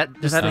point. Is that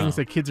things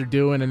that kids are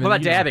doing? And What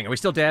then about dabbing? Are we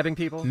still dabbing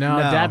people? No,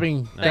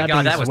 dabbing. Thank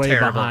God, that is was way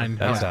terrible. behind.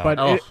 That's Yeah.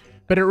 out.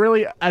 But it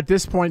really at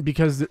this point,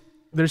 because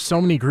there's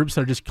so many groups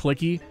that are just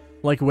clicky.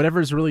 Like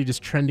whatever's really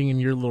just trending in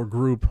your little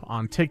group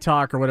on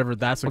TikTok or whatever.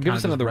 That's what Well, give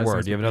us another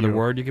word. Do you have another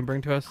word you can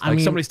bring to us? Like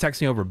somebody's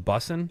texting over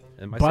bussin'.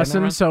 Am I saying that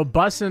Bussin'. right? So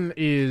bussin'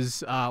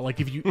 is like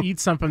if you eat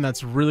something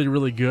that's really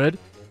really good,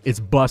 it's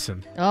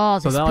bussin'. Oh,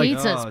 so this that, like,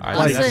 pizza's like,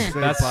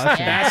 bussin'.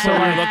 That's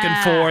what we're looking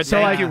for.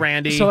 Thank you,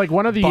 Randy. So like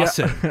one of the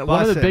Bussin'.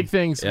 one of the big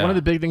things, Yeah. one of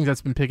the big things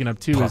that's been picking up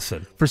too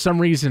Bussin'. is for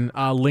some reason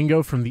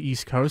lingo from the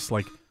East Coast,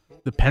 like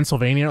the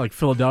Pennsylvania, like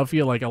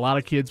Philadelphia, like a lot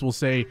of kids will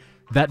say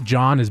that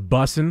John is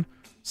bussin'.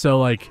 So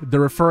like they're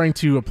referring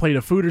to a plate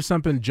of food or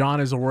something.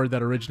 John is a word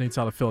that originates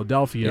out of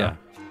Philadelphia,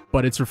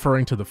 but it's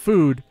referring to the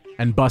food,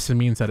 and bussin'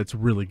 means that it's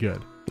really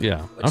good.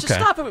 Yeah. Just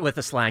stop it with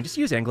the slang. Just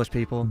use English,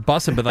 people.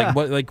 Bussin', but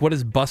what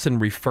does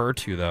bussin' refer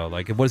to though?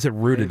 Like what is it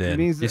rooted in?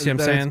 means You see what I'm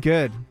that saying? it's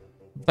good.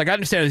 Like I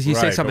understand as you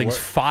say Right, but something's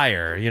what-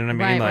 fire. You know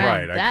what I mean?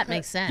 Right, Like, that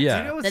makes sense. Yeah.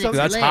 You know what's That so- it's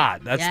That's lit.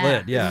 hot. That's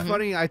lit. Yeah. It's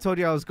funny. I told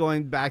you I was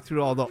going back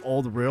through all the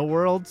old Real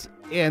Worlds,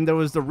 and there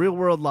was the Real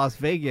World Las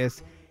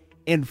Vegas.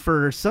 And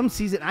for some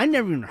season, I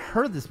never even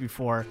heard this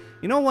before.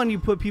 You know when you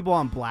put people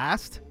on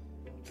blast?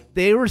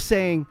 They were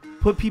saying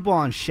put people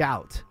on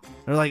shout.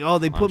 They're like, oh,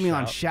 they put me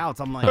on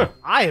shouts. I'm like,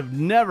 I have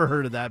never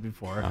heard of that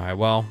before. All right.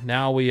 Well,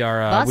 now we are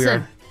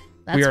Bussin'.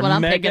 That's we are what I'm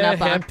mega picking up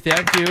on. hip.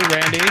 Thank you,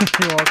 Randy.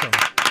 You're welcome.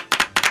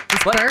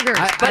 It's burgers.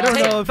 I don't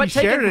know if you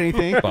shared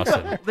anything.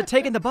 Bussin'. But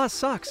taking the bus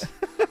sucks.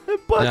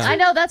 Yeah. I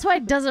know that's why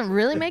it doesn't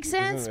really make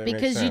sense Doesn't make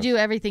because you sense. do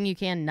everything you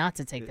can not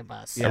to take the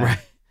bus. Yeah. Right.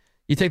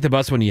 You take the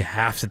bus when you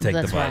have to take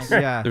That's the bus.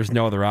 right. Yeah. There's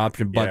no other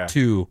option but Yeah.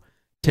 to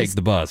take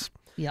the bus.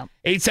 Yep.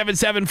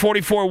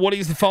 877-44 Woody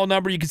is the phone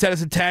number. You can send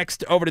us a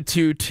text over to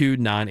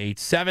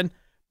 22987.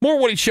 More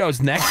Woody shows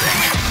next.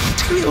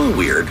 It's gonna be a little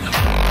weird.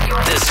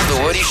 This is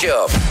the Woody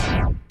Show.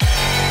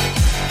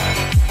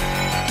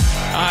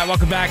 All right,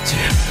 welcome back to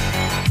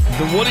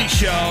the Woody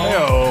Show.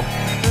 Hello.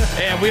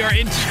 And we are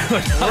into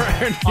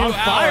another new On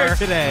fire hour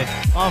today.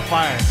 On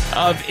fire.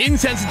 of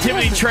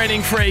insensitivity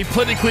training for a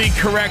politically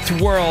correct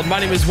world. My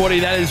name is Woody.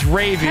 That is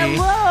Ravy.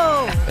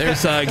 Hello.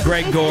 There's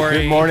Greg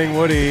Gorey. Good morning,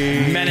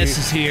 Woody. Menace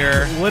is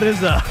here. What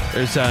is up?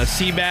 There's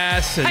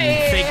Seabass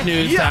and Fake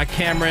News.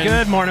 Cameron.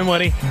 Good morning,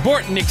 Woody.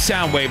 Bortnick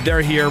Soundwave.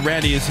 They're here.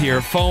 Randy is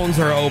here. Phones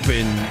are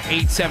open.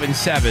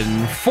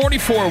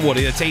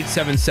 877-44-WOODY. That's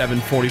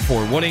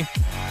 877-44-WOODY.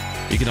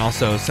 You can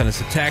also send us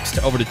a text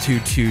over to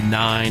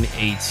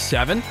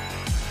 22987.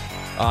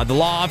 The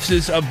law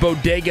offices of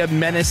Bodega,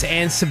 Menace,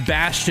 and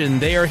Sebastian,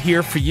 they are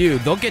here for you.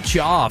 They'll get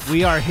you off.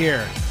 We are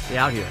here. Stay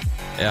out here.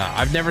 Yeah,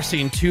 I've never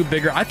seen two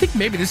bigger. I think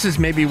maybe this is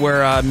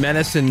where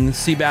Menace and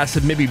Seabass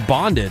have maybe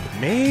bonded.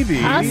 Maybe.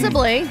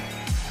 Possibly.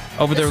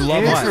 Over their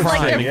love This of is like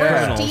crime. their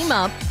first criminals. team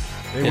up.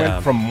 They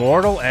went from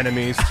mortal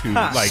enemies to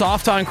like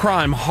soft on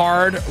crime,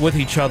 hard with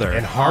each other.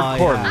 and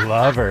hardcore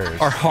lovers.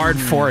 Or hard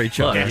for each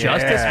Look, other.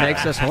 justice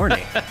makes us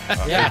horny. It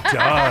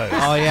does.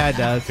 Oh, yeah, it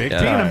does. Big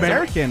Being time.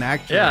 American,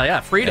 actually. Yeah,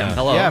 freedom. Yeah.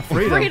 Hello. Yeah,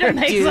 freedom. Freedom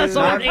makes us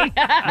horny.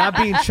 Not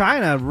being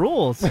China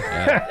rules.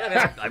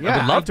 I would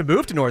love to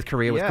move to North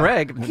Korea with Yeah.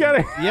 Greg.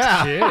 Kidding.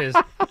 Yeah.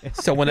 Jeez.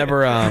 So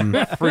whenever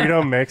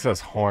Freedom makes us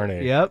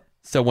horny. Yep.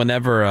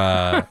 whenever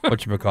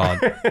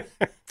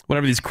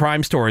whenever these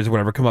crime stories or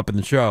whatever come up in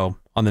the show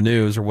on the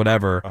news or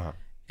whatever,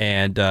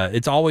 and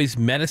it's always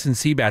Menace and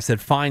Seabass that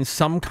find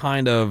some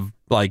kind of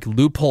like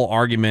loophole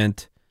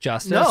argument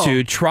Justice.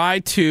 to try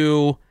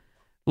to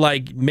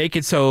like make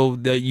it so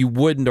that you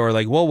wouldn't, or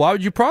like, well, why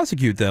would you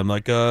prosecute them?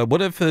 Like,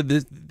 what if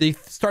they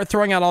start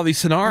throwing out all these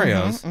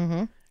scenarios?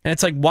 And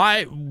it's like,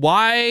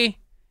 why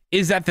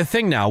is that the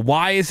thing now?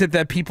 Why is it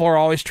that people are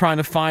always trying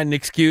to find an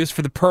excuse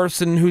for the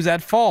person who's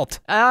at fault?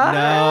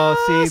 No,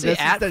 see, this is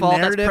at the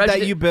fault, that's narrative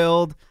that you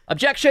build.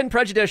 Objection,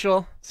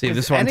 prejudicial. See,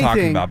 this is what I'm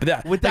talking about. But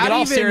that, without like, in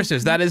all even-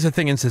 seriousness, that is a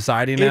thing in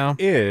society now.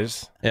 It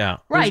is. Yeah.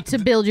 Right, to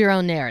build your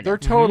own narrative. There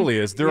totally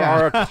is. There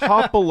are a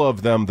couple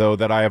of them, though,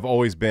 that I have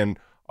always been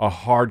a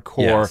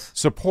hardcore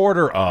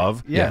supporter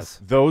of. Yes.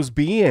 Those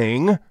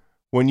being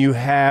when you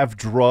have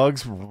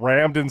drugs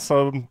rammed in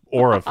some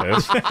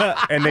orifice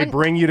and they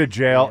bring you to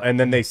jail and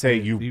then they say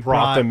you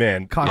brought them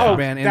in.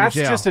 contraband into that's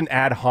jail. just an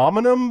ad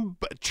hominem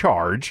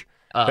charge.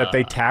 that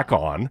they tack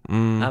on. I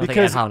don't think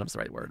ad hominem's the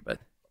right word, but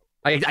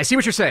I see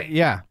what you're saying.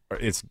 Yeah.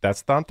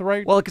 That's not the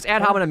right. Well, because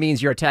ad hominem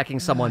means you're attacking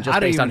someone just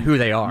based on who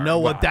they are. Know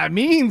what that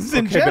means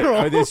in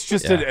general. It's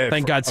just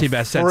Thank God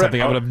Seabass said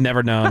something I would have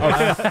never known.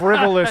 A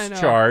frivolous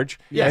charge.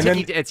 Yeah, and then,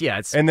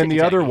 and then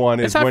the other one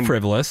is It's not when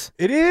frivolous.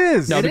 It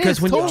is. No, because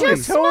when totally, you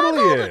it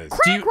totally is.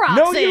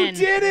 No, you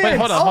didn't. Wait,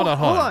 hold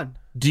on.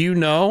 Do you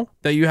know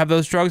that you have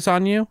those drugs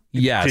on you?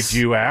 Yes. Did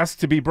you ask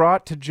to be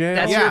brought to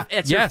jail?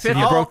 Yes, and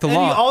you broke the And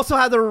law. you also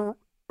have the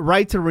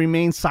right to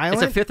remain silent.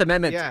 It's a Fifth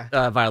Amendment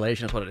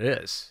violation is what it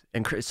is.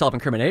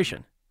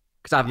 Self-incrimination.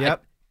 Because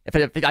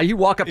if you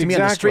walk up to me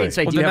on the street and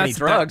say, do you have any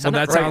drugs? I'm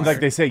not sounds like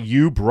they say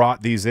you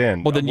brought these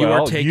in. Well, then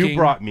you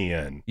brought me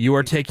in. You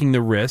are taking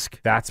the risk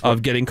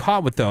of getting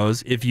caught with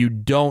those if you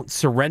don't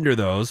surrender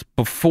those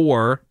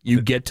before you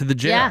get to the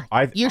jail.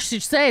 Yeah, you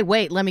should say,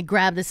 wait, let me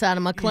grab this out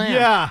of my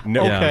clam.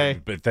 No,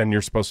 okay. But then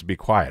you're supposed to be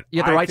quiet.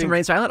 You have the right to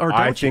remain silent, or don't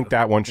I think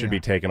that one should be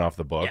taken off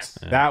the books.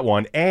 Yes. That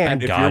one. And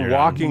Thank if God you're you're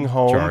walking not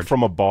home charged.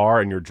 from a bar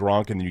and you're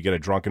drunk and then you get a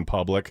drunk in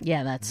public,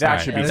 Yeah, that's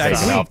that should be That's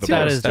taken off the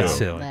silly. books. That's too.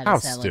 silly. That How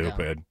is hella dumb.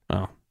 stupid.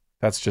 Oh.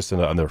 That's just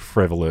another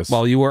frivolous.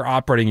 Well, you were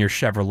operating your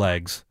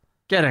Chevrolegs.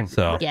 Getting.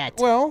 So.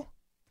 Well,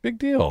 big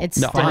deal. It's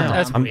No, still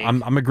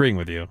dumb. I'm agreeing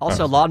with you.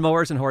 Also,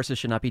 lawnmowers and horses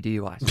should not be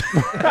DUIs.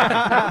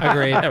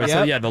 Agreed. Anyway,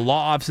 So the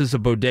law offices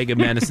of Bodega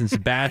Madison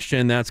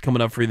Sebastian, that's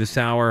coming up for you this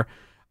hour.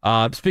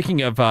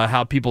 Speaking of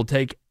how people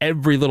take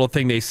every little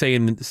thing they say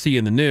and see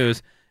in the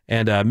news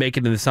and make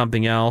it into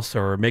something else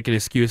or make an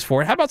excuse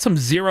for it. How about some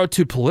 0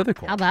 to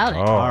political? How about it?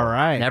 All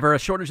right. Never a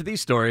shortage of these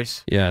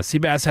stories. Yeah,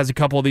 Seabass has a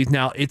couple of these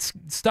now. It's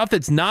stuff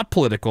that's not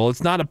political.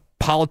 It's not a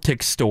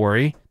politics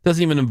story.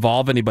 Doesn't even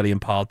involve anybody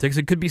in politics.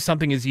 It could be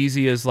something as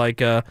easy as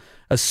like a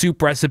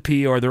soup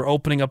recipe, or they're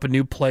opening up a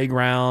new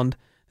playground.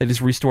 They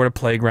just restored a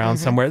playground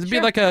somewhere. It'd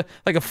be like a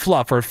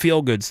fluff or a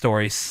feel good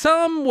story.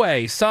 Some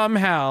way,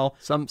 somehow,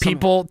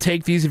 people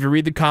take these. If you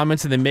read the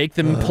comments, and they make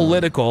them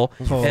political.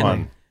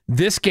 Fun.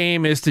 This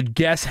game is to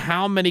guess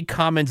how many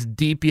comments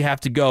deep you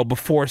have to go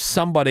before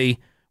somebody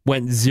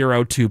went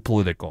 0 to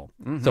political.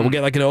 So we'll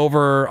get like an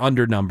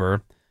over/under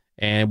number,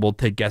 and we'll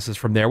take guesses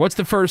from there. What's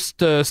the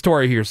first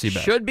story here,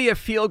 Seabass? Should be a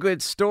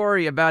feel-good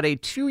story about a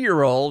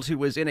 2-year-old who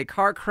was in a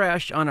car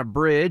crash on a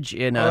bridge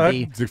in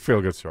It's a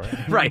feel-good story.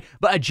 right,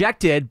 but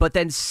ejected, but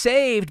then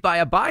saved by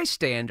a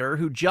bystander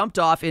who jumped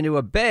off into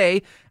a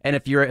bay. And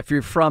if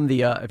you're from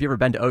the if you've ever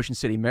been to Ocean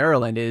City,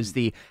 Maryland, is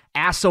the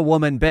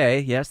Assa-Woman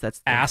Bay. Yes,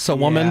 that's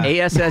Assa-Woman?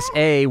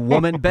 ASSA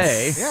Woman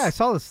Bay. Yeah, I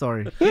saw the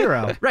story.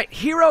 Hero. Right,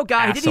 hero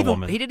guy. He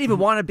Assa-Woman. didn't even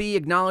want to be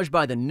acknowledged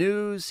by the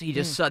news. He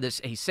just saw this.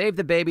 He saved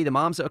the baby. The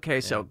mom's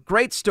okay. So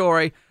great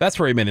story. That's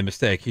where he made the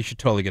mistake. He should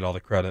totally get all the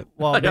credit.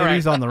 Well, maybe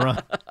he's on the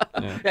run.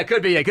 Yeah, it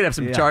could be. It could have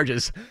some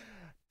charges.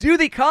 Do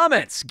the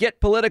comments get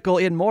political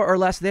in more or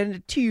less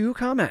than 2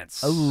 comments?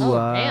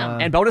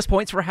 damn. And bonus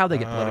points for how they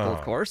get political,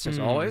 of course, as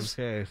always.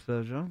 Okay,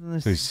 so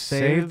So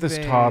save this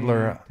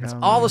toddler. That's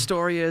all the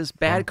story is.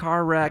 Bad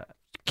car wreck,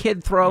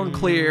 kid thrown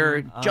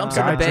clear, jumps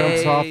in Guy the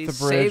bay, jumps off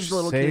the bridge, saves the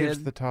little saves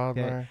kid. the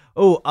toddler. Okay.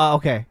 Oh,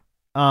 okay.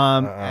 It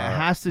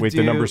has to Wait, do.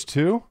 the number's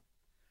 2?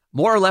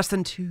 More or less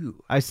than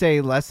 2. I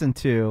say less than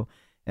 2,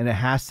 and it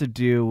has to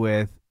do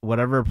with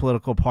whatever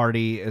political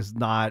party is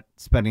not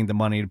spending the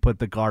money to put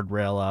the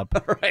guardrail up.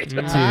 Right. To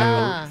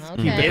okay.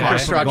 keep the car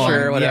from Infrastructure,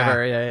 going.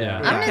 whatever. Yeah.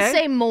 I'm going to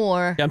say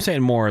more, Yeah, I'm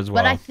saying more as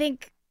well. but I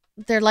think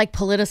they're like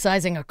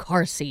politicizing a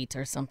car seat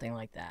or something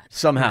like that.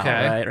 Somehow,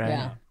 Okay. right.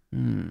 Yeah.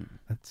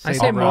 I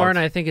say more, and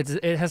I think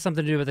it has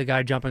something to do with the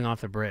guy jumping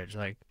off the bridge.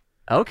 Like,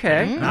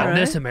 Okay. not all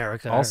this right.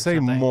 America. I'll or say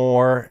something.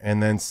 more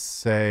and then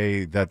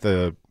say that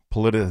the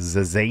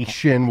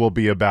politicization will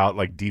be about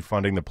like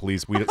defunding the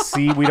police. We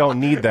don't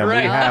need them.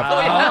 Right. We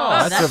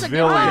have that's a good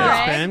civilians.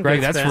 one, Greg.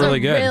 Greg, that's Spin. really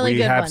good. Really We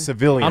good have one.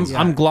 civilians.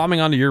 I'm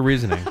glomming onto your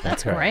reasoning.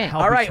 That's Okay. great.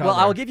 All right. each Well,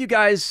 other. I'll give you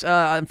guys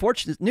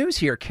unfortunate news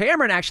here.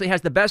 Cameron actually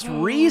has the best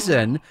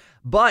reason,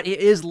 but it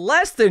is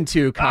less than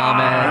 2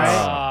 comments.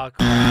 Oh,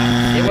 crap.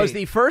 It was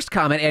the first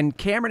comment, and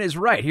Cameron is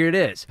right. Here it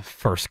is.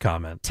 First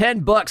comment.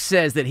 $10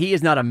 says that he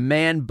is not a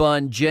man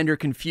bun, gender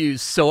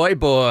confused soy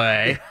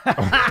boy. Oh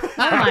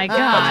my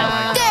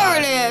God.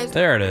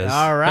 There it is.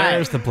 All right.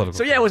 There's the political.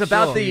 So yeah, it was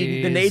about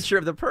the Jeez. nature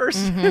of the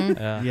person.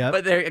 Yep.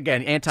 But there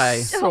again,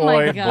 anti. Oh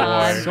my Soy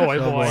God. boy. Soy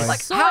boy. Like,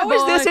 Soy how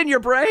is this boy. in your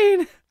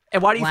brain?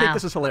 And why do you think Wow.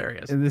 this is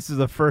hilarious? And this is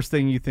the first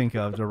thing you think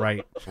of to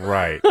write.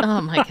 Right. Oh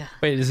my God.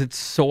 Wait, is it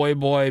soy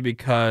boy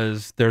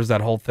because there's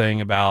that whole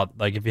thing about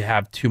like if you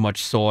have too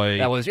much soy,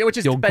 That was which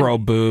is you'll been, grow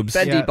boobs.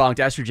 been Yeah. debunked.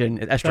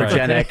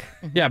 Estrogenic.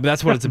 Yeah, but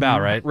that's what it's about,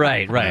 right?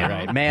 Right.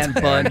 Man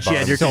bun,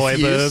 gender Soy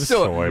confused. boobs.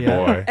 Soy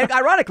boy. And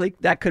ironically,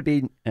 that could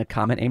be a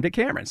comment aimed at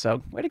Cameron.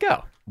 So way to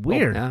go.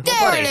 Weird. Yeah.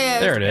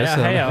 There it is. Yeah,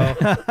 So-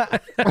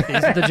 hey-o.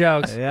 These are the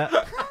jokes. Yeah.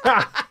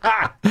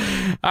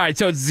 All right,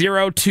 so it's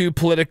 0 to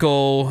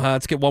political.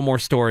 Let's get one more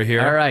story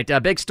here. All right, a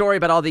big story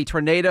about all the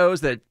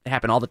tornadoes that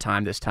happen all the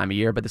time this time of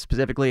year, but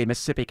specifically in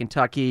Mississippi,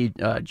 Kentucky,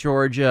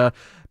 Georgia,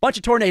 bunch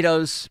of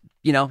tornadoes.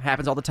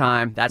 Happens all the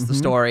time. That's the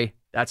story.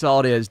 That's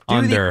all it is.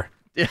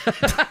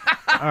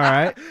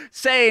 right.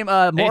 Same,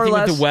 more Anything or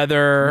less. with the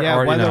weather. Yeah,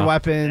 or, weather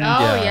weapons.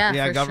 Oh, yeah,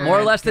 for government sure. More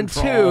or less than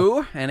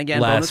control. 2. And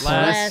again, Less.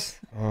 bonus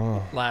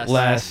Less.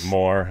 Less.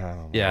 More. I don't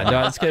know. Yeah,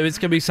 no, it's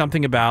gonna be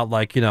something about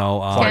like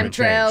Climate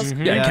Chemtrails.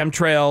 change. yeah,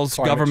 chemtrails,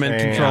 Climate government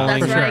change. controlling.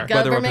 That's right. weather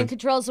Government weapons.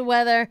 controls the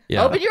weather.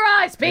 Yeah. Open your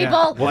eyes,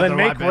 people. Well, then Weather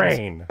make weapons.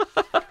 rain.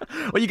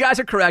 Well, you guys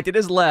are correct. It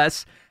is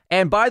less.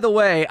 And by the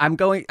way, I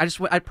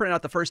printed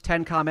out the first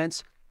 10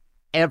 comments.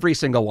 Every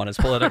single one is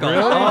political.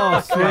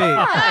 Oh, sweet.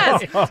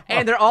 Yes.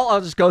 And they're all,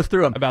 I'll just go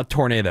through them. About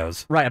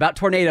tornadoes. Right, about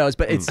tornadoes.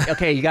 But it's,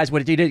 okay, you guys,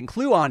 what you didn't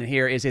clue on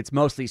here is it's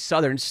mostly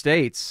southern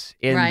states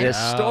in Right. this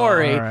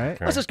story. all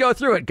right. Let's just go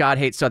through it. God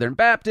hates Southern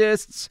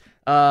Baptists.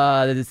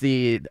 There's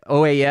the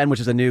OAN, which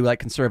is a new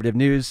conservative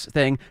news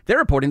thing. They're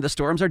reporting the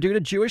storms are due to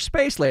Jewish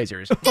space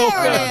lasers.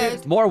 There it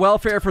is. More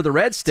welfare for the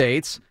red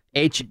states.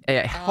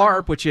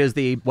 HARP, which is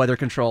the weather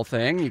control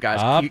thing. You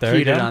guys there you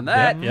keyed in go. on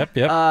that.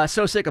 Yep.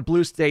 So sick of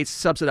blue states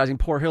subsidizing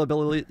poor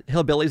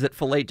hillbillies that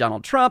fillet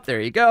Donald Trump.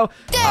 There you go.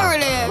 There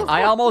it is.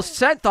 I almost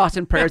sent thoughts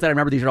and prayers that I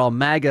remember these are all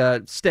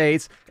MAGA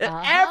states. And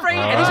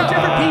these are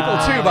different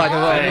people too, by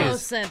the way.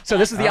 Almost sent So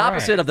this is the All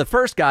opposite of the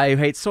first guy who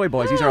hates soy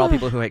boys. These are all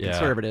people who hate Yeah.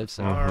 conservatives.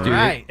 So.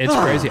 Dude, it's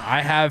crazy.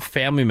 I have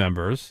family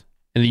members,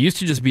 and it used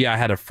to just be I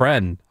had a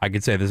friend. I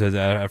could say this as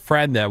a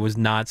friend that was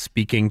not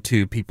speaking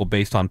to people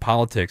based on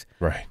politics.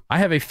 Right. I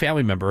have a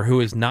family member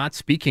who is not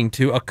speaking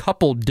to a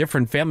couple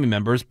different family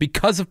members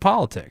because of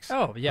politics.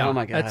 Oh, yeah. Oh,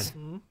 my God. That's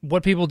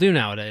what people do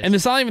nowadays. And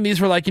it's not even these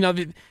were like,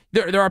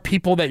 there are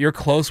people that you're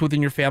close with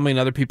in your family and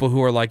other people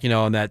who are like,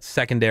 in that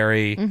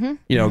secondary,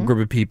 group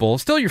of people.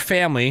 Still your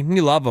family. And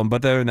you love them,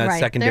 but they're in that Right.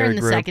 secondary They're in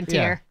the group. second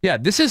tier. Yeah,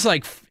 this is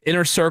like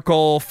inner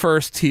circle,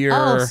 first tier.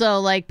 Oh,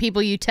 so like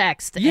people you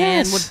text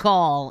Yes. and would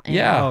call. And,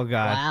 Yeah. Oh,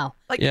 God. Wow.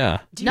 Yeah.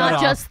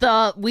 Not just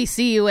the we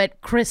see you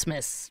at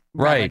Christmas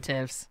Right.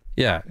 relatives.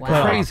 Yeah.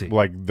 Wow. Crazy.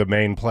 Like the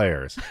main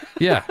players.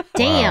 Yeah.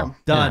 Damn. Wow.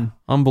 Done.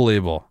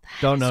 Unbelievable.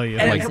 Don't know you.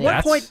 And Like, at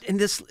what that's-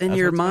 point in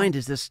your mind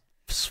is this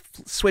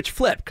switch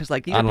flip? Because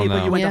these I are don't people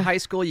know. you went Yeah. to high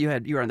school, you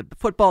were on the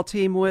football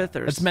team with,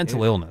 or It's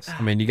mental illness.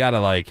 I mean, you got to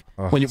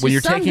when To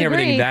you're some taking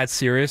everything degree. that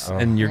serious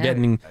and you're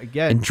getting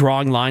Again. and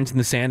drawing lines in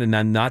the sand and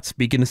then not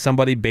speaking to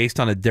somebody based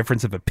on a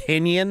difference of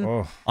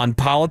opinion on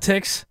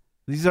politics.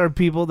 These are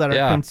people that are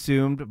Yeah.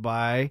 consumed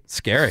by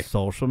Scary.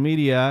 social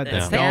media.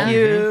 Yes, that thank don't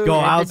you. Go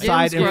Yeah, the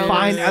outside doom and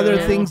find scrollers. other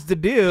Yeah. things to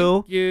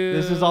do. you.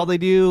 This is all they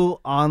do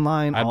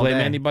online. I all blame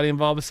day. anybody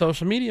involved with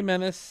social media,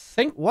 Menace.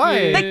 Thank Why?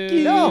 you. Thank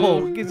you.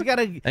 No, because you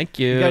gotta. Thank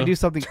you. You gotta do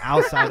something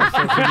outside of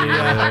social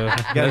media.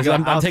 You gotta go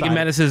I'm taking outside.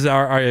 Menace's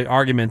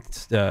argument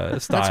style.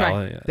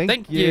 right. Yeah.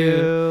 Thank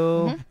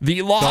you.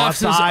 The law Go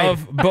offices outside.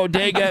 of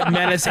Bodega,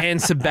 Menace,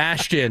 and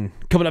Sebastian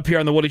coming up here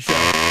on the Woody Show.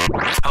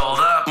 Hold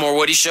up. More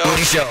Woody Show.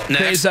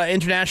 Today's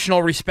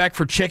International Respect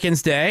for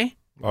Chickens Day.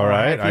 All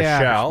right, I Yeah.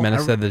 shall.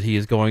 Menace said that he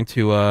is going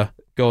to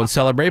go and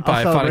celebrate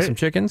by finding celebrate. some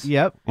chickens.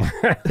 Yep.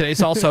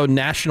 Today's also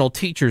National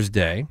Teachers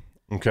Day.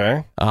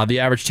 Okay. The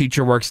average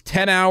teacher works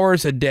 10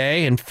 hours a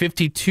day and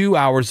 52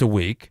 hours a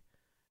week.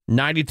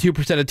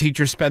 92% of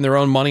teachers spend their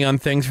own money on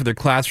things for their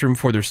classroom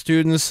for their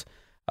students.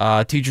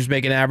 Teachers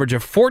make an average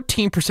of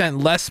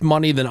 14% less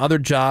money than other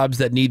jobs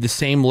that need the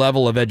same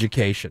level of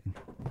education.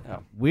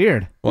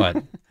 Weird.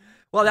 What?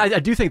 Well, I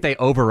do think they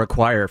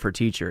over-require for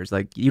teachers.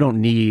 Like, you don't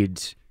need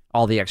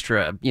all the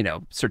extra,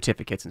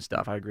 certificates and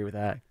stuff. I agree with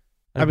that.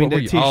 I mean, What were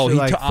they you- teach he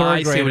like took- I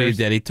third see what he graders.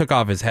 did. He took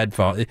off his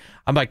headphone.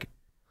 I'm like,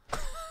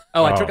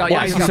 Oh, I took out.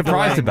 what is he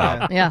surprised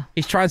about? Yeah.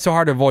 He's trying so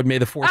hard to avoid May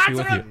the Force be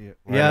with you.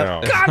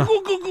 Yeah.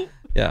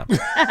 Yeah.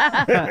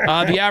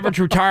 The average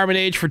retirement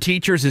age for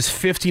teachers is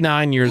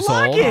 59 years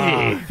old.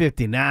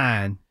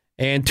 59.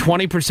 And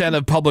 20%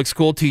 of public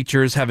school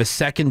teachers have a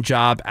second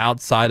job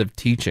outside of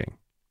teaching.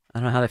 I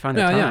don't know how they find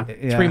that Yeah, time.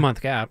 yeah.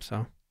 3-month gap,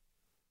 so.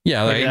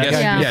 Yeah, I Yeah, guess, gotta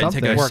do yeah, take a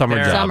something. summer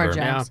Work job. there. Summer or-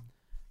 jobs.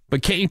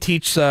 But can't you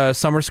teach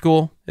summer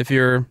school if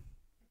you're...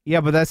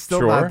 Yeah, but that's still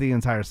Sure. not the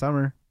entire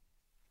summer.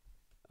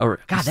 Oh,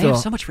 God, they Still. have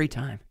so much free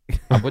time.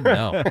 I wouldn't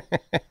know.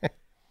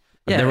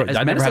 Yeah, I as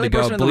never Menace had the to go,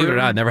 person in the believe it or room?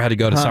 not, I never had to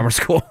go to Huh. summer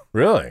school.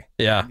 Really?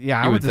 Yeah. Yeah,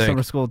 I you went would to think.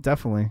 summer school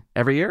definitely.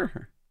 Every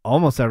year?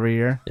 Almost every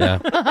year. Yeah.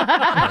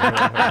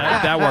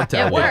 that worked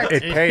out. It worked.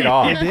 It paid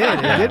off. It did.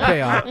 It did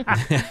pay off.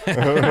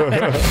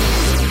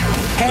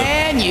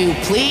 Can you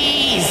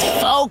please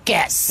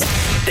focus?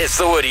 It's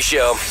the Woody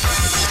Show.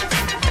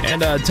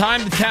 And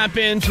time to tap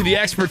into the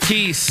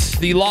expertise,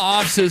 the law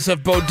offices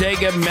of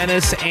Bodega,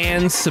 Menace,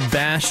 and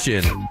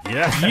Sebastian.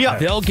 Yeah.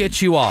 They'll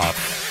get you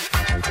off.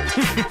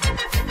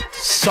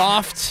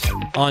 Soft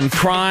on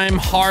crime,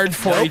 hard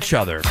for each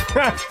other.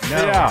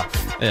 Yeah.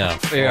 Yeah.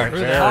 They are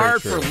Very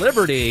hard true. for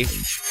liberty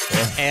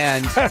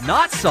and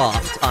not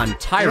soft on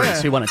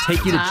tyrants who want to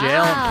take you to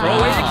jail and throw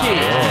away the key.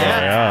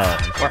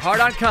 Yeah. Or hard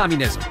on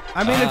communism.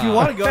 I mean, if you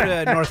want to go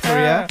to North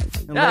Korea,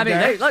 and Yeah, I live mean,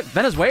 there, hey, look,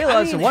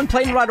 Venezuela is one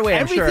plane ride away,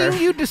 I'm everything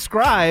sure. you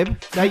describe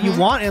that you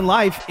want in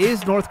life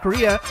is North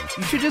Korea.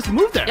 You should just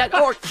move there. Yeah,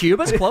 or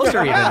Cuba's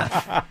closer even.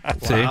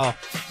 See? Wow.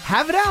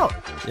 Have it out.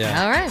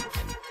 Yeah. All right.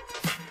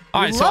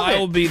 All right, so love I it.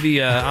 will be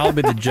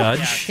the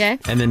judge. Okay.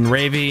 And then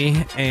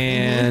Ravy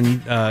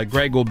and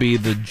Greg will be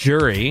the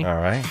jury. All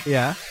right.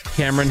 Yeah.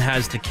 Cameron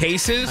has the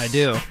cases. I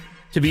do.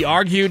 To be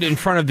argued in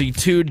front of the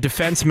two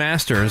defense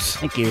masters.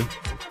 Thank you.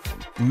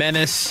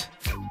 Menace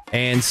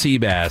and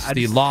Seabass.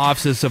 The law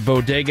offices of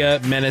Bodega,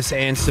 Menace,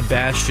 and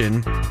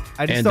Sebastian.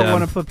 I just don't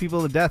want to put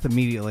people to death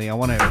immediately. I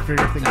want to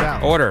figure things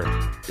out. Order.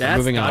 That's,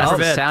 Moving on. That's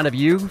the sound of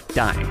you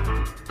dying.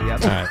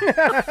 Yep. All right.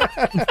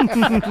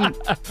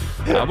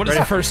 What is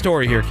the first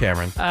story here,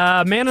 Cameron?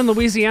 A man in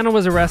Louisiana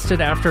was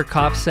arrested after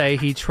cops say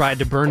he tried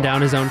to burn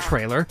down his own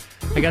trailer.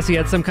 I guess he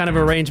had some kind of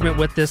arrangement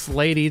with this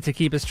lady to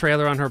keep his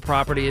trailer on her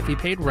property if he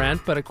paid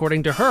rent, but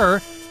according to her,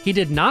 he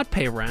did not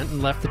pay rent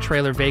and left the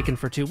trailer vacant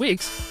for 2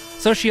 weeks.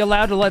 So she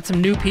allowed to let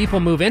some new people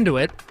move into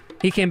it.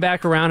 He came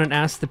back around and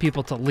asked the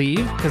people to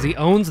leave because he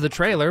owns the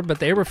trailer, but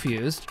they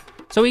refused.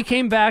 So he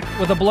came back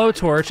with a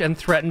blowtorch and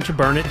threatened to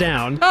burn it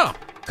down. Oh.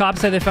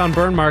 Cops say they found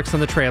burn marks on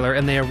the trailer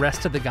and they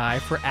arrested the guy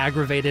for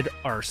aggravated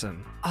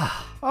arson.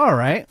 All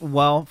right.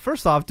 Well,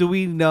 first off, do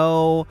we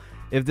know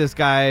if this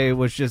guy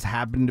was just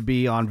happened to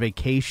be on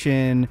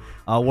vacation?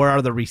 Where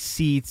are the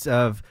receipts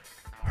of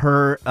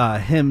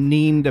him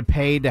needing to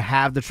pay to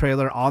have the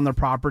trailer on the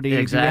property?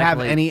 Exactly. Do you have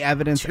any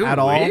evidence 2 at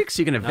all? weeks?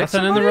 You can evict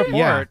Nothing in the somebody?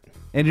 report. Yeah.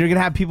 And you're going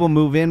to have people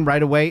move in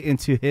right away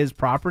into his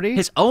property?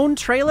 His own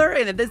trailer?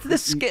 And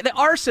the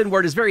arson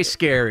word is very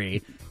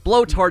scary.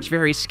 Blowtorch,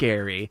 very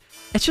scary.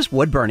 It's just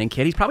wood burning,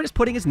 kid. He's probably just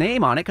putting his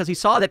name on it because he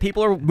saw that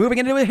people are moving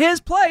into his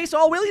place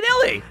all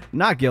willy-nilly.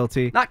 Not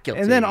guilty. Not guilty.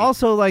 And then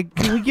also, like,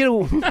 can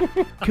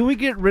we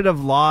get rid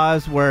of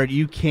laws where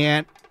you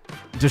can't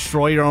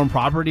destroy your own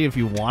property if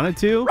you wanted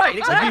to? Right,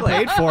 exactly. If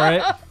you paid for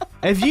it.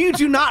 If you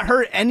do not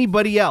hurt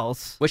anybody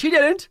else, which he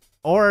didn't,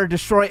 or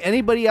destroy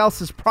anybody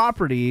else's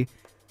property,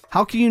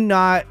 how can you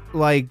not,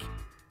 like,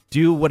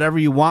 do whatever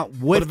you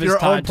want with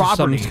your own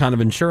property? Some kind of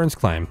insurance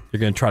claim. You're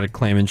going to try to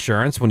claim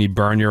insurance when you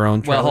burn your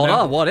own trailer. Well, hold down?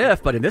 on. What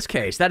if? But in this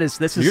case, this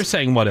is. You're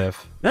saying what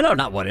if? No,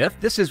 not what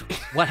if. This is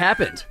what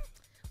happened.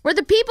 Were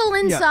the people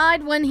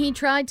inside when he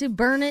tried to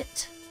burn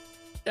it?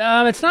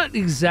 It's not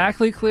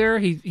exactly clear.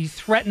 He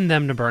threatened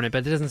them to burn it,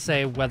 but it doesn't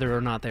say whether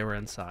or not they were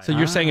inside. So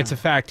you're saying it's a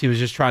fact he was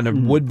just trying to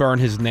wood burn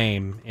his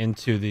name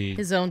into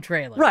his own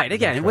trailer. Right,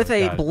 again, with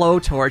a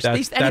blowtorch. At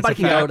least anybody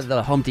can go to fact.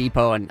 the Home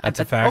Depot and... That's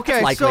a fact.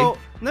 Okay, likely. so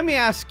let me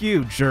ask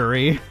you,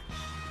 jury.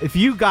 If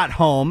you got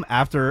home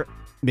after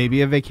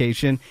maybe a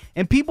vacation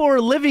and people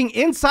were living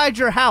inside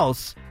your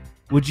house,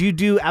 would you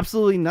do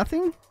absolutely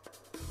nothing?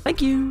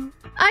 Thank you.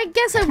 I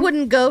guess I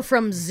wouldn't go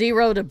from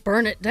zero to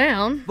burn it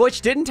down.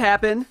 Which didn't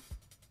happen.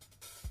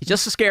 It's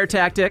just a scare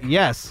tactic.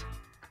 Yes.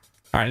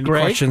 All right, any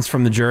questions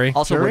from the jury?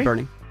 Also wood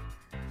burning.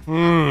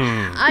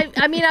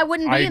 I mean, I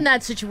wouldn't be in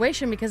that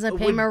situation because I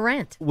pay my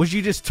rent. Would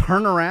you just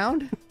turn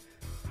around?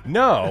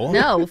 No.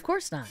 No, of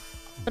course not.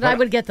 But I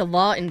would get the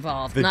law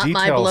involved, The not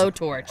my details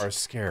blowtorch. are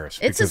scarce.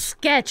 It's a because-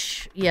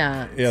 sketch,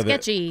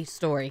 sketchy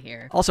story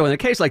here. Also, in a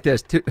case like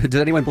this, does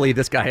anyone believe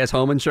this guy has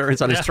home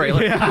insurance on his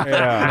trailer?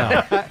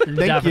 Yeah.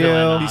 Thank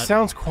you. He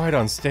sounds quite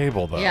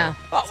unstable, though. Yeah,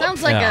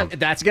 sounds like a.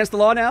 That's against the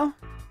law now?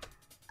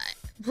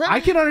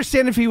 I can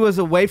understand if he was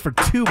away for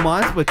 2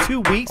 months, but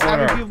 2 weeks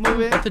having people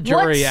move in. Let the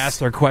jury ask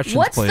their questions,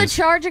 What's please. the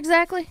charge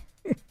exactly,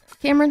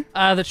 Cameron?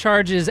 The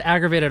charge is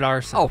aggravated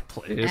arson. Oh,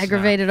 please.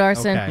 Aggravated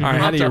arson. All right,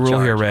 how do you rule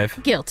here,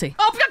 Rafe? Guilty.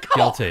 Oh,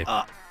 Guilty.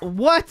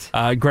 What?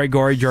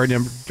 Gregory, juror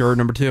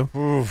number 2.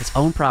 His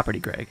own property,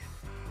 Greg.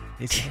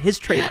 It's his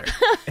trailer.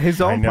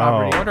 His own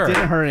know. property.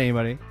 Didn't hurt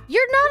anybody.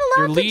 You're not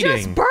allowed You're to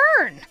just leading.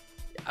 burn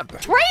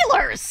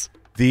trailers.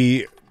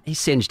 He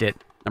singed it,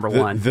 number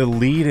one. The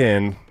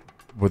lead-in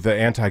with the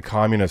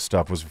anti-communist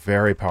stuff was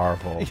very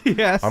powerful.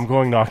 Yes. I'm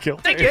going not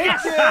guilty. Thank you.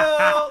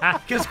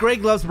 Because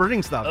Greg loves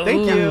burning stuff.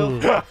 Thank you.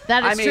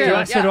 That is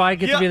true. So do I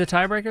get to be the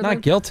tiebreaker? Not then?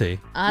 guilty.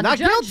 The Not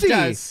judge guilty.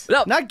 does.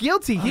 No. Not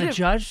guilty. He The didn't.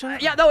 judge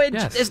does? Yeah, no,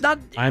 Yes. it's not.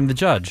 I'm the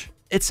judge.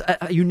 It's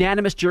a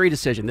unanimous jury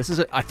decision.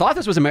 I thought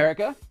this was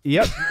America.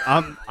 Yep.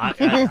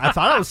 I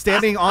thought I was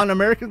standing on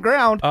American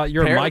ground.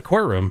 You're in my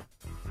courtroom.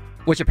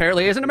 Which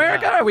apparently isn't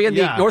America. Are we in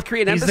the Yeah. North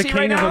Korean He's the embassy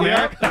right king of now?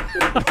 America.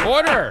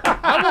 Order.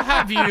 I will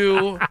have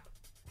you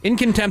in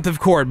contempt of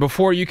court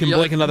before you can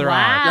blink another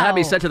eye. You'll have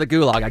me sent to the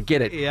gulag. I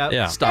get it. Yep.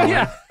 Yeah. Stalin.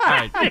 All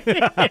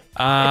right.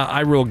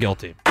 I rule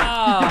guilty.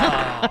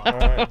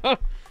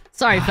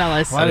 Sorry,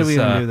 fellas. Why did we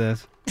even It's, do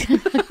this?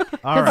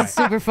 All Because right. it's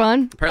super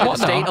fun. Apparently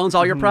the state owns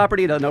all your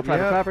property. No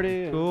private Yep.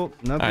 property. Cool.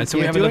 All right, so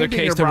we have another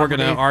case that we're going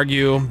to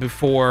argue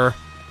before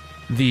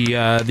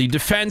the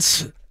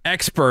defense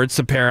experts,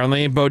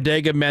 apparently.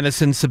 Bodega,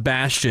 Menace, and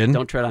Sebastian.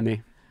 Don't tread on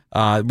me.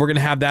 We're going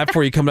to have that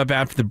for you coming up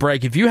after the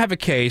break. If you have a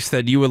case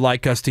that you would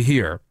like us to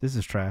hear, This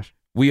is trash.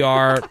 we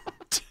are...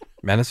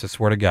 Menace, I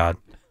swear to God.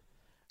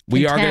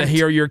 We are going to Contempt.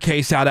 hear your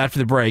case out after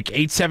the break.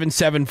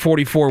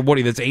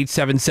 877-44-WOODY. That's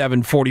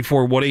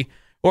 877-44-WOODY.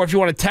 Or if you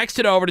want to text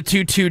it over to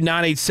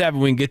 22987,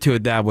 we can get to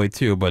it that way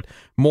too. But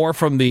more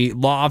from the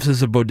law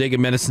offices of Bodega,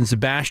 Menace, and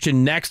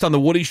Sebastian next on The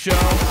Woody Show.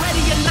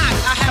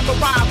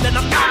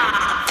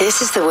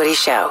 This is The Woody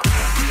Show.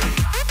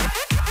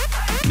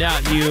 Now,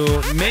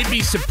 you may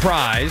be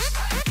surprised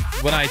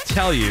when I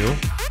tell you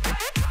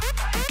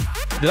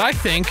that I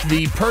think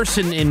the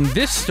person in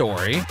this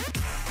story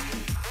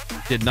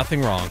did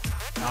nothing wrong.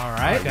 All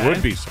right.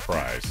 Would be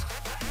surprised.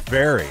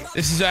 Very.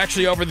 This is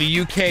actually over the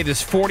UK.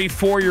 This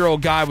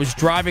 44-year-old guy was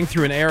driving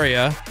through an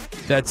area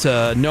that's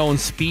a known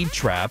speed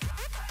trap,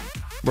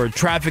 where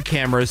traffic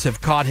cameras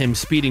have caught him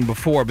speeding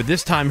before, but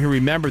this time he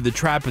remembered the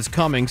trap was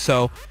coming,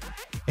 so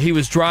he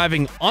was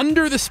driving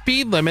under the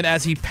speed limit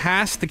as he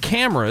passed the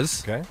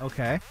cameras.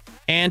 Okay.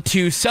 And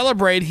to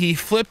celebrate, he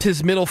flipped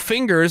his middle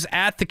fingers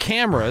at the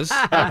cameras.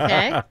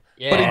 Okay.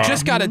 But he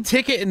just got a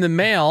ticket in the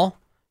mail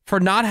for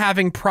not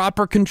having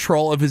proper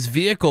control of his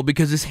vehicle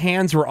because his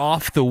hands were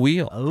off the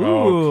wheel.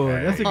 Ooh,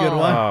 that's a good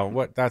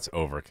one. That's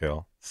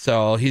overkill.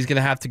 So he's going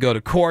to have to go to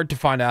court to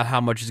find out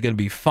how much he's going to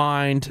be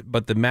fined,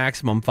 but the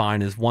maximum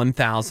fine is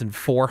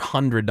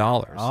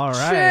 $1,400. All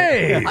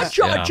right.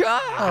 Georgia.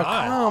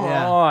 Come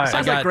on.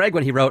 Sounds like Greg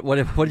when he wrote. What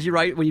did you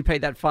write when you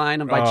paid that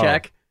fine by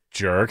check?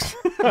 Jerks.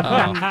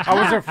 I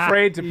was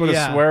afraid to put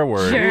a swear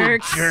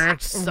word.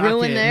 Jerks.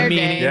 Ruin their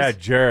days. Yeah,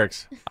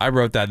 jerks. I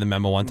wrote that in the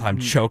memo one time.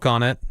 Choke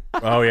on it.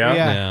 Oh,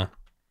 yeah?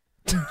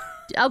 Yeah.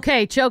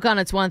 Okay, choke on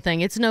it's one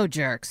thing. It's no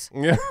jerks.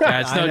 Yeah,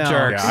 it's no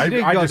jerks.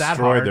 Yeah, I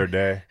destroyed their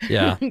day.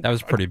 Yeah, that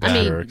was pretty bad.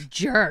 I mean,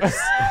 jerks.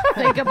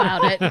 Think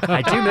about it.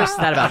 I do miss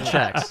that about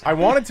checks. I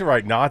wanted to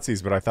write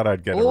Nazis, but I thought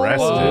I'd get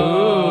arrested.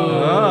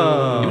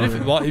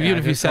 Even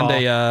if you send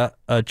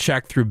a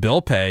check through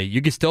bill pay,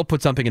 you can still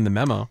put something in the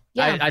memo.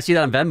 Yeah. I see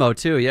that on Venmo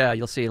too. Yeah,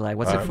 you'll see like,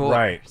 what's it for?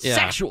 Right. Yeah.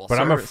 Sexual. But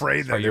I'm service.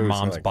 afraid that your it was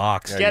mom's like,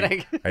 box.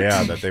 Kidding.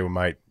 Yeah, that they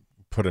might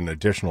put an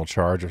additional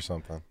charge or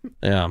something.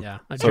 Yeah.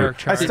 A So jerk I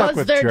charge. stuck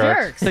with they're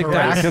jerks. jerks.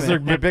 Because they're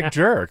big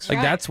jerks.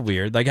 Like, that's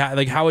weird. Like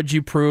how would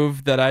you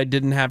prove that I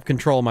didn't have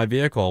control of my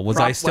vehicle? Was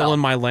I still in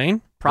my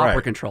lane? Proper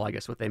Right. control, I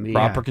guess what they mean.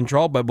 Proper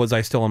control, but was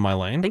I still in my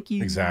lane? Thank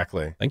you.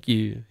 Exactly. Thank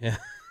you. Yeah.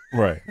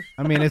 Right.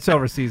 I mean, it's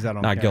overseas. I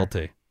don't Not care.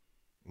 guilty.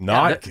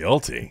 Not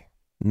guilty.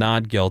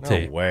 Not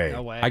guilty. No way.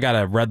 No way. I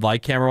got a red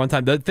light camera one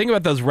time. The thing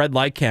about those red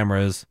light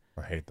cameras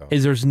I hate those.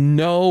 is there's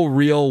no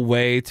real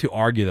way to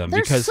argue them.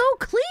 They're because so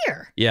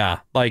clear. Yeah,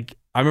 like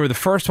I remember the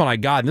first one I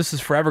got, and this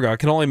is forever ago. I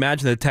can only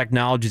imagine the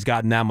technology's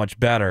gotten that much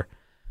better.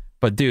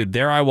 But dude,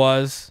 there I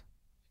was,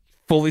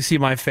 fully see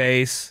my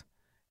face,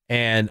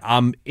 and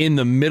I'm in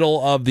the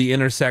middle of the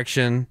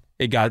intersection.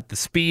 It got the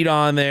speed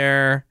on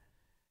there.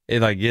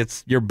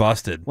 You're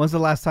busted. When's the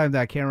last time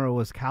that camera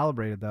was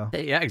calibrated, though?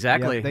 Yeah,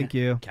 exactly. Yep, thank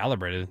you.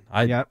 Calibrated.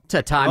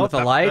 To time with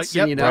the lights,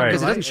 yep, you know,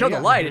 because it doesn't show the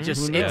light. It Mhm.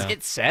 just Yeah.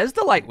 it says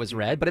the light was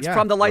red, but it's Yeah.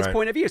 from the light's Right.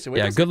 point of view. So it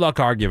Yeah, doesn't- good luck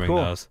arguing Cool.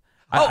 those.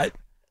 Well,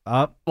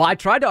 I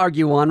tried to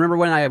argue one. Remember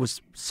when I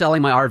was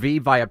selling my RV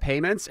via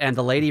payments and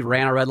the lady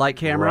ran a red light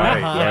camera?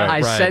 Right,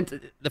 I right. sent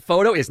the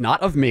photo is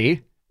not of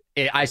me.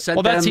 I sent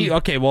Well, that's them.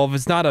 okay. Well, if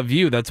it's not of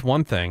you, that's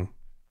one thing.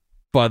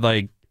 But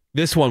like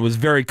this one was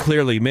very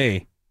clearly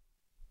me.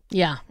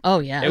 Yeah. Oh,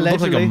 yeah. It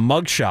looked like a Allegedly.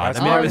 mugshot.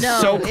 I mean, oh, it was no.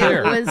 so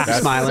clear. It was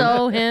Smiling.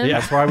 so him. Yeah.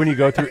 That's why when you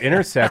go through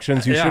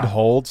intersections, you Yeah. should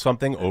hold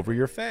something over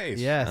your face.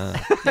 Yes.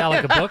 Yeah,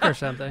 like a book or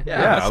something. Yeah.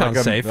 that sounds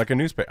like safe. like a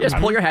newspaper. Just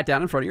pull your hat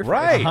down in front of your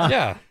Right. face.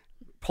 Yeah.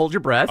 Hold your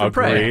breath and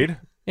pray. Agreed.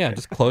 Yeah,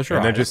 just close your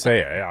And eyes. then just say,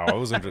 "Yeah, I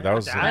wasn't. That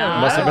was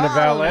must have been a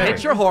valet."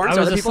 Hit your horn I so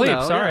was other people asleep.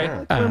 know. Sorry.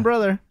 Yeah. Twin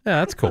brother. Yeah,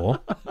 that's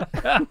cool.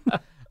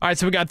 All right,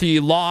 so we got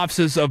the law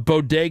offices of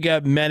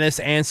Bodega, Menace,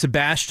 and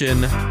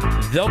Sebastian.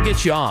 They'll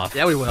get you off.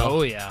 Yeah, we will.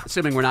 Oh, yeah.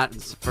 Assuming we're not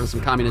from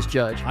some communist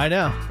judge. I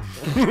know.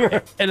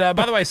 And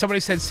by the way, somebody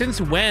said,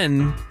 since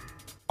when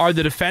are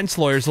the defense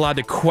lawyers allowed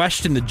to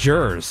question the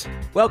jurors?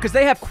 Well, because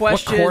they have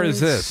questions. What court is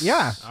this?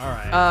 Yeah. All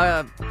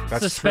right.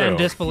 That's Suspend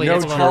true. disbelief. No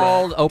It's jury.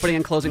 Called opening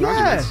and closing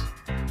arguments.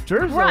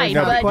 Jurors Right,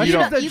 No, but but you, you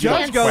don't, don't- you you don't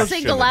can't question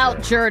single the out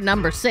juror. juror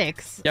number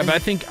 6 Yeah, but I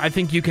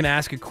think you can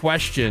ask a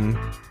question.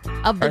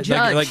 of the Right,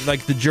 judge.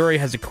 like the jury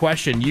has a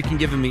question, you can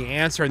give them the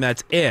answer, and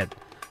that's it.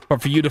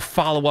 But for you to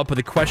follow up with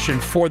a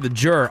question for the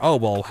juror, oh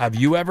well, have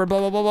you ever blah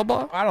blah blah blah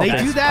blah? I don't They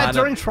think, do I that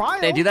don't- during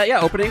trial. They do that, yeah,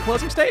 opening and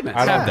closing statements.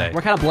 I don't- Have they?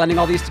 We're kind of blending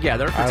all these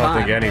together for I don't time.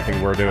 think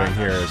anything we're doing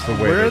here is the way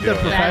We're they the do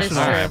it. That is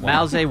professionals. true.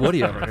 Mao Zedong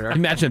Woody over here.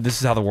 Imagine if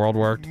this is how the world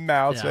worked.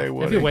 Mao Yeah. say It'd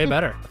Woody. be way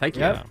better. Thank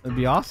you. Yep, it'd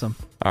be awesome.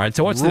 All right,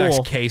 so what's the Rule.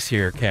 next case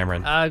here,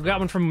 Cameron? I've got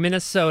one from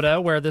Minnesota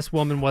where this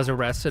woman was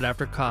arrested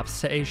after cops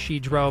say she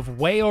drove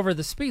way over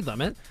the speed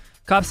limit.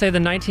 Cops say the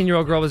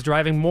 19-year-old girl was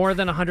driving more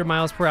than 100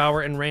 miles per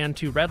hour and ran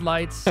 2 red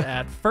lights.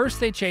 At first,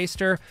 they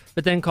chased her,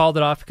 but then called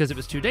it off because it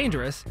was too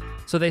dangerous.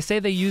 So they say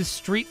they used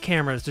street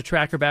cameras to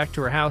track her back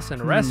to her house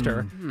and arrest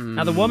her.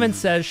 Now, the woman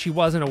says she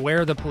wasn't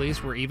aware the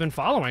police were even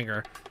following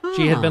her.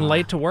 She had been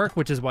late to work,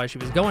 which is why she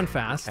was going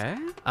fast.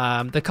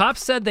 The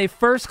cops said they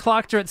first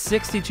clocked her at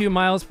 62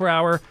 miles per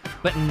hour,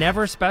 but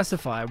never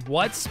specified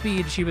what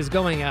speed she was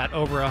going at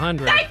over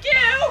 100. Thank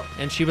you!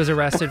 And she was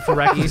arrested for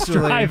reckless Easily.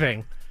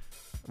 driving.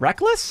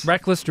 Reckless?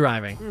 Reckless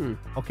driving.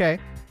 Okay.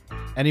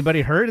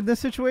 Anybody hurt in this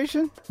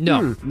situation?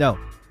 No. No.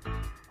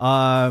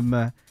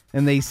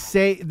 And they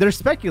say they're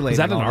speculating. Is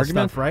that an all this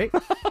argument? stuff, right?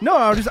 No,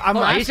 I'm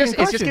Oh, asking it's a just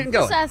question. getting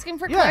going. Just asking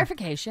for Yeah.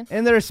 clarification.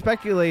 And they're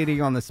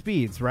speculating on the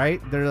speeds, right?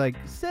 They're like,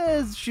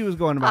 says she was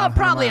going about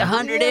Probably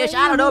 100 100-ish.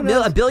 I don't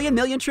know. A billion,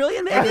 million,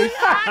 trillion, maybe?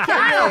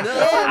 I don't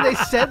know. And they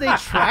said they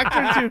tracked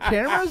her through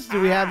cameras. Do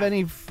we have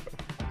any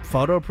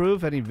photo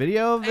proof? Any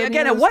video of any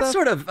Again, of this what stuff?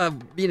 sort of,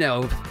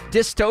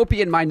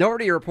 dystopian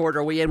Minority Report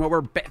are we in where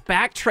we're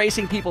back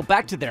tracing people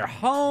back to their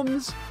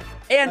homes?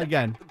 And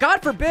again,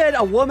 God forbid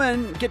a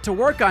woman get to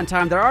work on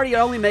time. They're already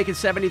only making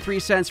 73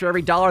 cents for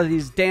every dollar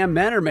these damn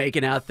men are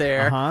making out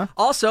there.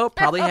 Also,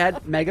 probably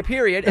had mega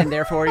period, and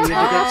therefore you need to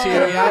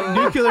get to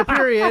nuclear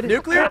period.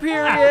 Nuclear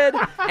period.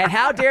 And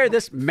how dare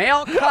this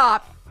male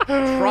cop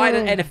try to?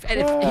 And if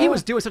he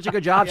was doing such a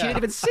good job, she didn't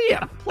even see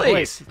him.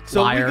 Please,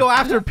 So liar. we go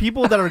after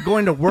people that are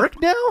going to work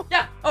now?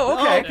 Yeah. Oh,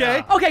 okay.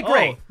 Okay. Okay,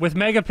 great. With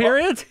mega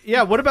periods?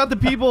 Yeah. What about the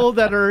people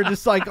that are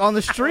just like on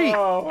the street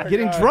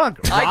getting drunk,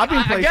 robbing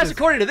I places? guess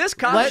according to this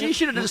cop, she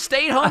should have just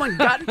stayed home and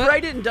gotten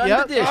pregnant and done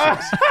the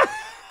dishes.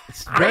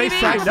 Very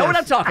Baby, you know what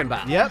I'm talking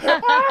about. Yep.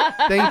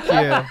 Thank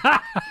you.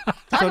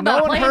 Talk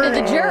about playing to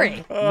the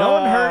jury. No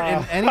one hurt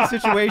in any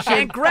situation.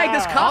 And Greg,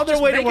 this On cop their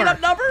just way to making work.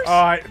 up numbers?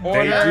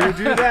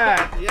 They do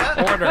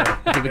that. Order.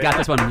 I think we got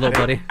this one, little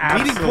buddy.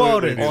 Meeting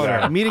quotas.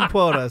 Order. Meeting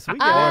quotas. We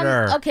get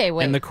Order. Okay,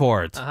 wait. In the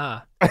court.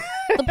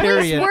 The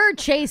police Period. were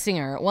chasing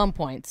her at one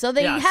point, so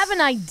they Yes. have an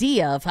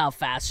idea of how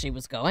fast she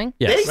was going.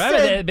 Yes. Right,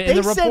 but in the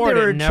they said report,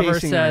 they were it never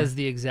chasing says her.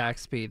 the exact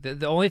speed.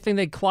 The only thing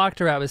they clocked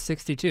her at was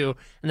 62,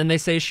 and then they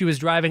say she was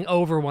driving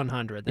over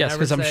 100. They Yes, never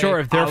because I'm say- sure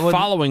if they're I would-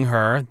 following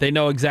her, they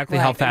know exactly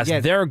how Right. fast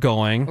Again. they're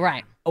going.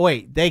 Right. Oh,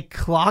 wait, they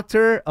clocked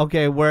her?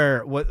 Okay,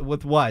 where?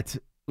 With what?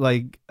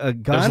 Like a There's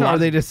gun? a lot Or of-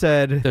 they just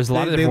said there's a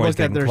lot of they different ways looked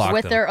they at can their clock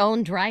With them. their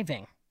own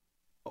driving.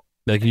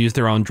 They can use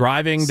their own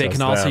driving. They Says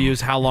can also them.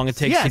 use how long it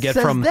takes Yeah, to it get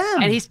says from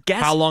them. And he's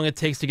guessing. how long it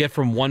takes to get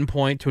from one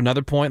point to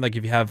another point. Like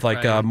if you have like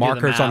Right, do the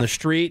markers on the math.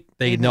 street,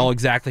 they know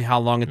exactly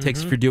how long it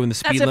takes if you're doing the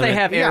speed That's if limit. they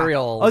have Yeah.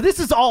 aerial. Oh, this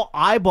is all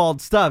eyeballed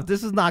stuff.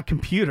 This is not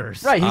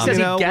computers. Right, he says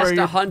You he know, guessed where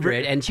you're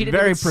 100, and she didn't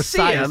very even see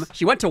precise. him.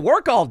 She went to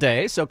work all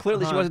day, so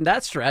clearly she wasn't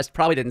that stressed.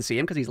 Probably didn't see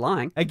him because he's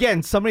lying.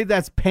 Again, somebody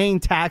that's paying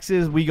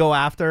taxes, we go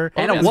after.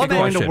 And a that's a good woman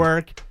going to question.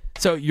 work.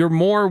 So you're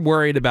more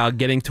worried about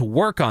getting to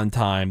work on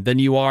time than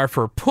you are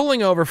for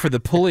pulling over for the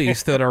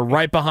police that are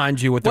right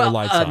behind you with their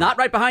lights on. Not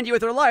right behind you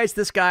with her lights.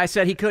 This guy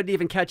said he couldn't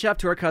even catch up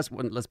to her because,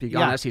 let's be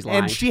honest, he's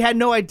lying. And she had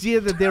no idea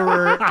that they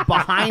were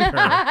behind her.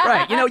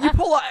 Right, you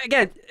pull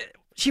again.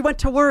 She went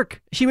to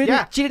work. She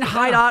didn't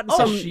hide out in Oh,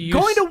 some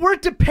going to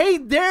work to pay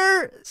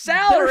their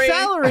salary. Their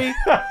salary.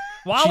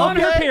 While on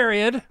her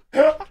period.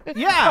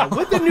 Yeah,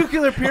 with the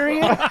nuclear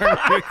period.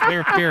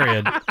 Nuclear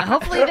period.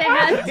 Hopefully they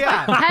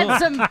had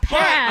some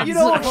pads You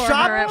know, for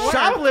her at work.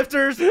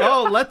 shoplifters.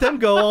 Oh, let them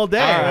go all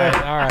day.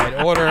 All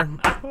right. Order.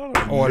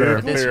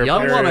 Order. This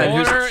young woman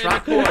who's Order in the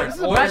court.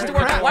 tries to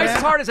work twice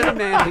as hard as any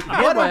man. to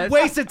begin What a with.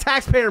 waste of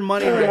taxpayer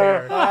money right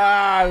here.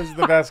 This is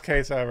the best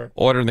case ever.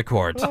 Order in the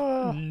court.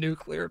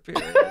 Nuclear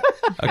period.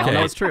 Okay.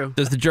 no, it's true.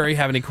 Does the jury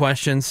have any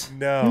questions?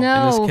 No. In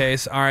No. this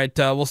case, all right.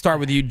 We'll start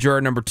with you,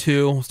 juror number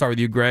 2. We'll start with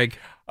you, Greg.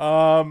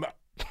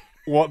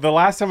 Well, the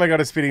last time I got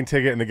a speeding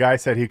ticket and the guy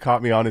said he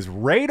caught me on his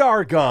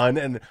radar gun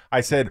and I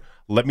said,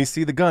 let me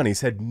see the gun. He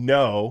said,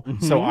 no.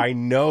 So I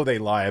know they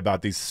lie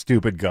about these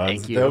stupid guns.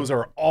 Thank you. Those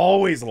are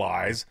always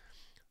lies.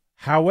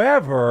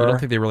 However, You don't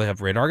think they really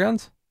have radar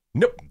guns?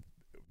 no,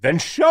 then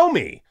show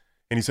me.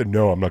 And he said,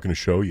 no, I'm not going to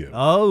show you.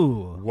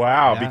 Oh.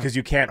 Wow, Yeah. because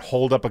you can't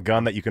hold up a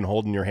gun that you can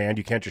hold in your hand.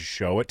 You can't just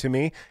show it to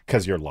me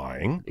because you're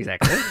lying.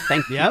 Exactly.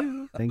 Thank you. Yep.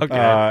 Thank you.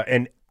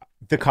 And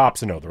the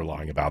cops know they're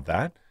lying about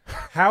that.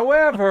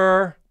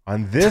 However,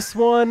 on this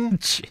one,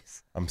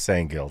 I'm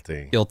saying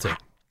guilty. Guilty.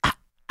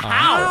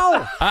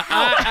 Ow! Why?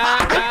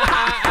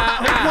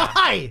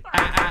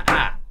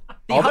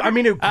 I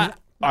mean,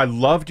 I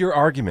loved your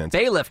argument.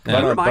 Bailiff,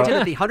 But- remind you but-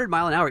 that the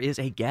 100-mile-an-hour is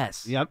a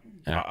guess. Yep.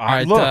 All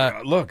right.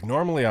 Look.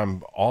 Normally,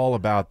 I'm all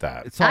about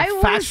that. It's all I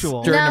was-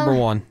 factual. Jury Now, number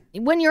 1.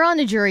 When you're on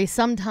a jury,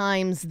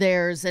 sometimes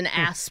there's an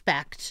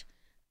aspect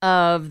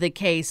of the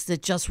case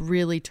that just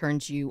really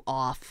turns you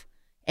off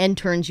and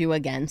turns you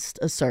against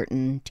a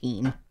certain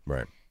team.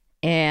 Right.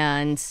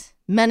 And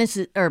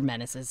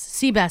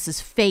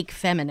Seabass's fake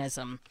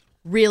feminism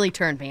really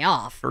turned me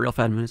off. For real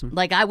feminism.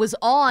 Like I was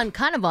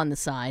kind of on the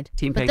side,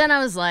 Team but pink. then I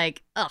was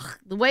like, ugh,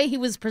 the way he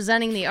was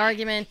presenting the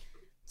argument.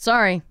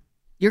 Sorry,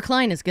 your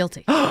client is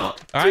guilty.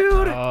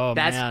 Dude, Oh,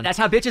 that's man. that's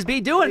how bitches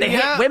be doing. They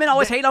Yeah. hate, women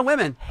always hate on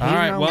women. All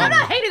right. Well, I'm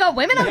not hating on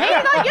women. I'm hating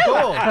on you.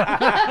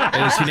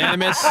 it is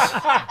unanimous.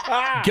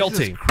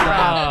 Guilty.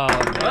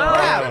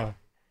 Crap.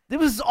 It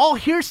was all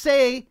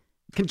hearsay.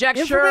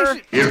 Conjecture.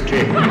 Information.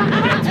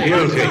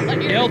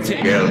 Guilty.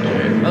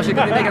 Well, she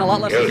could be making a lot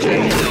less sense.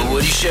 The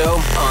Woody Show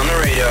on the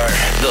radar.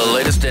 The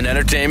latest in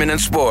entertainment and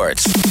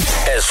sports,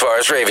 as far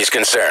as Ravey's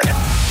concerned.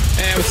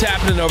 And what's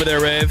happening over there,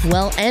 Rave?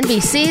 Well,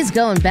 NBC's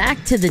going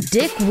back to the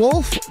Dick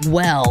Wolf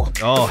well.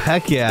 Oh,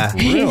 heck yeah.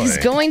 He's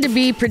going to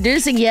be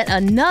producing yet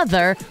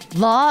another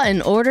Law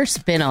and Order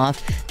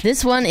spinoff.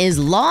 This one is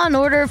Law and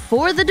Order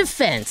for the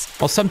Defense.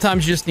 Well,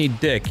 sometimes you just need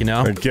Dick, you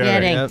know?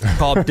 Kidding.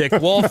 Call up Dick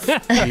Wolf.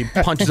 He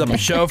punches up a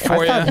show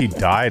for you. I thought he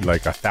died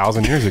like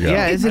 1,000 years ago.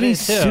 Yeah, isn't he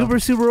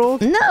super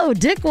old? No,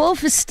 Dick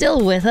Wolf is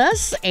still with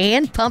us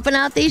and pumping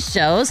out these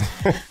shows.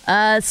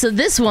 So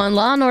this one,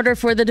 Law and Order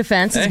for the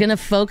Defense, is going to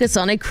focus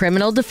on a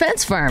criminal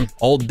defense firm.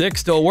 Old Dick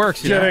still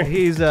works, you know?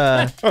 He's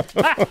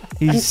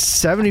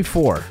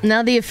 74.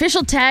 Now, the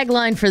official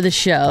tagline for the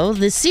show,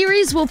 the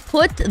series will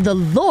put the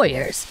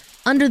lawyers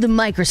under the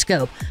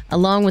microscope,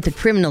 along with the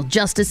criminal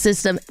justice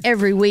system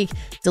every week,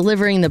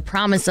 delivering the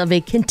promise of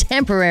a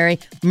contemporary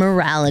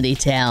morality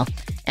tale.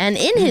 And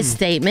in his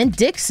statement,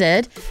 Dick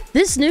said,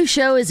 "This new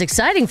show is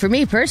exciting for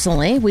me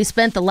personally. We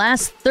spent the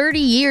last 30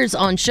 years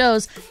on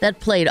shows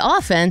that played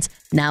offense.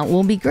 Now it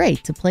will be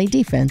great to play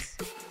defense."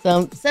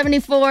 So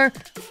 74,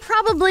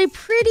 probably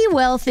pretty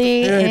wealthy.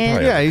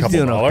 Yeah, he's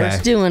doing okay.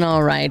 Doing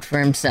all right for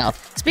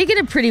himself. Speaking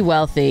of pretty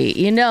wealthy,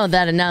 you know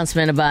that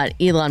announcement about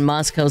Elon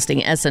Musk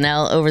hosting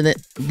SNL over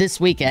this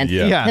weekend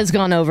has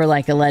gone over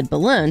like a lead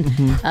balloon.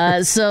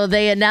 So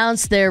they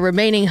announced their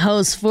remaining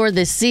hosts for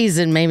this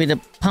season, maybe to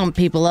pump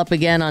people up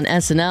again on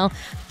SNL.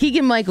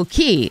 Keegan-Michael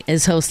Key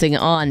is hosting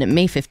on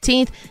May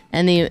 15th,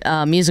 and the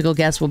musical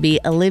guest will be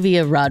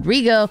Olivia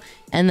Rodrigo.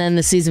 And then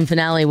the season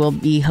finale will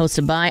be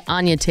hosted by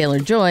Anya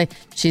Taylor-Joy.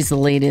 She's the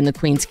lead in The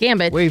Queen's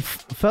Gambit. Wait,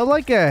 felt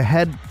like a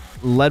head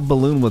lead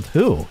balloon with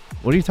who?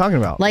 What are you talking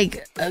about?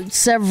 Like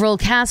several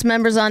cast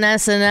members on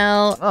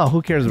SNL. Oh,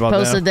 who cares about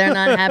posted that? They're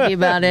not happy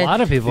about it. A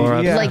lot of people are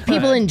upset. Like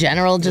people in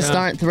general just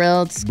aren't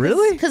thrilled.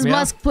 Really? Because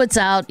Musk puts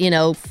out,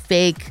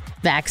 fake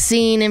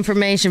vaccine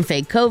information,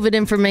 fake COVID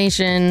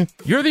information.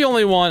 You're the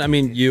only one. I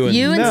mean, you and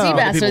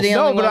Seabass are the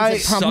only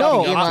ones that pump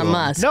up Elon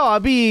Musk. No, I'll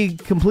be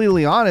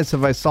completely honest.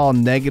 If I saw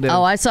negative,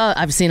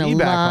 I've seen a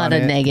lot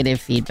of it.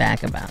 negative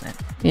feedback about it.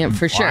 Yeah,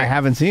 for sure. I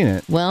haven't seen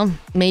it. Well,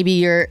 maybe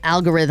your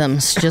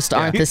algorithms just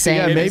aren't the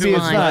same. Yeah, maybe it's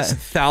not.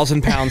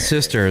 1,000-pound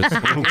sisters.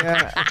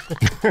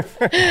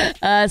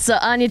 So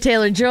Anya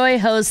Taylor-Joy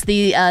hosts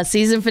the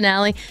season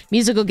finale.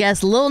 Musical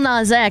guest Lil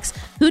Nas X,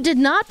 who did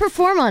not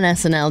perform on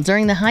SNL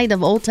during the height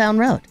of Old Town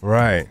Road.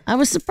 Right. I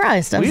was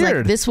surprised. I was like,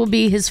 Weird. this will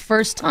be his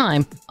first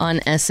time on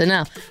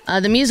SNL.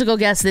 The musical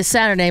guest this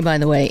Saturday, by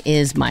the way,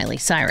 is Miley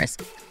Cyrus.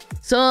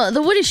 So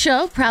The Woody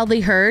Show,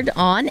 proudly heard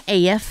on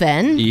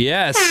AFN.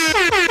 Yes.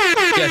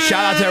 Yeah,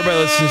 shout out to everybody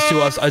that listens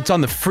to us. It's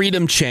on the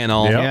Freedom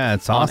Channel. Yep. Yeah,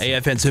 it's awesome. On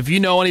AFN. So if you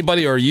know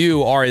anybody or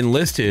you are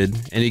enlisted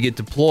and you get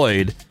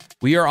deployed,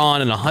 we are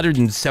on in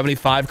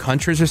 175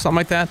 countries or something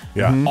like that.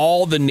 Yeah.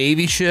 All the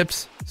Navy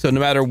ships. So no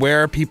matter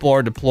where people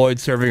are deployed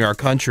serving our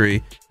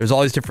country, there's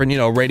all these different,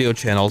 radio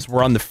channels.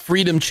 We're on the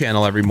Freedom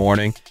Channel every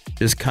morning,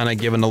 just kind of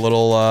giving a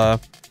little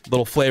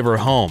flavor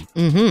of home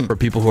for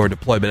people who are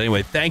deployed. But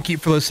anyway, thank you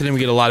for listening. We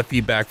get a lot of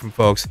feedback from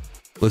folks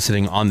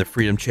listening on the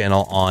Freedom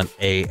Channel on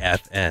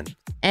AFN.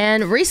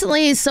 And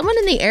recently, someone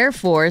in the Air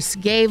Force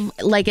gave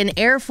like an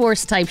Air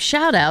Force type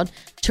shout out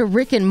to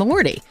Rick and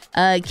Morty.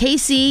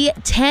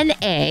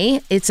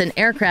 KC-10A, it's an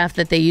aircraft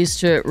that they use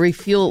to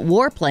refuel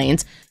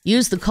warplanes,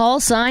 used the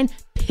call sign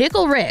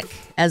Pickle Rick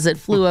as it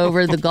flew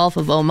over the Gulf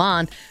of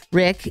Oman.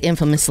 Rick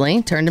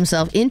infamously turned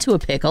himself into a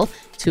pickle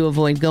to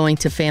avoid going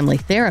to family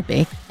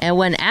therapy. And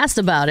when asked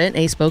about it,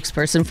 a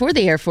spokesperson for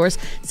the Air Force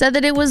said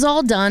that it was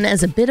all done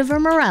as a bit of a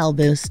morale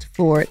boost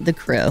for the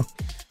crew.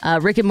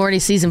 Rick and Morty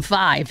Season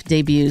 5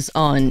 debuts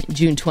on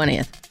June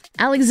 20th.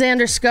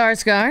 Alexander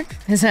Skarsgård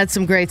has had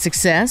some great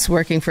success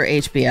working for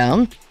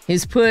HBO.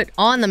 He's put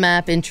on the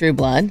map in True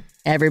Blood.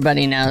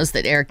 Everybody knows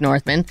that Eric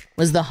Northman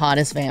was the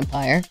hottest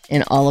vampire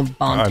in all of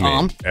Bon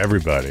Tom.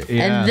 Everybody.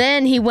 Yeah. And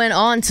then he went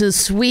on to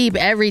sweep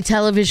every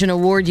television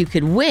award you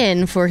could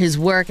win for his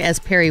work as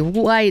Perry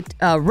Wright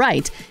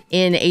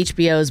in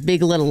HBO's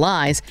Big Little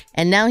Lies.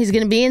 And now he's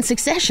going to be in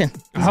Succession.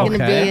 He's going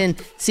to be in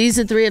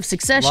Season 3 of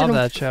Succession, Love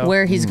that show.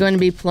 where he's going to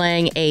be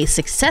playing a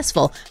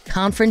successful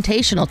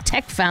confrontational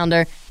tech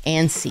founder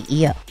and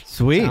CEO.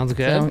 Sweet. Sounds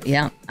good. So,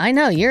 yeah, I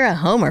know you're a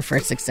homer for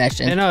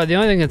Succession. I know. The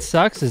only thing that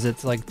sucks is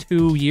it's like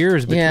 2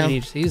 years between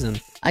each season.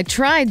 I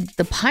tried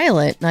the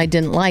pilot and I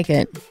didn't like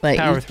it, but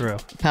Power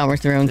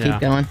through and keep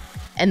going,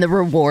 and the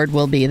reward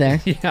will be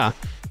there. Yeah.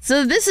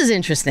 So this is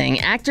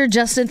interesting. Actor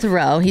Justin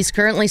Theroux, he's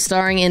currently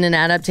starring in an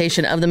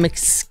adaptation of The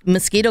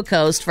Mosquito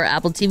Coast for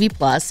Apple TV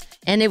Plus,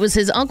 and it was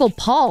his Uncle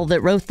Paul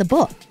that wrote the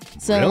book.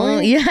 So,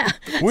 really? Yeah.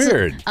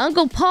 Weird. So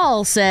Uncle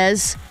Paul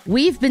says,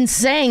 "We've been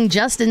saying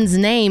Justin's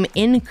name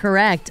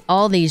incorrect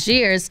all these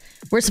years.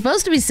 We're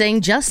supposed to be saying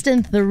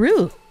Justin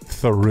Theroux.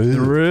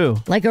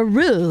 Theroux. Like a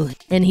roo."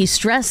 And he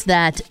stressed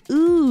that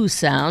ooh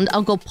sound.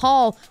 Uncle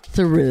Paul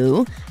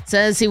Theroux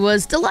says he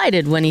was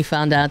delighted when he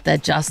found out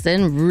that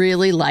Justin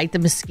really liked The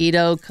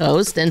Mosquito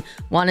Coast and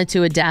wanted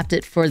to adapt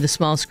it for the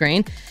small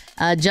screen.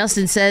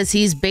 Justin says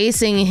he's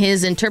basing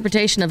his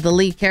interpretation of the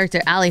lead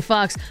character, Ali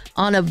Fox,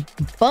 on a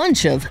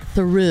bunch of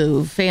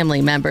Theroux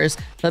family members,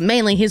 but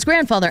mainly his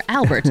grandfather,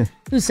 Albert,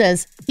 who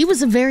says he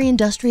was a very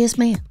industrious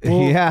man.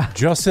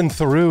 Justin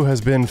Theroux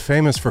has been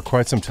famous for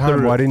quite some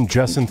time. Why didn't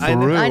Justin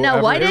Theroux? I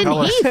know. Why didn't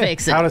he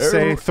fix it? How to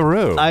say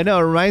Theroux? I know.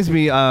 It reminds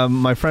me,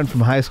 my friend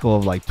from high school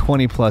of like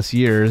 20 plus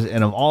years,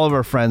 and of all of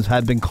our friends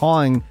had been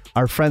calling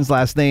our friend's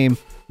last name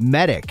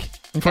Medic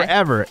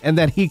forever. And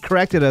then he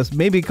corrected us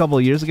maybe a couple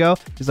of years ago.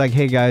 He's like,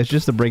 hey guys,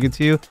 just to break it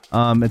to you,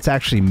 it's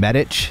actually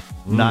Medic,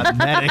 not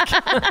Medic.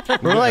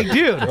 We're like,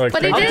 dude.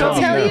 But he didn't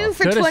tell you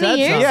for 20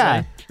 years?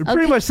 Yeah. We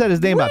pretty much said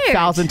his name about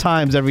 1,000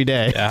 times every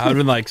day. Yeah, I'd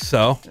been like,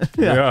 so?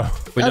 Yeah.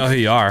 We know who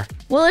you are.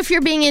 Well, if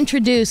you're being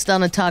introduced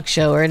on a talk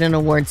show or at an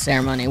award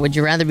ceremony, would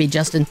you rather be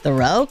Justin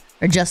Theroux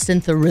or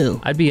Justin Theroux?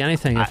 I'd be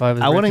anything if I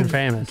was rich and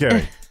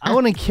famous. I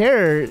wouldn't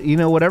care,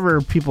 whatever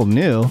people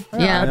knew.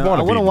 Yeah.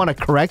 I wouldn't want to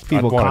correct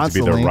people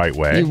constantly. the right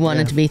way. You want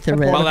it to be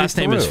Theroux. My last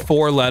name is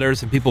 4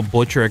 letters, and people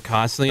butcher it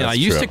constantly. And I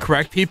used to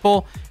correct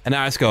people, and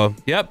I just go,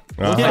 yep.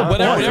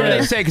 Whatever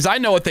they say, because I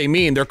know what they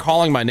mean. They're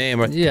calling my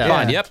name. Yeah.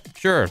 Fine, yep,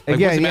 sure. Like,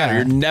 Again, what's the matter? yeah.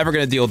 You're never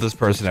going to deal with this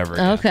person ever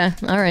again. Okay.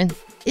 All right.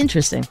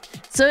 Interesting.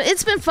 So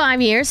it's been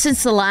 5 years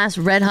since the last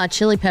Red Hot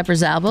Chili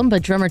Peppers album,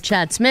 but drummer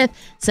Chad Smith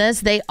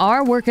says they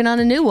are working on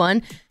a new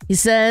one. He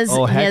says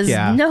he has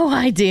no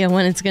idea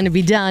when it's going to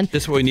be done.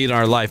 This is what we need in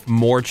our life,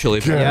 more Chili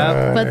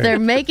Peppers. But they're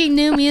making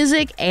new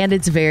music, and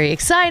it's very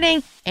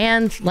exciting.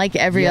 And like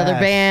every other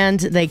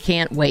band, they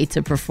can't wait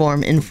to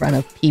perform in front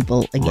of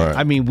people again.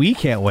 I mean, we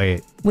can't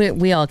wait.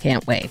 We all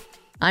can't wait.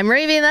 I'm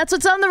Ravy, and that's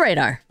what's on the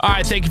radar. All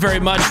right, thank you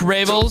very much,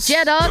 Ravels.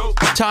 Yeah, dog.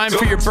 Time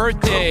for your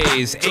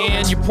birthdays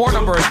and your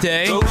porno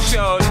birthday. Go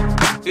shorty,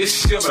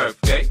 it's your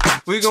birthday.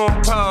 We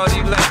gon'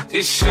 party like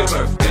it's your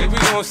birthday. We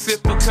gon'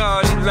 sip a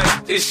party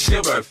like it's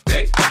your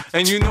birthday.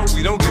 And you know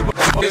we don't give a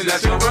fuck,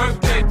 it's your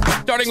birthday.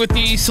 Starting with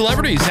the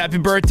celebrities, happy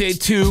birthday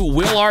to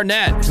Will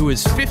Arnett, who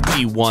is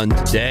 51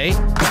 today.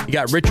 You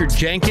got Richard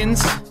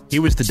Jenkins. He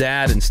was the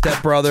dad in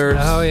Step Brothers.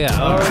 Oh, yeah.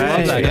 I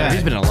love that guy.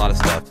 He's been in a lot of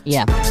stuff.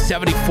 Yeah.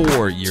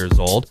 74 years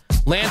old.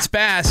 Lance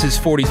Bass is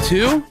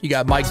 42. You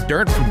got Mike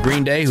Dirnt from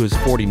Green Day, who is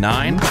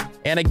 49.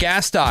 Anna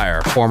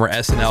Gasteyer, former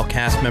SNL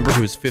cast member,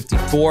 who is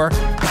 54.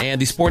 And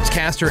the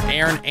sportscaster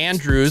Aaron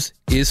Andrews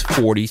is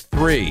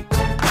 43.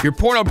 Your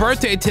porno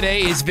birthday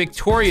today is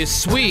Victoria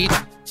Sweet.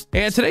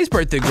 And today's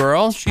birthday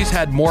girl, she's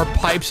had more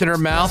pipes in her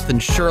mouth than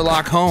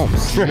Sherlock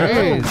Holmes.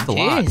 That's a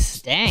lot.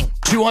 Jeez, dang.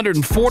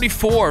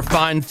 244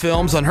 fine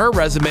films on her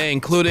resume,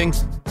 including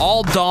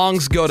All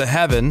Dongs Go to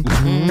Heaven.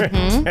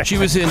 She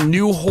was in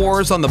New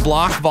Whores on the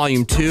Block,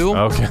 Volume 2.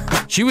 Okay.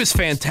 She was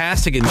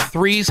fantastic in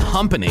Three's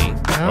Humpany.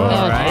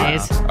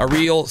 A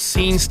real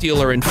scene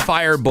stealer in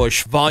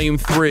Firebush, Volume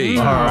 3.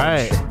 All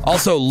right.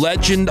 Also,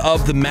 Legend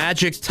of the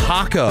Magic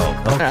Taco.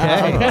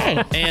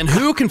 Okay. And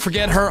who can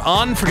forget her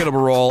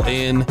unforgettable role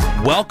in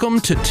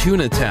Welcome to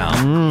Tuna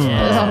Town?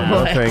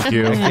 Thank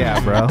you. Yeah,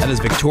 bro. That is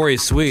Victoria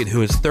Sweet,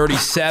 who is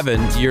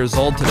 37 years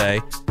old today.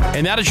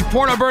 And that is your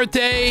porno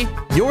birthday,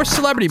 your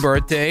celebrity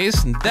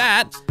birthdays. And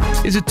that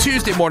is a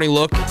Tuesday morning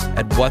look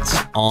at what's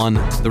on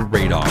the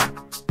radar.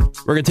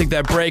 We're going to take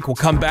that break. We'll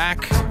come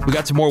back. We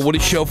got some more Woody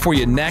Show for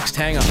you next.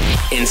 Hang on.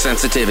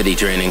 Insensitivity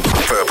training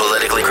for a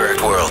politically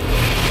correct world.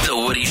 The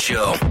Woody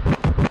Show.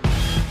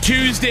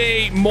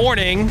 Tuesday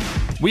morning,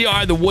 we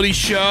are The Woody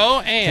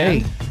Show,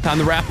 and time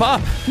to wrap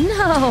up. No.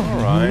 All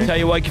right. Tell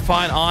you what you can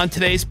find on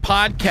today's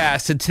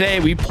podcast. And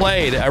today we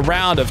played a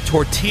round of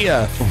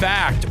Tortilla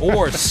Fact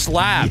or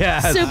Slap.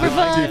 Yes. Super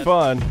fun. Too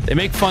fun. They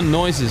make fun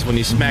noises when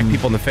you smack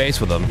people in the face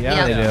with them.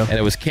 Yeah, they do. And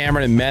it was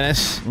Cameron and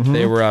Menace.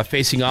 They were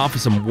facing off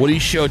with some Woody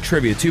Show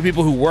trivia. Two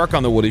people who work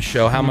on the Woody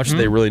Show. How much do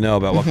they really know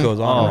about what goes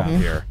on around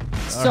here?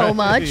 So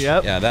much.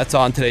 Yep. Yeah, that's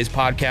on today's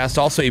podcast.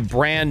 Also, a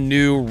brand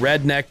new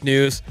Redneck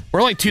News. We're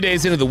only 2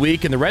 days into the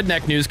week, and the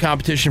Redneck News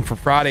competition for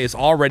Friday is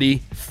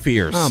already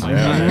fierce. Oh, my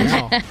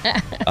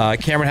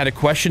goodness. Cameron had a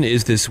question.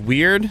 Is this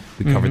weird?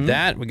 We covered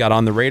that. We got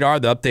on the radar,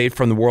 the update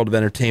from the world of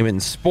entertainment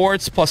and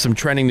sports, plus some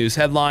trending news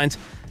headlines.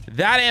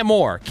 That and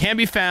more can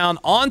be found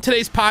on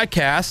today's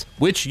podcast,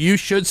 which you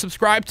should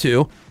subscribe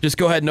to. Just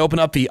go ahead and open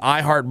up the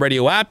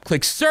iHeartRadio app,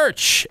 click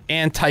search,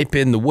 and type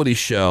in The Woody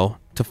Show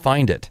to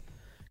find it.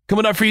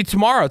 Coming up for you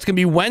tomorrow, it's going to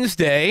be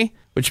Wednesday,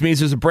 which means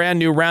there's a brand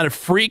new round of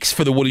freaks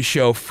for the Woody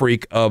Show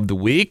Freak of the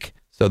Week.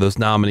 So those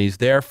nominees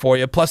there for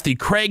you. Plus the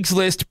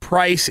Craigslist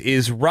Price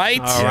is Right.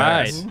 All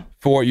right.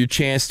 For your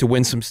chance to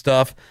win some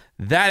stuff.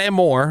 That and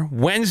more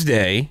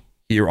Wednesday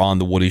here on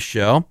The Woody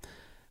Show.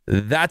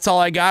 That's all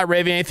I got.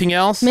 Ravy, anything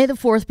else? May the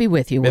 4th be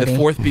with you, Woody. May the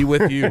 4th be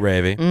with you,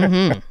 Ravy.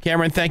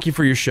 Cameron, thank you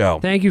for your show.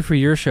 Thank you for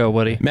your show,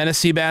 Woody. Menace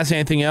Seabass,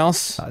 anything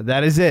else?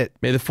 That is it.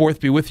 May the 4th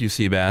be with you,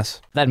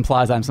 Seabass. That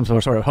implies I'm some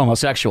sort of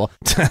homosexual.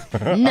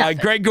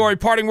 Greg Gorey,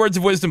 parting words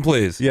of wisdom,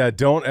 please. Yeah,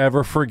 don't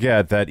ever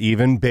forget that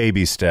even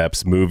baby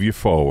steps move you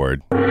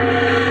forward.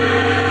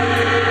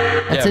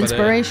 That's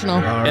inspirational.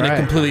 In a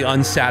completely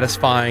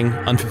unsatisfying,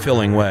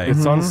 unfulfilling way.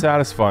 It's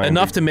unsatisfying.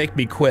 Enough to make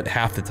me quit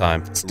half the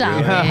time.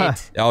 Stop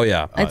it. Oh,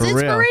 yeah. That's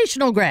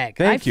inspirational, Greg.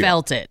 Thank you.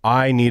 Felt it.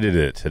 I needed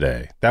it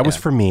today. That was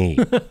for me.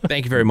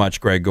 Thank you very much,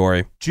 Greg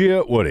Gorey.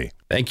 Gia, Woody.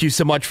 Thank you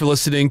so much for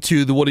listening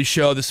to The Woody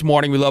Show this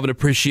morning. We love and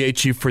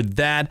appreciate you for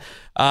that.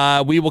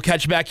 We will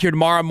catch you back here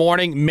tomorrow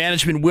morning,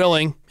 management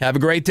willing. Have a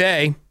great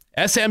day.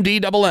 SMD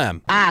double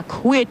M. I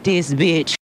quit this bitch.